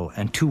Pueblo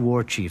and 2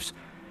 war chiefs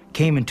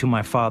came into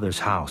my father's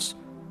house.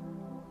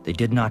 They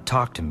did not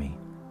talk to me.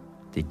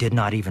 They did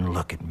not even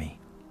look at me.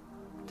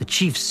 The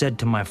chief said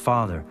to my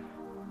father,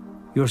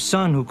 "Your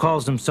son, who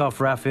calls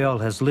himself Raphael,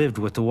 has lived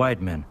with the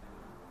white men.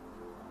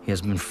 He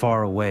has been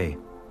far away.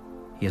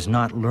 He has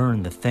not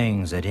learned the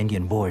things that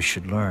Indian boys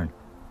should learn.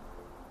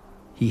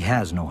 He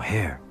has no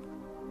hair.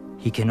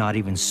 He cannot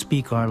even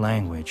speak our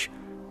language.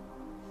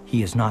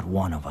 He is not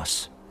one of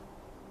us."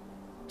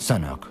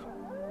 Sanok,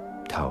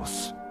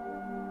 Taos.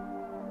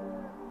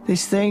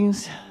 These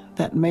things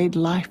that made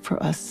life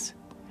for us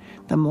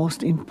the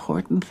most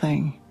important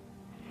thing,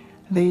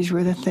 these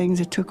were the things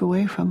that took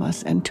away from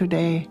us. And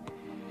today,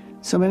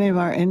 so many of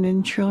our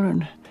Indian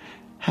children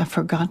have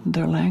forgotten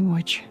their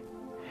language,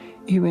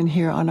 even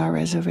here on our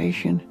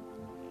reservation,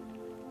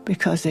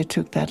 because they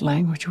took that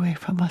language away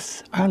from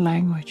us, our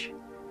language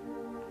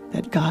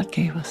that God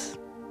gave us.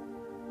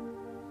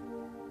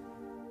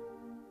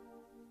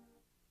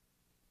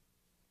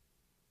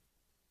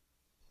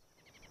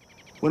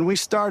 When we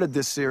started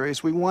this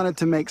series, we wanted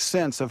to make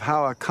sense of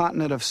how a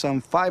continent of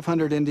some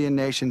 500 Indian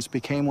nations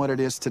became what it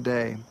is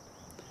today.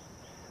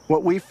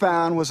 What we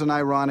found was an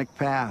ironic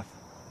path.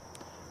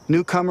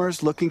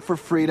 Newcomers looking for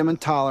freedom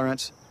and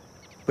tolerance,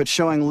 but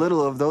showing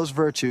little of those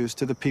virtues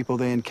to the people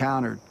they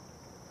encountered.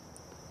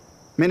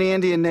 Many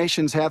Indian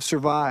nations have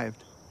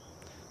survived.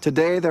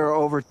 Today, there are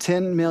over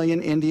 10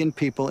 million Indian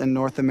people in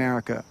North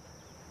America,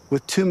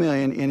 with 2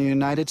 million in the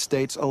United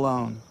States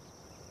alone.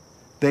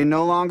 They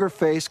no longer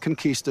face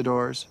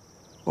conquistadors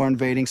or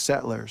invading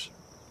settlers,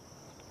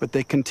 but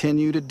they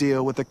continue to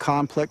deal with the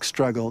complex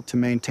struggle to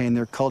maintain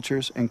their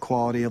cultures and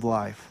quality of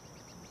life.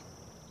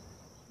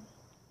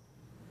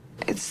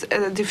 It's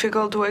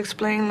difficult to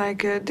explain,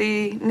 like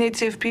the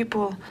native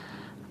people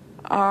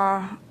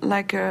are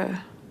like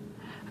a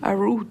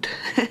root,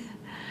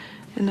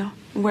 you know,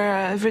 where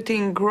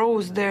everything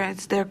grows there.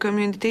 It's their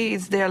community,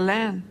 it's their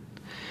land.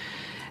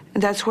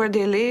 And that's where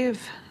they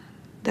live.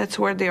 That's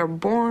where they are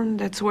born.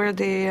 That's where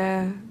they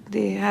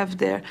have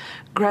their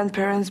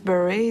grandparents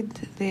buried.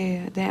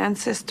 The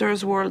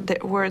ancestors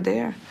were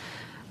there.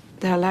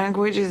 Their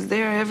language is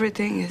there.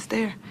 Everything is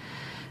there.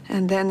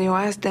 And then you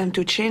ask them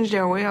to change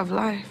their way of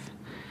life.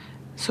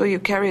 So you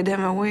carry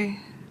them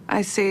away.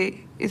 I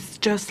say it's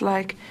just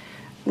like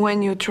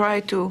when you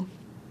try to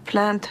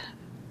plant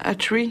a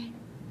tree,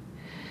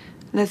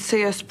 let's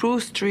say a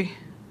spruce tree,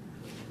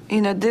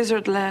 in a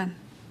desert land.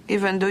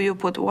 Even though you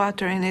put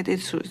water in it,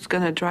 it's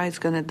going to dry, it's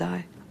going to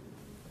die.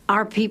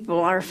 Our people,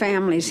 our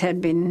families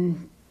had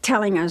been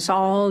telling us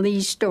all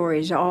these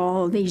stories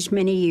all these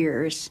many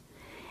years.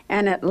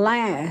 And at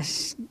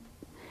last,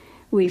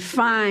 we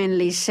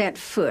finally set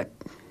foot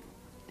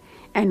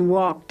and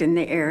walked in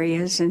the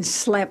areas and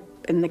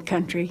slept in the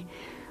country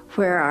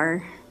where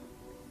our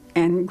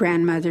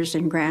grandmothers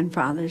and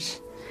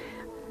grandfathers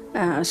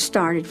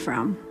started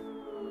from.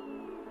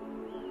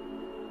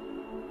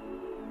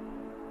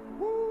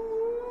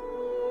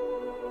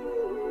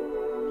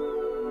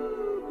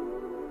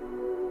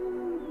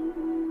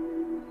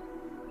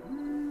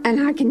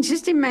 And I can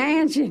just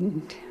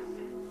imagine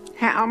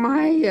how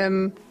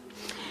my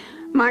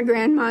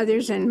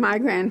grandmothers and my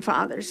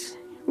grandfathers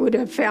would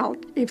have felt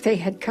if they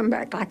had come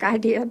back like I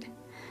did.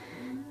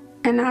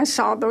 And I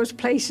saw those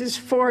places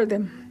for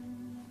them.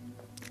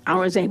 I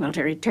was able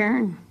to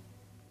return.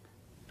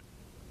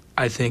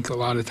 I think a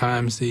lot of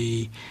times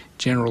the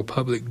general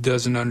public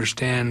doesn't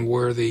understand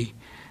where the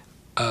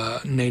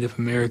Native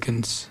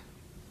Americans,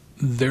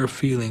 their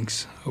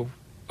feelings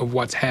of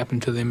what's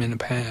happened to them in the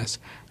past,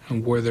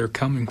 and where they're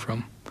coming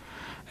from,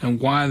 and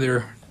why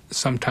they're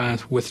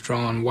sometimes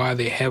withdrawn, why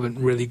they haven't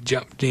really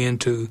jumped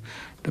into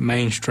the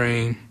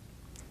mainstream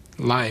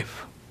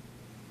life.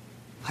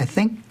 I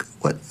think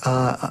what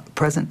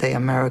present-day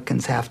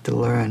Americans have to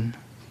learn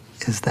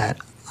is that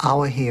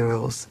our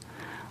heroes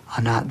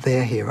are not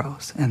their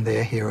heroes, and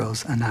their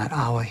heroes are not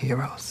our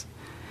heroes.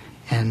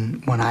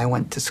 And when I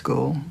went to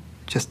school,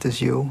 just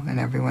as you and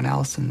everyone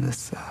else in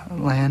this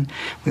land,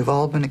 we've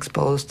all been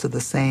exposed to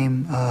the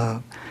same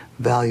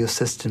value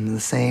system, the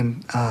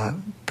same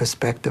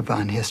perspective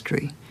on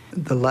history.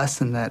 The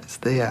lesson that is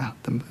there,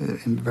 the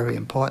very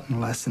important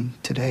lesson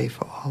today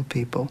for all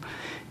people,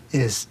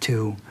 is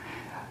to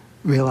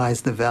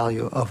realize the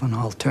value of an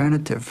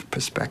alternative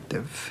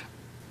perspective.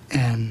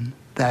 And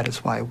that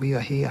is why we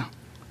are here.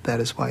 That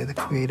is why the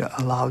Creator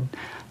allowed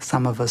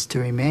some of us to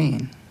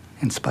remain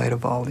in spite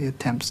of all the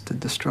attempts to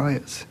destroy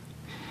us.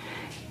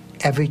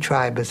 Every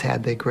tribe has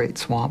had their great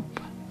swamp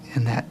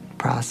in that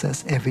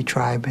process. Every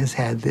tribe has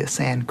had their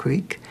Sand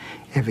Creek.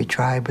 Every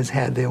tribe has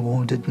had their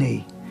Wounded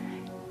Knee.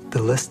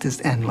 The list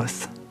is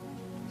endless,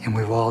 and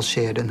we've all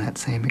shared in that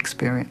same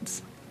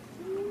experience.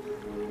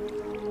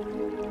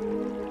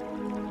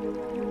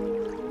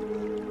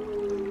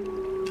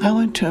 I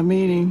went to a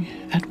meeting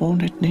at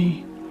Wounded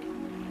Knee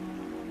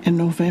in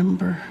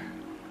November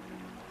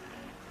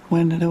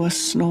when there was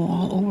snow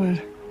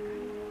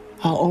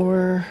all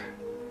over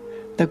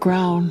the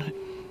ground,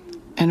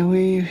 and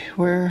we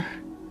were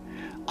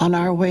on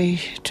our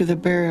way to the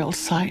burial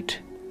site.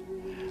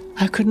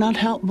 I could not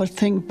help but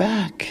think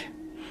back,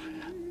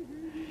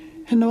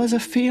 and there was a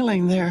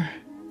feeling there.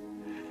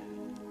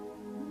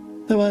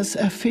 There was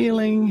a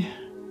feeling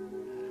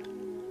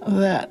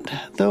that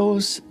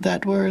those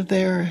that were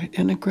there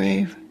in the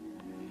grave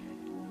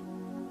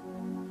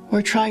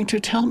were trying to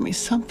tell me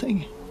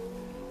something,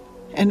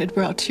 and it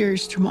brought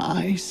tears to my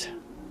eyes.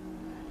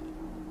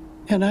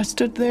 And I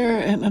stood there,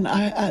 and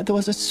there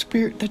was a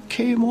spirit that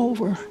came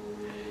over,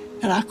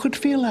 and I could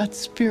feel that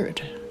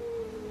spirit.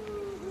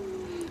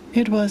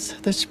 It was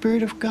the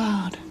Spirit of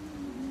God.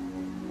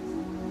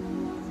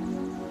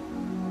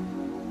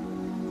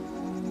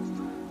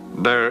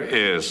 There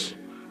is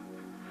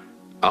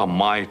a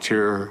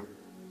mightier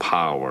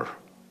power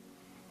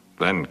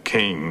than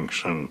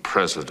kings and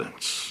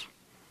presidents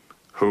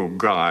who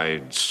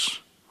guides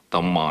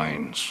the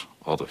minds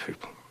of the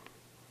people.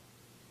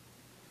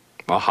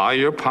 A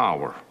higher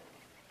power.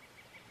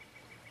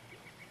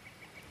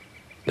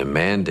 The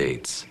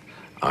mandates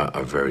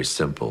are very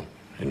simple.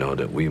 You know,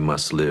 that we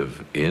must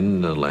live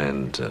in the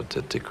land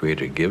that the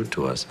Creator gave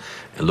to us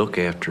and look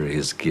after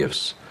His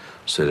gifts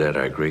so that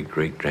our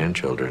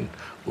great-great-grandchildren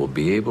will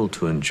be able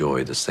to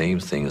enjoy the same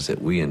things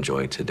that we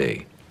enjoy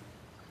today.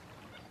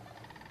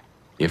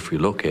 If we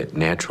look at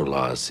natural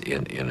laws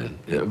in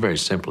a very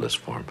simplest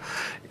form,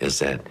 is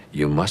that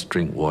you must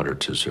drink water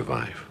to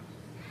survive.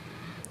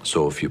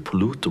 So if you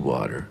pollute the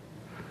water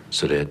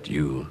so that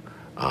you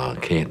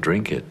can't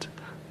drink it,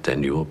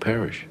 then you will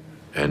perish.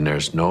 And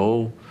there's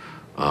no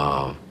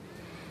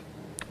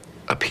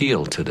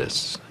appeal to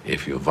this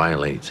if you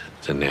violate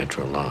the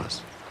natural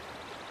laws.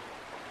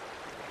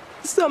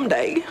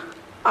 Someday,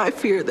 I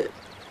fear that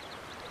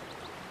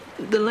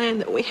the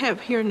land that we have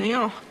here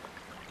now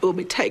will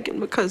be taken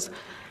because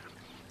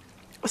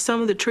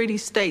some of the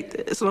treaties state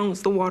that as long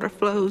as the water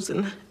flows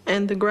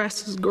and the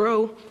grasses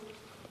grow,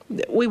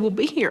 that we will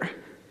be here.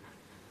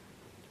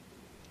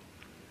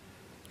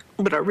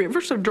 But our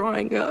rivers are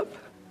drying up,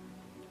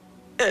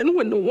 and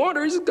when the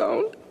water is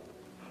gone,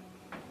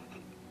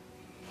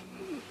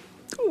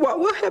 what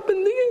will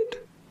happen then?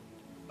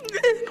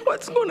 And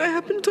what's going to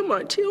happen to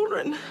my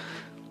children?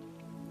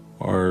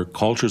 Our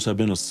cultures have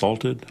been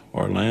assaulted,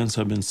 our lands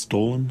have been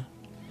stolen,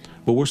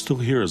 but we're still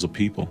here as a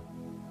people.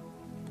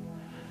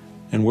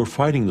 And we're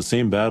fighting the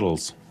same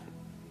battles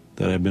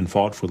that have been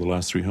fought for the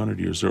last 300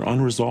 years. They're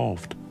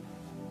unresolved.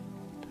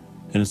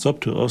 And it's up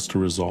to us to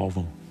resolve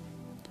them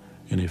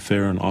in a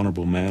fair and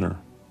honorable manner.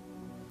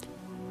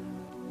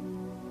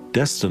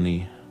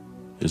 Destiny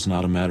is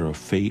not a matter of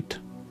fate.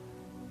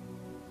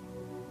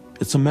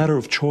 It's a matter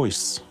of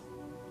choice.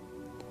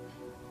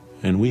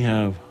 And we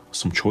have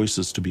some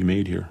choices to be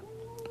made here.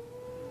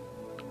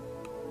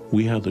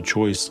 We have the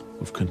choice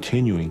of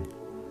continuing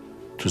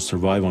to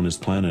survive on this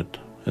planet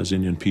as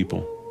Indian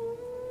people.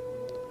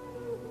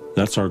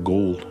 That's our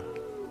goal,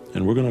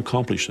 and we're going to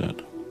accomplish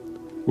that.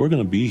 We're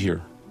going to be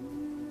here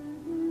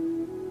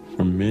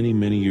for many,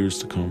 many years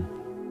to come.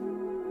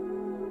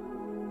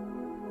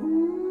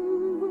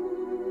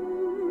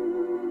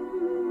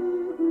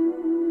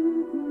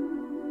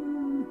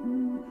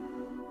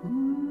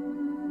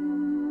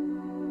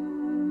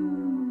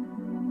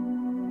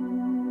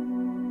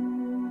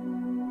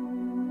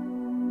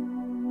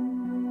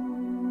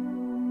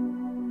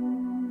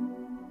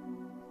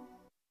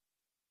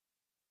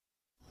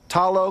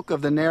 Tall Oak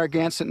of the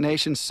Narragansett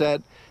Nation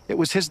said it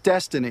was his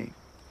destiny,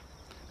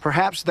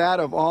 perhaps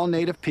that of all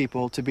Native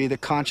people, to be the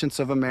conscience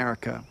of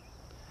America,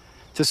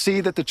 to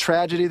see that the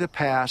tragedy of the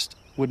past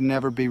would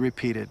never be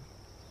repeated.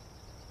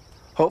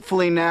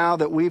 Hopefully now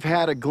that we've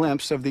had a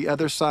glimpse of the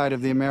other side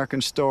of the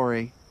American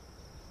story,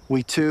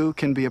 we too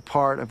can be a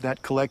part of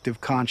that collective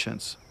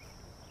conscience.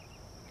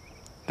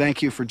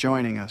 Thank you for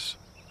joining us.